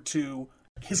forward to,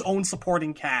 his own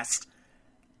supporting cast.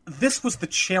 This was the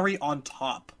cherry on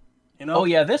top, you know? Oh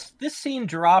yeah, this scene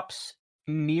drops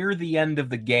near the end of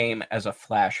the game as a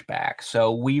flashback.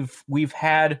 So we've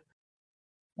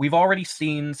already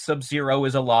seen Sub-Zero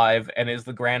is alive and is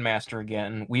the Grandmaster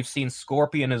again. We've seen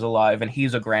Scorpion is alive and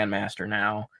he's a Grandmaster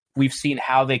now. We've seen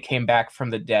how they came back from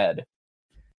the dead.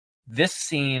 This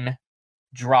scene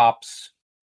drops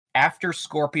after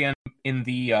Scorpion in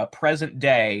the present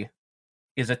day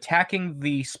is attacking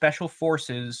the Special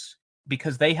Forces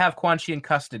because they have Quan Chi in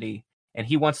custody and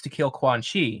he wants to kill Quan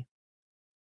Chi.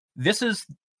 This is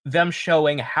them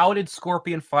showing how did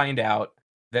Scorpion find out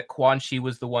that Quan Chi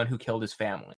was the one who killed his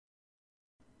family.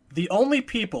 The only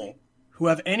people who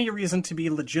have any reason to be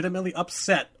legitimately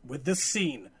upset with this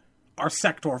scene are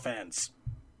Sector fans.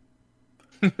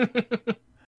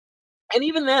 And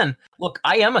even then, look,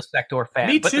 I am a Sector fan.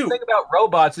 Me but too. The thing about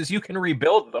robots is you can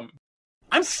rebuild them.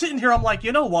 I'm sitting here, I'm like,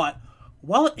 you know what?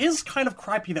 While it is kind of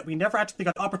crappy that we never actually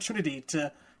got the opportunity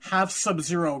to have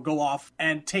Sub-Zero go off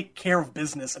and take care of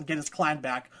business and get his clan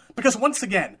back, because once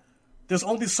again, there's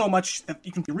only so much that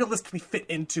you can realistically fit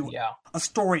into a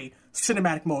story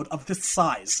cinematic mode of this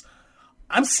size.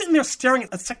 I'm sitting there staring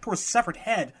at Sector's severed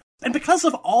head, and because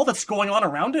of all that's going on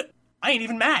around it, I ain't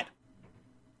even mad.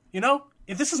 You know?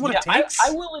 If this is what it takes...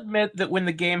 I will admit that when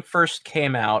the game first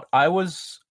came out, I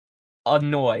was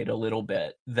annoyed a little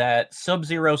bit that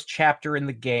Sub-Zero's chapter in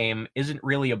the game isn't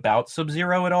really about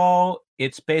Sub-Zero at all.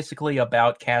 It's basically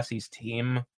about Cassie's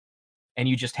team, and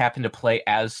you just happen to play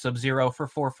as Sub-Zero for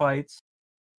 4 fights.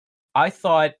 I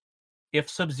thought, if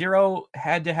Sub-Zero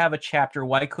had to have a chapter,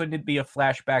 why couldn't it be a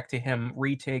flashback to him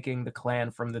retaking the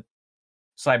clan from the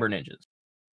Cyber Ninjas?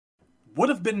 Would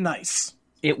have been nice.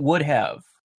 It would have.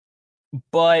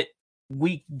 But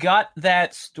we got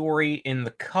that story in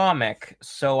the comic,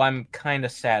 so I'm kind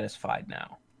of satisfied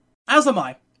now. As am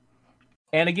I.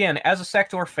 And again, as a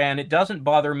Sector fan, it doesn't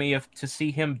bother me to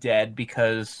see him dead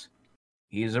because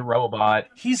he's a robot.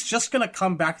 He's just gonna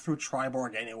come back through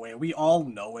Triborg anyway. We all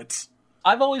know it.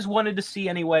 I've always wanted to see,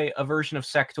 anyway, a version of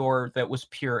Sector that was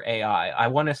pure AI. I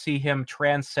want to see him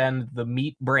transcend the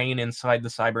meat brain inside the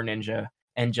Cyber Ninja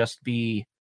and just be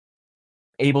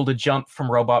able to jump from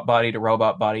robot body to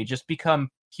robot body, just become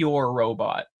pure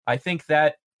robot. I think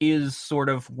that is sort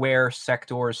of where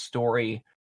Sector's story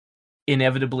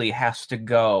inevitably has to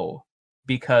go,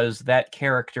 because that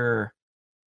character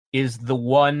is the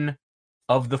one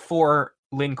of the 4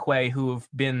 Lin Kuei who have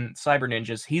been Cyber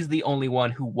Ninjas. He's the only one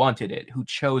who wanted it, who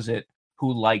chose it,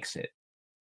 who likes it.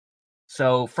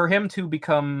 So for him to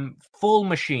become full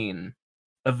machine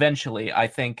eventually, I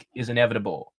think, is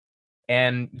inevitable.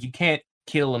 And you can't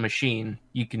kill a machine.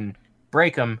 You can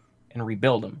break them and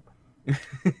rebuild them.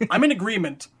 I'm in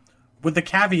agreement with the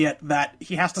caveat that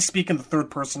he has to speak in the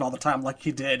third person all the time like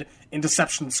he did in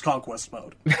Deception's Conquest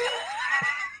mode.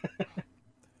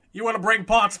 You want to bring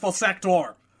parts for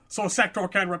Sector, so Sector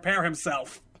can repair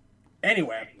himself.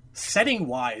 Anyway,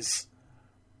 setting-wise,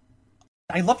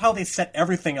 I love how they set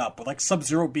everything up, with like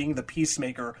Sub-Zero being the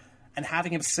peacemaker and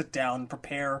having him sit down and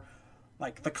prepare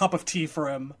like the cup of tea for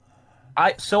him.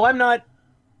 I'm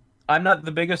not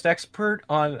the biggest expert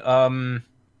on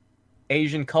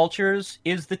Asian cultures.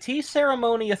 Is the tea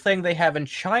ceremony a thing they have in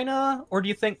China, or do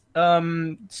you think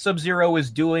Sub-Zero is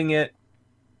doing it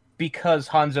because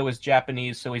Hanzo is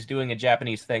Japanese, so he's doing a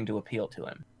Japanese thing to appeal to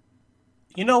him?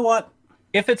 You know what?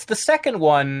 If it's the second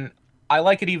one, I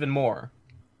like it even more.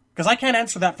 Because I can't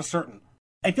answer that for certain.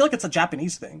 I feel like it's a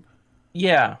Japanese thing.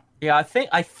 Yeah, I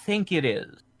think it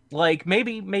is. Like,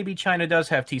 maybe China does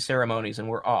have tea ceremonies and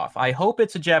we're off. I hope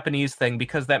it's a Japanese thing,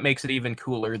 because that makes it even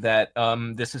cooler that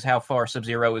this is how far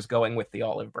Sub-Zero is going with the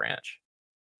olive branch.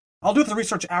 I'll do the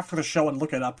research after the show and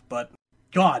look it up, but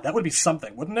God, that would be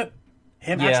something, wouldn't it?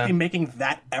 Him actually making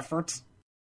that effort?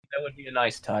 That would be a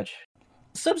nice touch.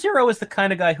 Sub-Zero is the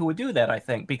kind of guy who would do that, I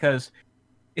think, because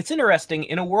it's interesting.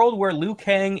 In a world where Liu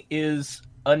Kang is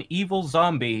an evil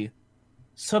zombie,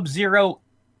 Sub-Zero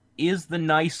is the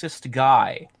nicest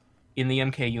guy in the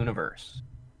MK universe.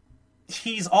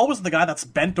 He's always the guy that's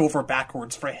bent over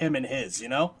backwards for him and his, you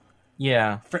know?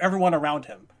 Yeah. For everyone around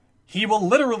him. He will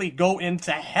literally go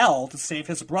into hell to save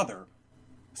his brother.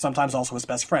 Sometimes also his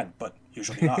best friend, but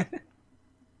usually not.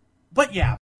 But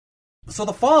yeah. So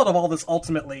the fallout of all this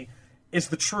ultimately is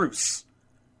the truce.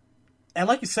 And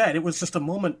like you said, it was just a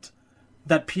moment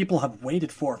that people have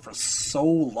waited for so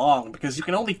long, because you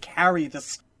can only carry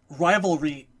this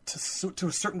rivalry to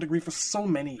a certain degree for so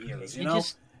many years, you know?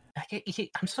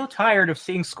 I'm so tired of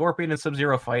seeing Scorpion and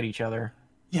Sub-Zero fight each other.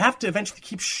 You have to eventually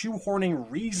keep shoehorning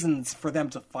reasons for them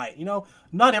to fight, you know?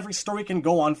 Not every story can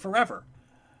go on forever.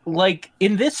 Like,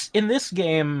 in this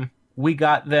game, we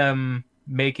got them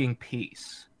making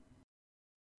peace.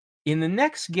 In the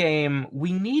next game,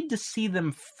 we need to see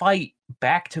them fight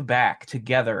back to back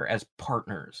together as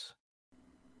partners.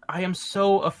 I am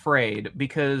so afraid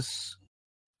because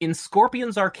in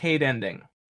Scorpion's arcade ending,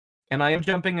 and I am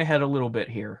jumping ahead a little bit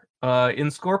here, in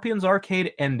Scorpion's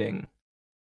arcade ending,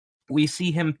 we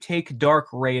see him take Dark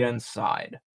Raiden's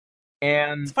side.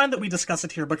 And it's fine that we discuss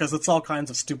it here because it's all kinds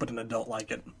of stupid and I don't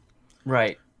like it.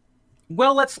 Right.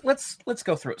 Well, let's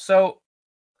go through it. So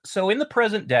in the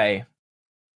present day,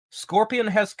 Scorpion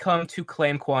has come to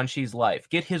claim Quan Chi's life,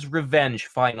 get his revenge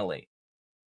finally.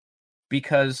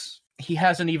 Because he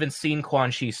hasn't even seen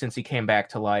Quan Chi since he came back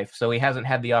to life, so he hasn't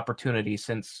had the opportunity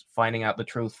since finding out the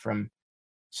truth from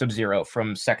Sub-Zero,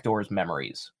 from Sector's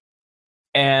memories.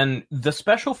 And the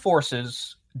Special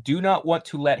Forces do not want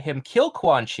to let him kill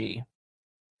Quan Chi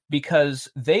because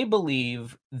they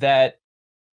believe that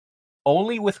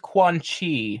only with Quan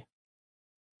Chi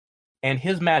and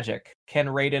his magic can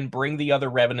Raiden bring the other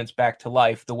Revenants back to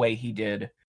life the way he did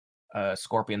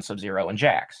Scorpion, Sub-Zero, and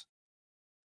Jax.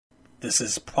 This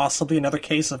is possibly another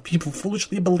case of people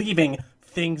foolishly believing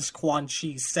things Quan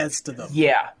Chi says to them.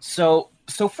 Yeah. So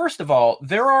first of all,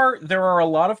 there are a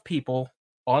lot of people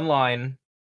online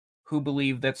who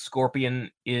believe that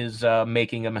Scorpion is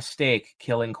making a mistake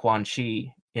killing Quan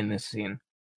Chi in this scene,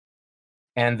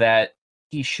 and that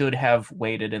he should have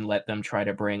waited and let them try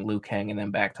to bring Liu Kang and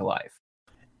them back to life.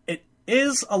 It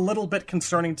is a little bit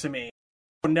concerning to me.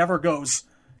 It never goes,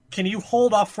 can you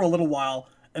hold off for a little while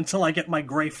until I get my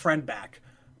gray friend back?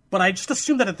 But I just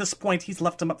assume that at this point he's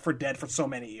left him up for dead for so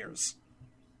many years.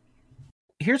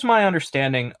 Here's my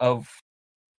understanding of,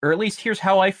 or at least here's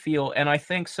how I feel, and I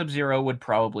think Sub-Zero would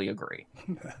probably agree.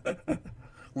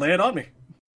 Lay it on me.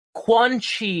 Quan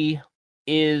Chi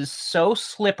is so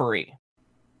slippery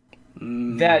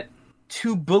that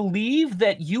to believe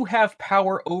that you have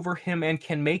power over him and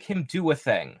can make him do a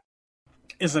thing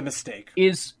is a mistake.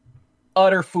 Is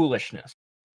utter foolishness.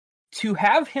 To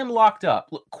have him locked up,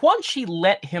 Quan Chi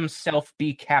let himself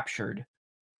be captured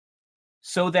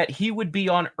so that he would be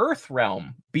on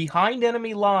Earthrealm behind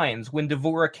enemy lines when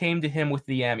Devora came to him with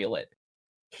the amulet.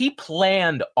 He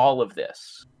planned all of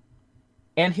this,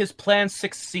 and his plan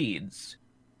succeeds.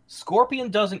 Scorpion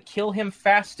doesn't kill him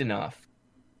fast enough,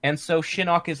 and so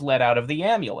Shinnok is let out of the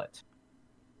amulet.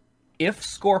 If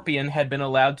Scorpion had been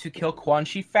allowed to kill Quan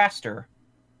Chi faster,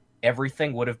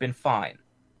 everything would have been fine.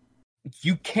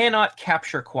 You cannot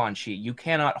capture Quan Chi. You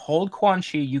cannot hold Quan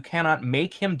Chi. You cannot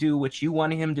make him do what you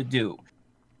want him to do.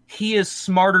 He is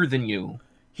smarter than you.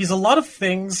 He's a lot of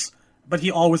things, but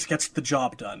he always gets the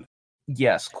job done.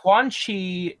 Yes, Quan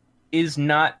Chi is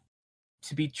not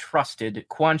to be trusted.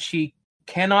 Quan Chi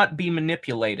cannot be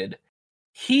manipulated.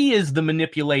 He is the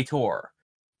manipulator.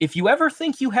 If you ever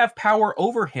think you have power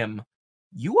over him,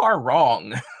 you are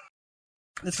wrong.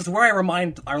 This is where I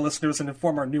remind our listeners and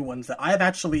inform our new ones that I have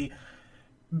actually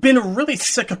been really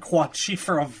sick of Quan Chi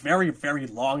for a very, very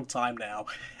long time now.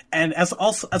 And as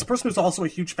a person who's also a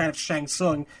huge fan of Shang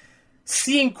Tsung,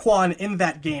 seeing Quan in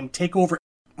that game take over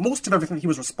most of everything he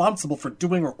was responsible for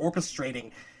doing or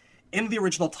orchestrating in the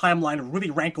original timeline really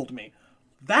rankled me.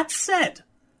 That said,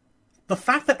 the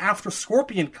fact that after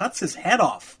Scorpion cuts his head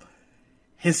off,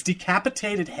 his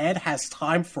decapitated head has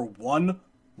time for one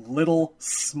little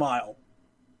smile.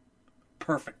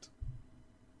 Perfect.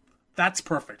 That's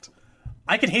perfect.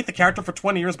 I can hate the character for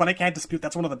 20 years, but I can't dispute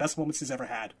that's one of the best moments he's ever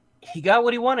had. He got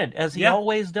what he wanted, as he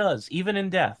always does, even in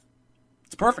death.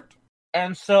 It's perfect.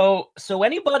 And so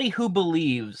anybody who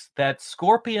believes that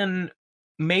Scorpion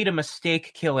made a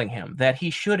mistake killing him, that he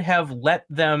should have let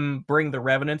them bring the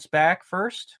Revenants back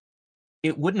first,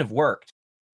 it wouldn't have worked.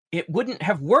 It wouldn't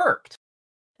have worked.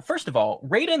 First of all,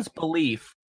 Raiden's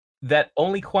belief that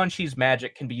only Quan Chi's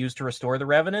magic can be used to restore the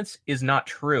Revenants is not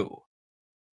true.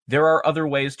 There are other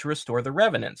ways to restore the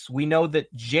Revenants. We know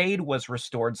that Jade was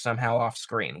restored somehow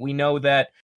off-screen. We know that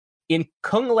in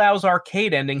Kung Lao's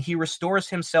arcade ending, he restores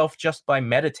himself just by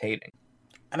meditating.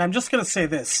 And I'm just going to say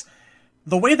this.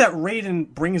 The way that Raiden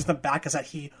brings them back is that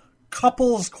he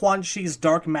couples Quan Chi's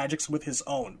dark magics with his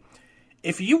own.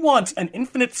 If you want an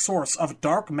infinite source of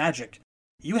dark magic,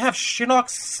 you have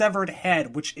Shinnok's severed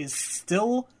head, which is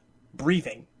still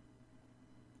breathing.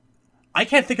 I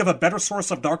can't think of a better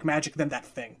source of dark magic than that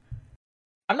thing.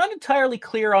 I'm not entirely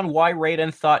clear on why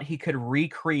Raiden thought he could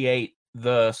recreate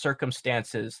the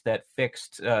circumstances that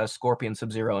fixed Scorpion,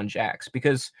 Sub-Zero, and Jax,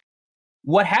 because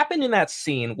what happened in that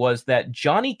scene was that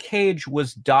Johnny Cage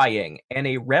was dying, and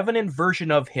a Revenant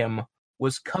version of him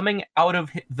was coming out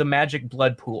of the magic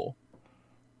blood pool.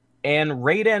 And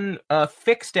Raiden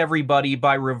fixed everybody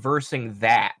by reversing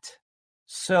that.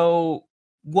 So,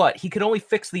 what? He could only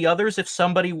fix the others if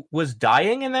somebody was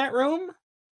dying in that room?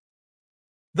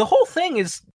 The whole thing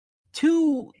is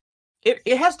too...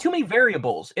 It has too many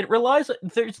variables.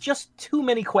 There's just too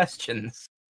many questions.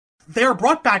 They are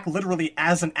brought back literally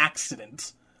as an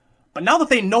accident. But now that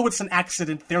they know it's an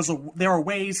accident, there are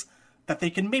ways that they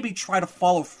can maybe try to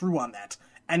follow through on that.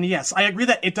 And yes, I agree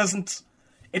that it doesn't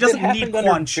need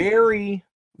Quan Chi. Very,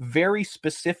 very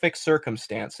specific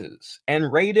circumstances. And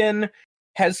Raiden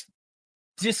has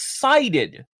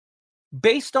decided,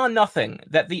 based on nothing,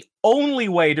 that the only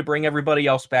way to bring everybody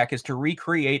else back is to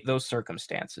recreate those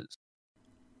circumstances.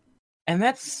 And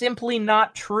that's simply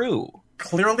not true.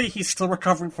 Clearly, he's still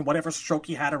recovering from whatever stroke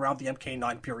he had around the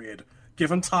MK9 period.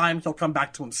 Give him time, he'll come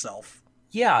back to himself.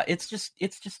 Yeah, it's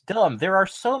just dumb. There are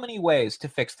so many ways to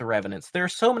fix the Revenants. There are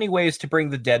so many ways to bring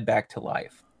the dead back to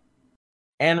life.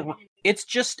 And it's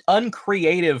just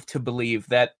uncreative to believe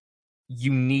that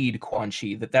you need Quan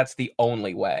Chi, that's the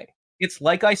only way. It's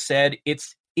like I said,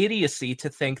 it's idiocy to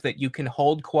think that you can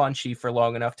hold Quan Chi for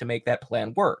long enough to make that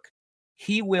plan work.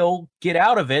 He will get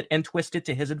out of it and twist it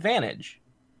to his advantage.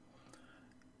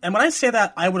 And when I say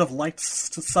that, I would have liked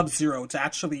Sub-Zero to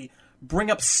actually bring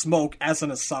up Smoke as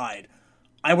an aside.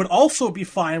 I would also be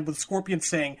fine with Scorpion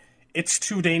saying, it's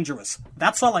too dangerous.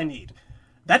 That's all I need.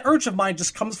 That urge of mine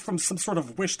just comes from some sort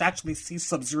of wish to actually see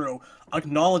Sub-Zero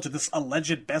acknowledge this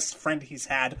alleged best friend he's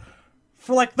had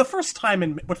for, like, the first time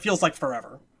in what feels like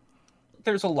forever.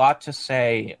 There's a lot to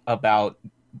say about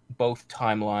both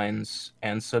timelines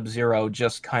and Sub-Zero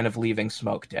just kind of leaving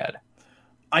Smoke dead.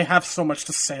 I have so much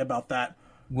to say about that.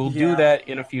 We'll do that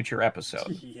in a future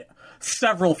episode. Yeah.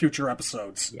 Several future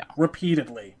episodes. Yeah.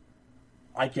 Repeatedly.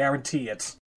 I guarantee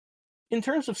it. In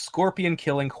terms of Scorpion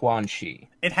killing Quan Chi,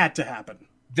 it had to happen.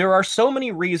 There are so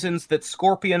many reasons that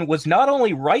Scorpion was not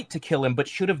only right to kill him, but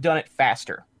should have done it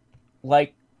faster.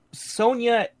 Like,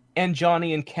 Sonya and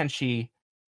Johnny and Kenshi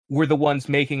were the ones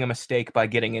making a mistake by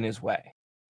getting in his way.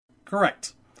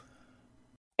 Correct.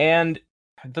 And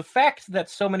the fact that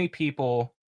so many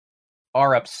people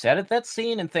are upset at that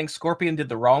scene and think Scorpion did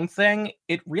the wrong thing,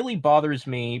 it really bothers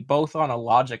me both on a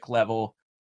logic level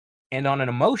and on an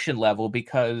emotion level,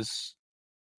 because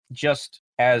just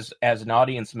as an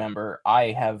audience member,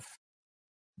 I have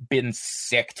been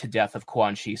sick to death of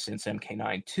Quan Chi since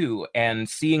MK9 too, and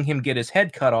seeing him get his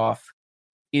head cut off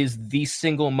is the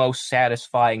single most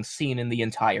satisfying scene in the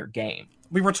entire game.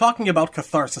 We were talking about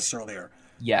catharsis earlier.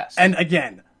 Yes. And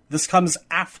again, this comes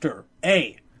after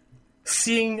A,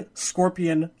 seeing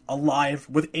Scorpion alive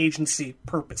with agency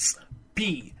purpose.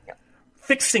 B,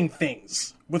 fixing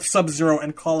things with Sub-Zero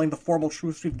and calling the formal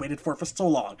truce we've waited for so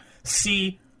long.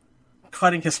 C,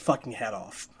 cutting his fucking head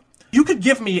off. You could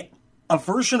give me a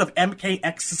version of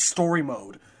MKX's story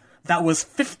mode that was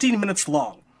 15 minutes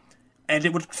long, and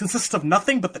it would consist of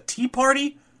nothing but the tea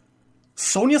party,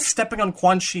 Sonya stepping on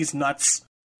Quan Chi's nuts,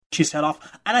 Chi's head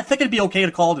off, and I think it'd be okay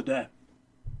to call it a day.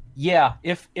 Yeah,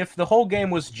 if the whole game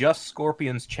was just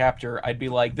Scorpion's chapter, I'd be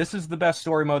like, this is the best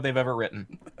story mode they've ever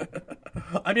written.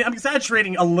 I mean, I'm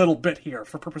exaggerating a little bit here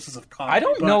for purposes of comedy. I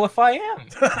don't know if I am.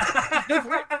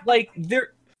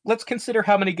 Let's consider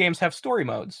how many games have story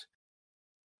modes.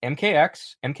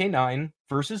 MKX, MK9,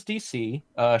 versus DC,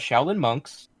 Shaolin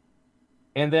Monks,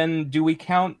 and then do we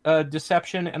count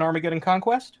Deception and Armageddon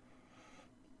Conquest?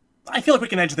 I feel like we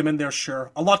can edge them in there,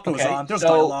 sure. A lot goes on. There's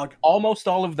dialogue. Almost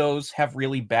all of those have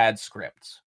really bad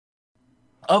scripts.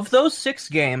 Of those 6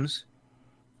 games,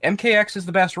 MKX is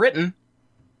the best written,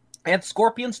 and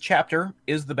Scorpion's chapter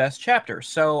is the best chapter,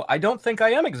 so I don't think I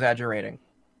am exaggerating.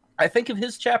 I think if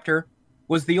his chapter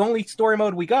was the only story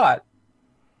mode we got,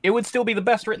 it would still be the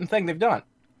best written thing they've done.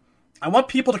 I want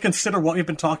people to consider what we've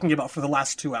been talking about for the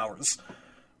last 2 hours.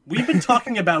 We've been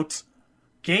talking about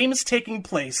games taking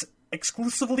place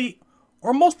exclusively,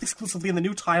 or most exclusively, in the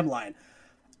new timeline.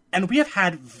 And we have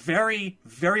had very,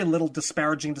 very little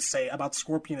disparaging to say about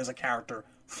Scorpion as a character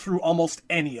through almost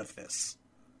any of this.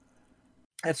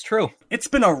 That's true. It's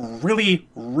been a really,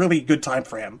 really good time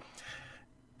for him.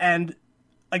 And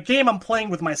a game I'm playing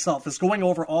with myself is going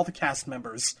over all the cast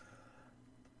members,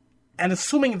 and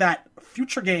assuming that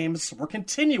future games were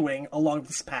continuing along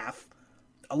this path,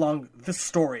 along this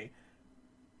story,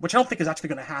 which I don't think is actually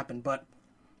going to happen, but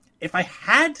if I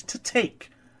had to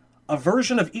take a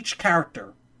version of each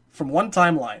character from one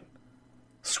timeline,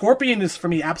 Scorpion is for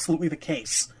me absolutely the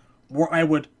case, where I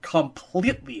would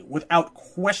completely, without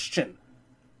question,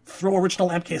 throw original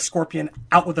MK Scorpion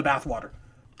out with the bathwater.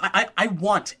 I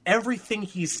want everything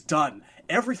he's done,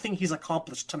 everything he's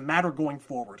accomplished to matter going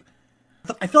forward.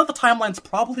 I feel like the timeline's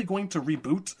probably going to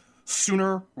reboot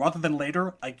sooner rather than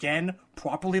later, again,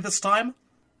 properly this time.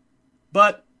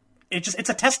 But it's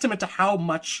a testament to how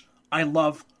much I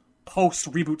love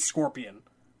post-reboot Scorpion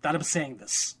that I'm saying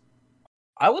this.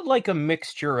 I would like a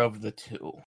mixture of the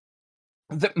two.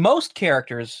 Most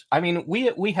characters, I mean,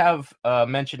 we have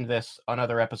mentioned this on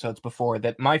other episodes before,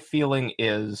 that my feeling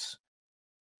is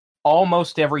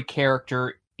almost every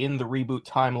character in the reboot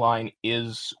timeline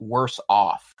is worse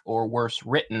off or worse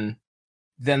written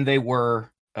than they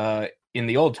were in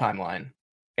the old timeline.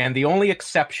 And the only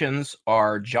exceptions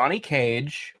are Johnny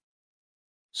Cage,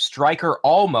 Stryker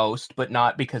almost, but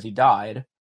not because he died,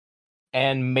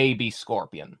 and maybe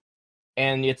Scorpion.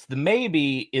 And it's the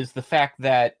maybe is the fact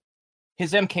that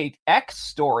his MKX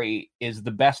story is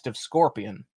the best of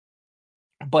Scorpion,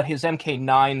 but his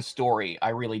MK9 story I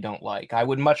really don't like. I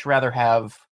would much rather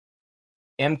have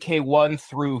MK1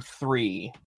 through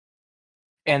 3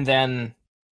 and then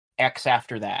X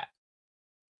after that.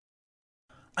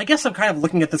 I guess I'm kind of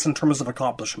looking at this in terms of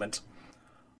accomplishment.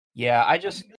 Yeah,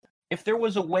 if there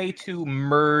was a way to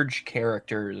merge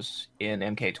characters in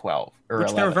MK12 or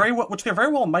which 11, which there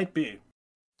very well might be.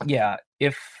 Yeah,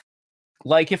 if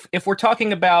we're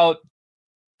talking about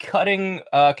cutting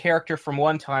a character from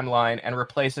one timeline and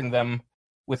replacing them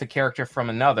with a character from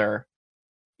another,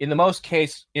 in most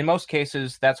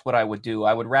cases that's what I would do.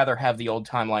 I would rather have the old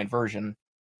timeline version.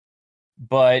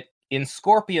 But in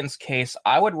Scorpion's case,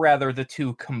 I would rather the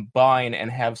two combine and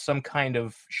have some kind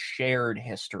of shared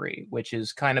history, which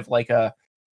is kind of like a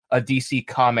DC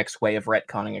Comics way of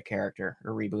retconning a character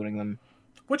or rebooting them.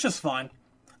 Which is fine.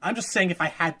 I'm just saying if I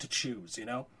had to choose, you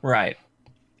know? Right.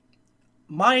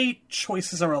 My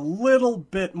choices are a little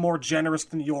bit more generous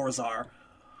than yours are,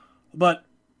 but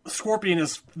Scorpion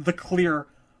is the clear,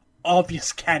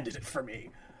 obvious candidate for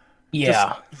me.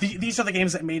 Yeah. These are the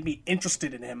games that made me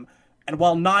interested in him, and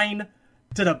while 9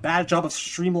 did a bad job of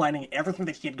streamlining everything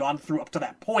that he had gone through up to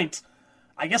that point,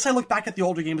 I guess I look back at the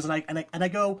older games and I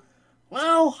go,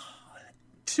 well,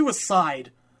 2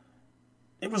 aside,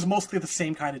 it was mostly the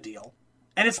same kind of deal.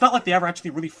 And it's not like they ever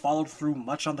actually really followed through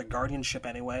much on the guardianship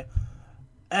anyway.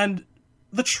 And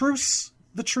the truce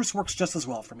works just as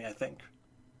well for me, I think.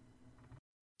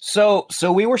 So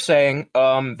we were saying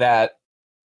that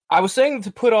I was saying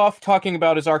to put off talking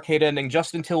about his arcade ending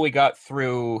just until we got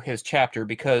through his chapter,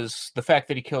 because the fact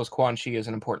that he kills Quan Chi is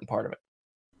an important part of it.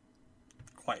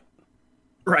 Quite.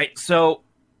 Right, so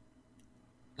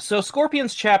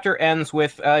Scorpion's chapter ends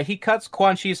with he cuts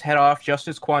Quan Chi's head off just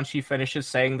as Quan Chi finishes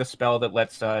saying the spell that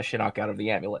lets Shinnok out of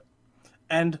the amulet.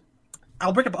 And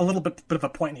I'll bring up a little bit of a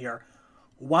point here.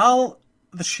 While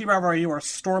the Shiba Ryu are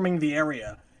storming the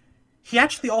area, he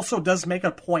actually also does make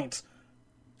a point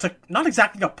to not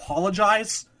exactly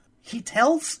apologize. He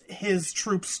tells his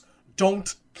troops,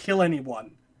 don't kill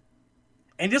anyone.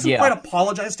 And he doesn't quite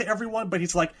apologize to everyone, but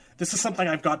he's like, this is something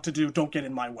I've got to do, don't get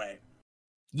in my way.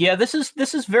 Yeah, this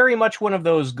is very much one of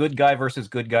those good guy versus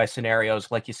good guy scenarios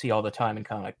like you see all the time in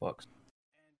comic books.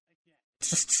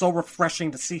 It's just so refreshing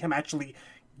to see him actually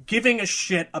giving a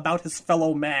shit about his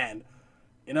fellow man.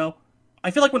 You know? I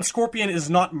feel like when Scorpion is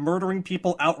not murdering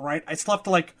people outright, I still have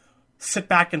to, like, sit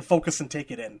back and focus and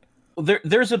take it in.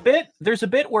 There's a bit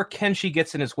where Kenshi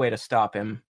gets in his way to stop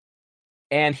him,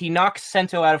 and he knocks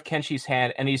Sento out of Kenshi's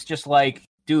hand, and he's just like,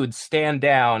 dude, stand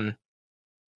down.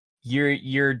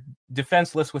 You're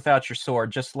defenseless without your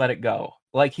sword, just let it go.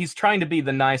 Like, he's trying to be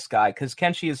the nice guy, because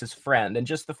Kenshi is his friend, and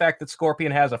just the fact that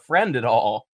Scorpion has a friend at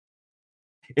all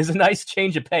is a nice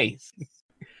change of pace.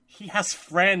 He has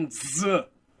friends.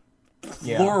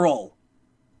 Plural. Yeah.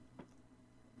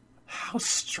 How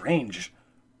strange.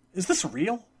 Is this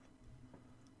real?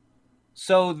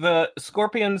 So the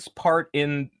Scorpion's part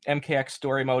in MKX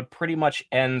story mode pretty much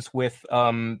ends with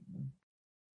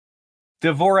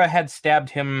Devora had stabbed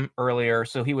him earlier,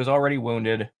 so he was already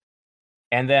wounded.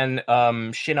 And then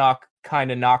Shinnok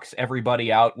kind of knocks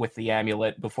everybody out with the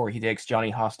amulet before he takes Johnny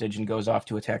hostage and goes off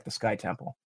to attack the Sky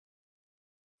Temple.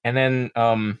 And then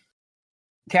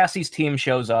Cassie's team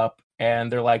shows up,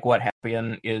 and they're like, what,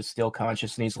 Happian is still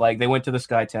conscious? And he's like, they went to the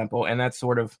Sky Temple, and that's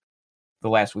sort of the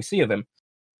last we see of him.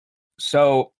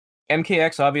 So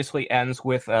MKX obviously ends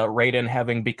with Raiden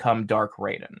having become Dark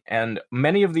Raiden. And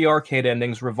many of the arcade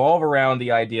endings revolve around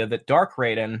the idea that Dark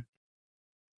Raiden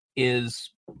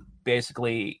is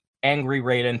basically angry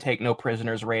Raiden, take no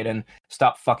prisoners Raiden,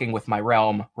 stop fucking with my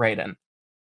realm Raiden.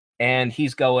 And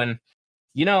he's going,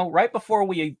 you know, right before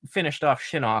we finished off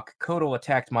Shinnok, Kotal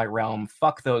attacked my realm,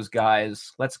 fuck those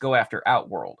guys, let's go after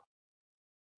Outworld.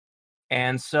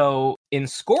 And so in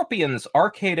Scorpion's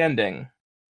arcade ending,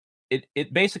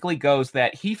 it basically goes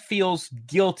that he feels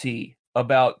guilty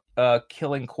about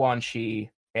killing Quan Chi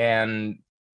and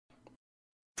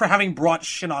for having brought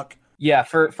Shinnok. Yeah,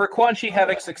 for Quan Chi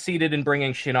having succeeded in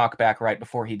bringing Shinnok back right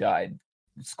before he died.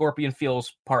 Scorpion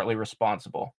feels partly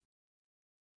responsible.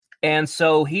 And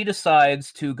so he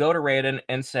decides to go to Raiden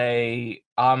and say,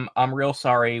 I'm real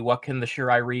sorry. What can the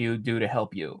Shirai Ryu do to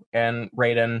help you? And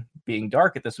Raiden, being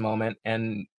dark at this moment,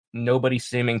 and nobody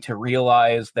seeming to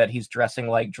realize that he's dressing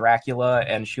like Dracula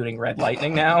and shooting red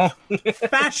lightning now.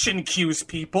 Fashion cues,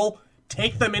 people.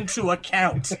 Take them into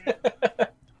account.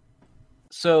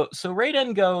 So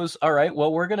Raiden goes, all right,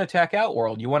 well, we're going to attack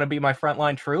Outworld. You want to be my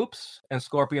frontline troops? And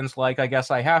Scorpion's like, I guess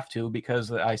I have to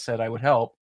because I said I would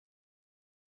help.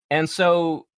 And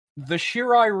so the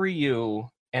Shirai Ryu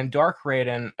and Dark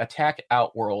Raiden attack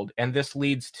Outworld, and this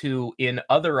leads to, in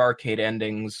other arcade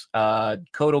endings,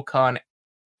 Kodokan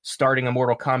starting a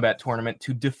Mortal Kombat tournament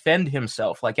to defend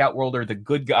himself, like Outworld are the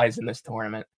good guys in this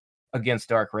tournament, against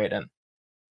Dark Raiden.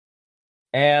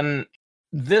 And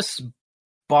this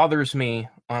bothers me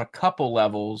on a couple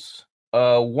levels,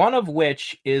 one of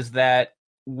which is that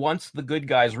once the good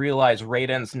guys realize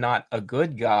Raiden's not a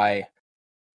good guy,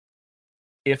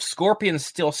 if Scorpion's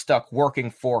still stuck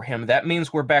working for him, that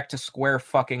means we're back to square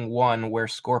fucking one, where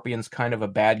Scorpion's kind of a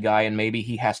bad guy and maybe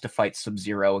he has to fight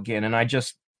Sub-Zero again. And I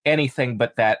just, anything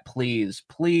but that, please.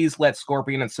 Please let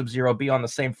Scorpion and Sub-Zero be on the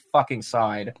same fucking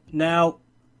side. Now,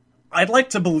 I'd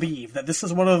like to believe that this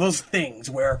is one of those things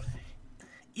where,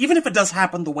 even if it does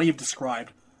happen the way you've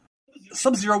described,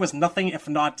 Sub-Zero is nothing if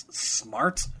not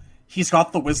smart. He's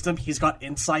got the wisdom, he's got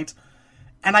insight.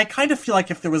 And I kind of feel like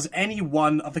if there was any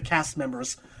one of the cast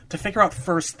members to figure out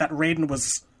first that Raiden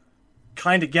was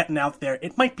kind of getting out there,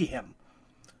 it might be him.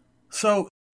 So,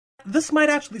 this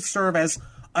might actually serve as,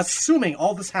 assuming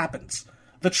all this happens,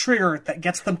 the trigger that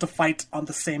gets them to fight on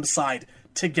the same side,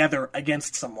 together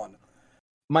against someone.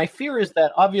 My fear is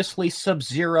that obviously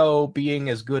Sub-Zero, being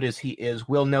as good as he is,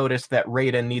 will notice that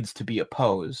Raiden needs to be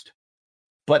opposed.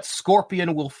 But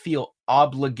Scorpion will feel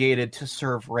obligated to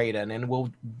serve Raiden, and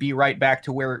will be right back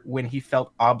to when he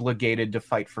felt obligated to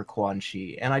fight for Quan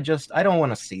Chi. And I don't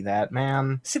want to see that,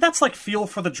 man. See, that's like fuel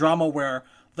for the drama where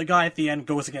the guy at the end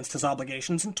goes against his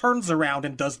obligations and turns around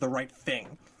and does the right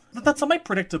thing. That's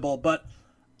semi-predictable, but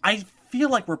I feel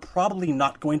like we're probably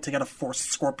not going to get a forced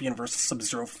Scorpion versus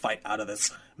Sub-Zero fight out of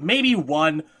this. Maybe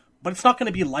one, but it's not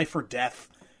going to be life or death.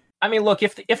 I mean, look,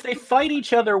 if they fight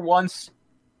each other once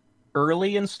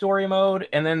early in story mode,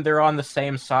 and then they're on the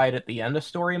same side at the end of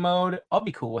story mode, I'll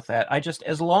be cool with that.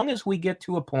 As long as we get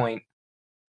to a point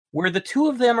where the two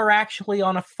of them are actually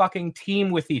on a fucking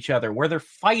team with each other, where they're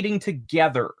fighting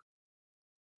together.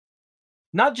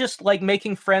 Not just, like,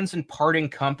 making friends and parting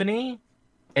company,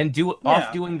 and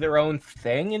off doing their own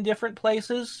thing in different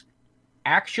places,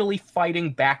 actually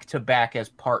fighting back-to-back as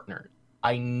partners.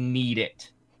 I need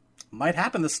it. Might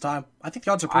happen this time. I think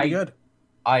the odds are pretty good.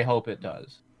 I hope it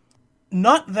does.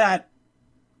 Not that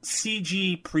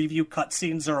CG preview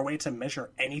cutscenes are a way to measure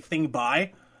anything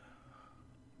by,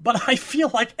 but I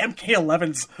feel like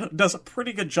MK11's does a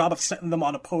pretty good job of setting them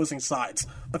on opposing sides.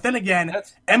 But then again,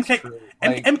 that's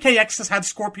MKX has had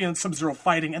Scorpion and Sub-Zero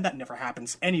fighting, and that never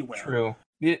happens anywhere. True.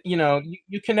 You know,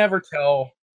 you can never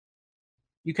tell.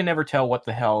 You can never tell what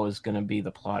the hell is going to be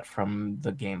the plot from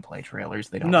the gameplay trailers.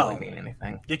 They don't really mean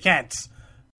anything. You can't.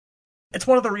 It's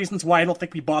one of the reasons why I don't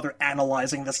think we bother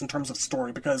analyzing this in terms of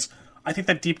story, because I think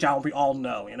that deep down we all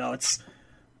know, you know, it's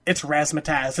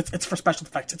razzmatazz, it's for special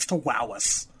effects, it's to wow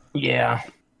us. Yeah.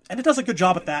 And it does a good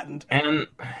job at that. And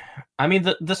I mean,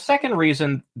 the second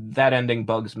reason that ending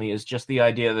bugs me is just the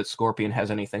idea that Scorpion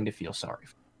has anything to feel sorry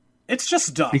for. It's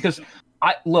just dumb. Because,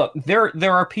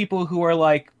 there are people who are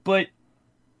like, but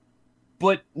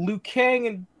Liu Kang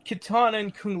and Kitana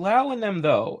and Kung Lao in them,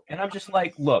 though. And I'm just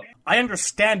like, look. I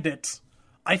understand it.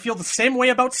 I feel the same way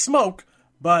about Smoke,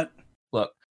 but...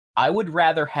 Look, I would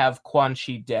rather have Quan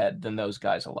Chi dead than those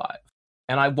guys alive.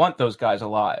 And I want those guys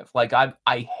alive. Like,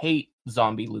 I hate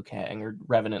zombie Liu Kang or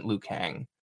Revenant Liu Kang.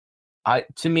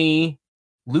 To me,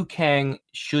 Liu Kang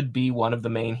should be one of the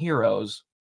main heroes.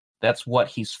 That's what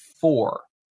he's for.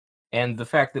 And the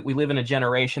fact that we live in a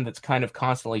generation that's kind of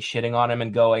constantly shitting on him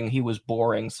and going, he was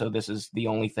boring, so this is the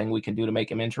only thing we can do to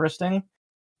make him interesting,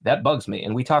 that bugs me.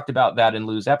 And we talked about that in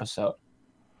Lou's episode.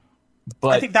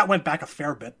 But I think that went back a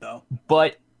fair bit, though.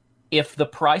 But if the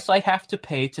price I have to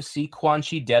pay to see Quan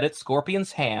Chi dead at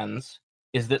Scorpion's hands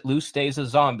is that Liu stays a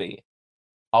zombie,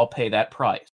 I'll pay that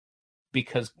price.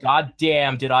 Because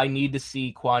goddamn did I need to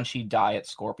see Quan Chi die at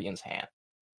Scorpion's hand.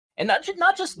 And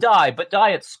not just die, but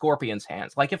die at Scorpion's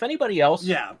hands. Like, if anybody else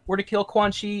were to kill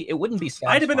Quan Chi, it wouldn't be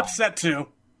satisfying. I'd have been upset, too.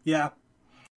 Yeah.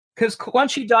 Because Quan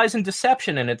Chi dies in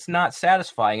deception, and it's not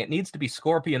satisfying. It needs to be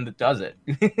Scorpion that does it.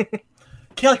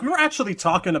 Okay, like, we were actually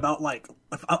talking about, like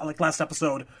last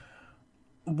episode,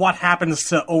 what happens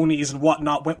to Onis and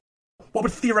whatnot. What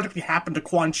would theoretically happen to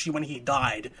Quan Chi when he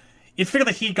died? you'd figure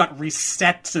that he got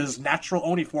reset to his natural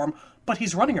Oni form, but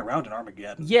he's running around in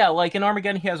Armageddon. Yeah, like in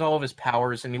Armageddon, he has all of his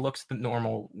powers, and he looks the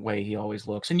normal way he always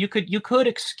looks. And you could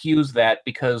excuse that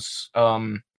because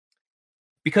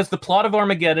the plot of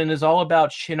Armageddon is all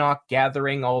about Shinnok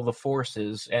gathering all the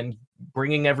forces and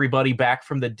bringing everybody back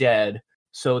from the dead,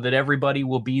 so that everybody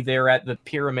will be there at the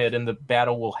pyramid and the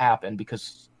battle will happen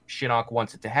because Shinnok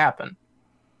wants it to happen.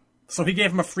 So he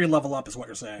gave him a free level up, is what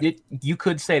you're saying. You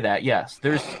could say that, yes.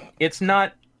 It's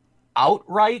not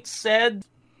outright said,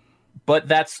 but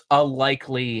that's a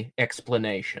likely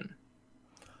explanation.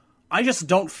 I just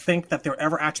don't think that they're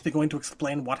ever actually going to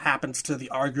explain what happens to the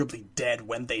arguably dead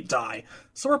when they die.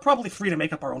 So we're probably free to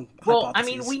make up our own hypotheses. Well, I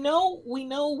mean, we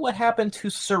know what happened to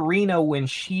Serena when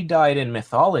she died in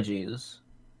mythologies,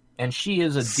 and she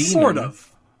is a demon.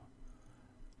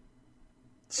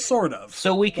 Sort of.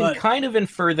 So we can kind of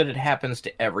infer that it happens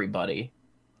to everybody.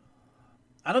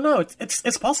 I don't know.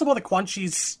 It's possible that Quan Chi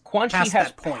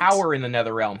has power in the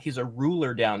Netherrealm. He's a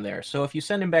ruler down there. So if you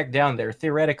send him back down there,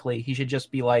 theoretically, he should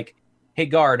just be like, "Hey,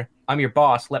 guard, I'm your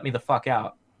boss. Let me the fuck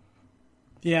out."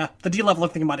 Yeah, the D-level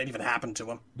thing might not even happen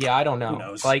to him. Yeah, I don't know. Who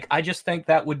knows? Like, I just think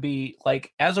that would be,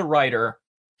 like, as a writer,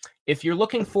 if you're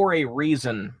looking for a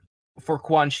reason for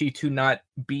Quan Chi to not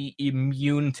be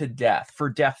immune to death, for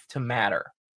death to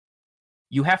matter,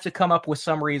 you have to come up with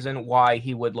some reason why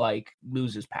he would, like,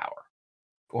 lose his power.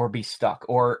 Or be stuck,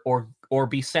 or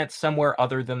be sent somewhere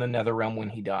other than the Netherrealm when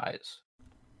he dies.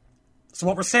 So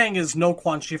what we're saying is no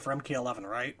Quan Chi for MK11,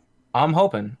 right? I'm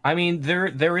hoping. I mean,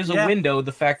 there is a window.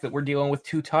 The fact that we're dealing with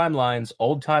two timelines,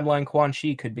 old timeline Quan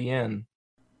Chi could be in.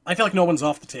 I feel like no one's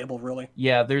off the table, really.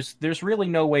 Yeah, there's really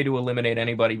no way to eliminate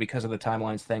anybody because of the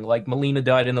timelines thing. Like, Melina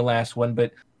died in the last one,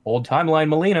 but old timeline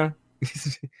Melina.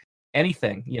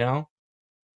 Anything, you know?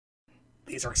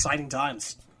 These are exciting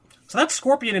times. So that's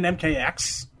Scorpion and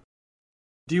MKX.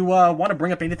 Do you want to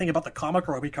bring up anything about the comic,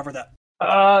 or have we covered that?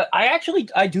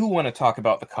 I do want to talk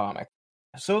about the comic.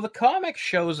 So the comic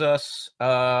shows us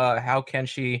how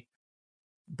Kenshi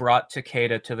brought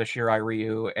Takeda to the Shirai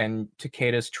Ryu and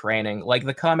Takeda's training. Like,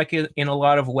 the comic, in a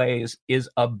lot of ways, is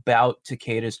about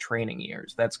Takeda's training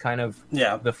years. That's kind of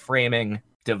the framing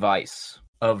device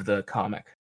of the comic.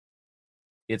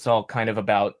 It's all kind of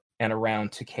about and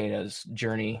around Takeda's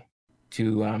journey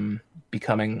to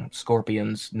becoming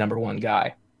Scorpion's #1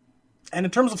 guy. And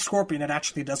in terms of Scorpion, it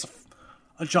actually does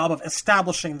a job of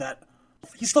establishing that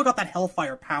he's still got that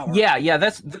Hellfire power. Yeah,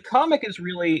 the comic is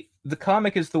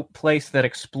the place that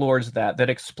explores that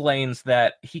explains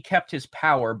that he kept his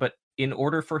power, but in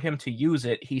order for him to use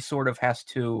it, he sort of has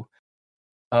to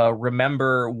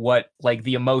remember what, like,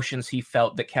 the emotions he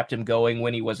felt that kept him going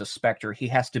when he was a Spectre. He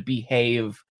has to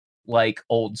behave like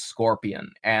old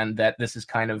Scorpion, and that this is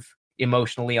kind of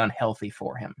emotionally unhealthy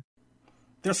for him.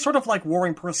 They're sort of like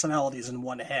warring personalities in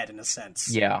one head, in a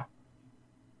sense. Yeah.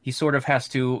 He sort of has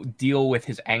to deal with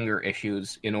his anger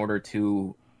issues in order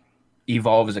to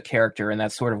evolve as a character, and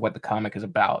that's sort of what the comic is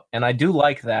about. And I do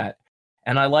like that.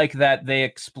 And I like that they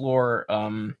explore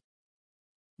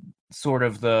sort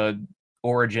of the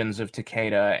origins of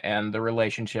Takeda and the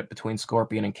relationship between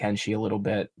Scorpion and Kenshi a little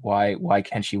bit, why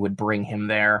Kenshi would bring him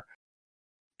there.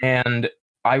 And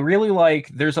I really like,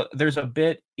 there's a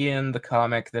bit in the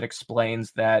comic that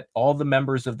explains that all the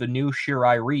members of the new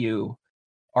Shirai Ryu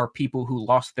are people who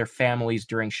lost their families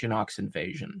during Shinnok's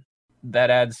invasion. That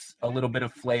adds a little bit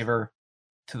of flavor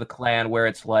to the clan, where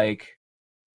it's like,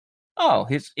 oh,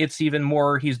 it's even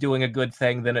more, he's doing a good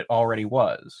thing than it already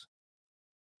was.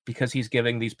 Because he's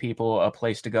giving these people a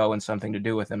place to go and something to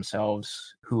do with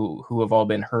themselves, who have all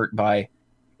been hurt by,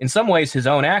 in some ways, his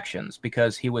own actions,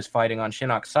 because he was fighting on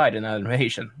Shinnok's side in that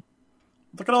invasion.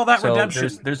 Look at all that redemption.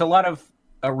 There's a lot of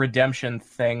a redemption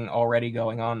thing already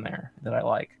going on there that I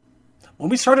like. When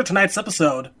we started tonight's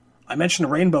episode, I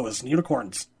mentioned rainbows and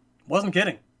unicorns. Wasn't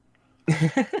kidding.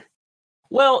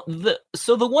 Well, the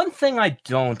one thing I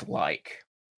don't like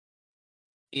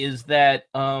is that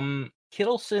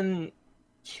Kittleson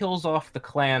kills off the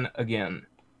clan again.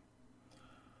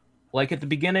 Like, at the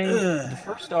beginning, the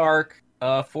first arc,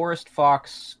 Forest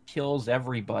Fox kills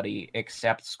everybody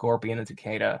except Scorpion and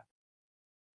Takeda.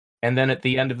 And then at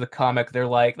the end of the comic, they're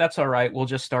like, that's all right, we'll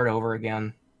just start over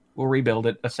again. We'll rebuild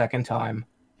it a second time.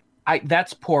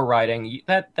 That's poor writing.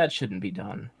 That shouldn't be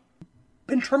done.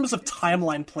 In terms of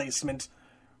timeline placement,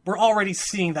 we're already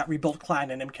seeing that rebuilt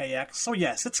clan in MKX. So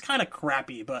yes, it's kind of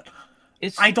crappy, but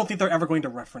I don't think they're ever going to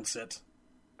reference it.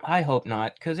 I hope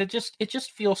not, because it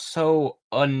just feels so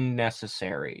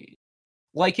unnecessary.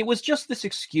 Like, it was just this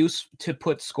excuse to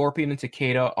put Scorpion and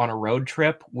Takeda on a road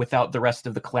trip without the rest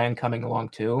of the clan coming along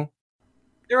too.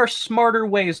 There are smarter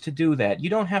ways to do that. You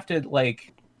don't have to,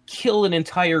 like, kill an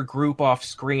entire group off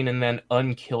screen and then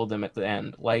unkill them at the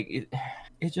end. Like,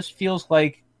 it just feels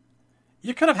like...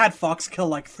 You could have had Fox kill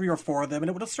like 3 or 4 of them, and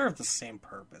it would have served the same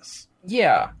purpose.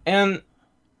 Yeah, and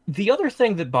the other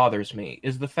thing that bothers me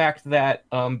is the fact that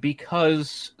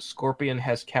because Scorpion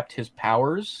has kept his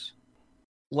powers,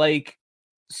 like,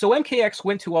 so MKX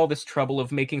went to all this trouble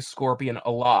of making Scorpion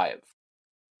alive.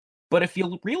 But if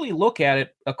you really look at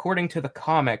it, according to the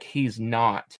comic, he's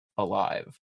not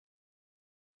alive.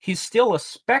 He's still a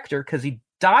Spectre because he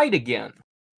died again.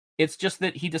 It's just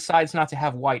that he decides not to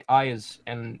have white eyes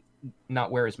and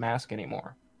not wear his mask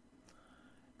anymore.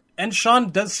 And Sean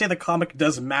does say the comic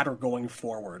does matter going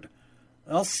forward.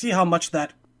 I'll see how much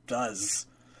that does.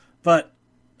 But,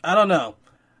 I don't know.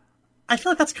 I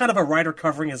feel like that's kind of a writer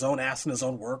covering his own ass in his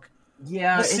own work.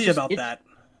 Yeah, we'll see about that.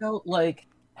 Felt like,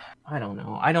 I don't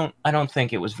know. I don't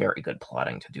think it was very good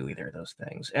plotting to do either of those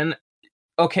things. And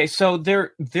okay, so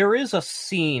there is a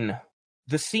scene,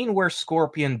 the scene where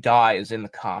Scorpion dies in the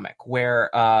comic, where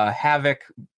Havoc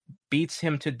beats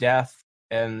him to death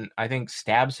and I think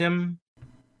stabs him.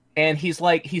 And he's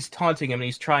taunting him and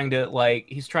he's trying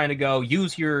to go,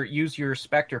 use your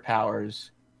Spectre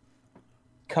powers.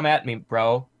 Come at me,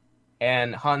 bro.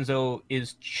 And Hanzo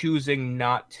is choosing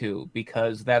not to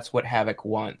because that's what Havoc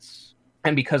wants.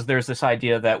 And because there's this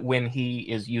idea that when he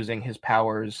is using his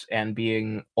powers and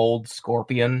being old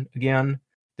Scorpion again,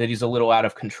 that he's a little out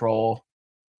of control.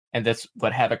 And that's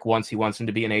what Havoc wants. He wants him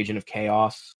to be an agent of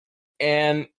chaos.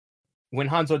 And when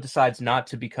Hanzo decides not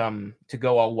to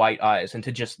go all white eyes and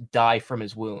to just die from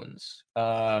his wounds,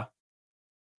 Havoc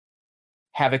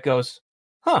goes,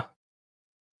 huh.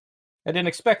 I didn't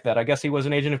expect that. I guess he was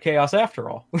an agent of chaos after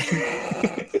all.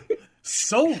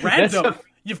 So random.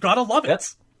 You've got to love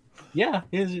it. Yeah.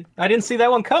 I didn't see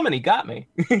that one coming. He got me.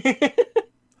 It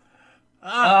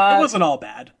wasn't all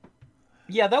bad.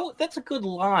 Yeah, that's a good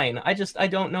line. I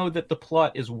don't know that the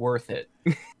plot is worth it.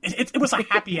 It was a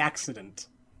happy accident.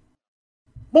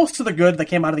 Most of the good that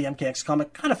came out of the MKX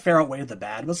comic kind of fair outweighed the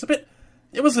bad.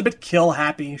 It was a bit kill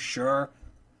happy, sure.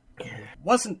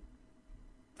 Wasn't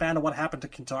fan of what happened to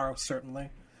Kintaro, certainly.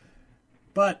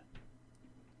 But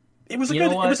it was a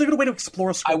good way to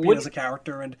explore Scorpion as a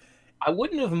character, and I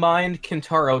wouldn't have mind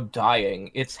Kintaro dying.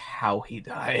 It's how he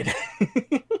died.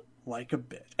 Like a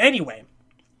bitch. Anyway.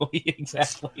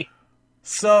 Exactly.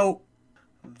 So,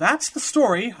 that's the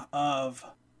story of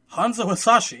Hanzo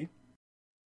Hasashi.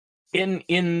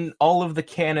 In all of the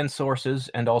canon sources,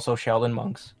 and also Shaolin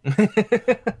monks.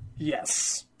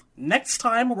 Yes. Next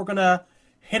time, we're gonna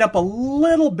hit up a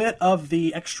little bit of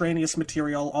the extraneous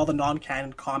material, all the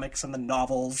non-canon comics and the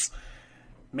novels.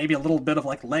 Maybe a little bit of,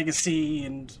 like, Legacy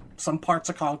and some parts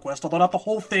of Conquest, although not the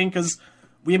whole thing, because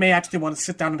we may actually want to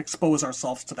sit down and expose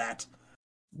ourselves to that.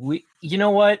 You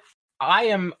know what? I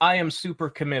am super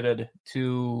committed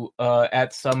to,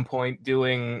 at some point,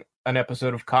 doing an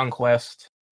episode of Conquest.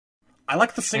 I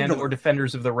like the singular. Or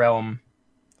Defenders of the Realm.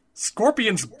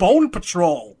 Scorpion's Bone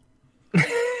Patrol!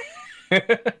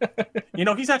 You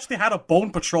know, he's actually had a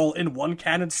Bone Patrol in one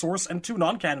canon source and 2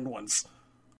 non-canon ones.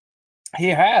 He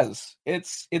has.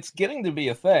 It's getting to be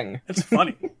a thing. It's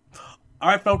funny.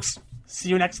 Alright, folks. See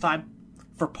you next time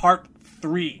for part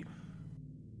 3.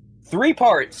 3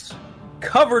 parts.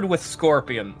 Covered with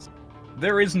scorpions.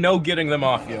 There is no getting them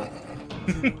off you.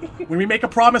 When we make a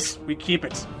promise, we keep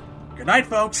it. Good night,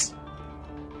 folks.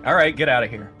 Alright, get out of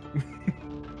here.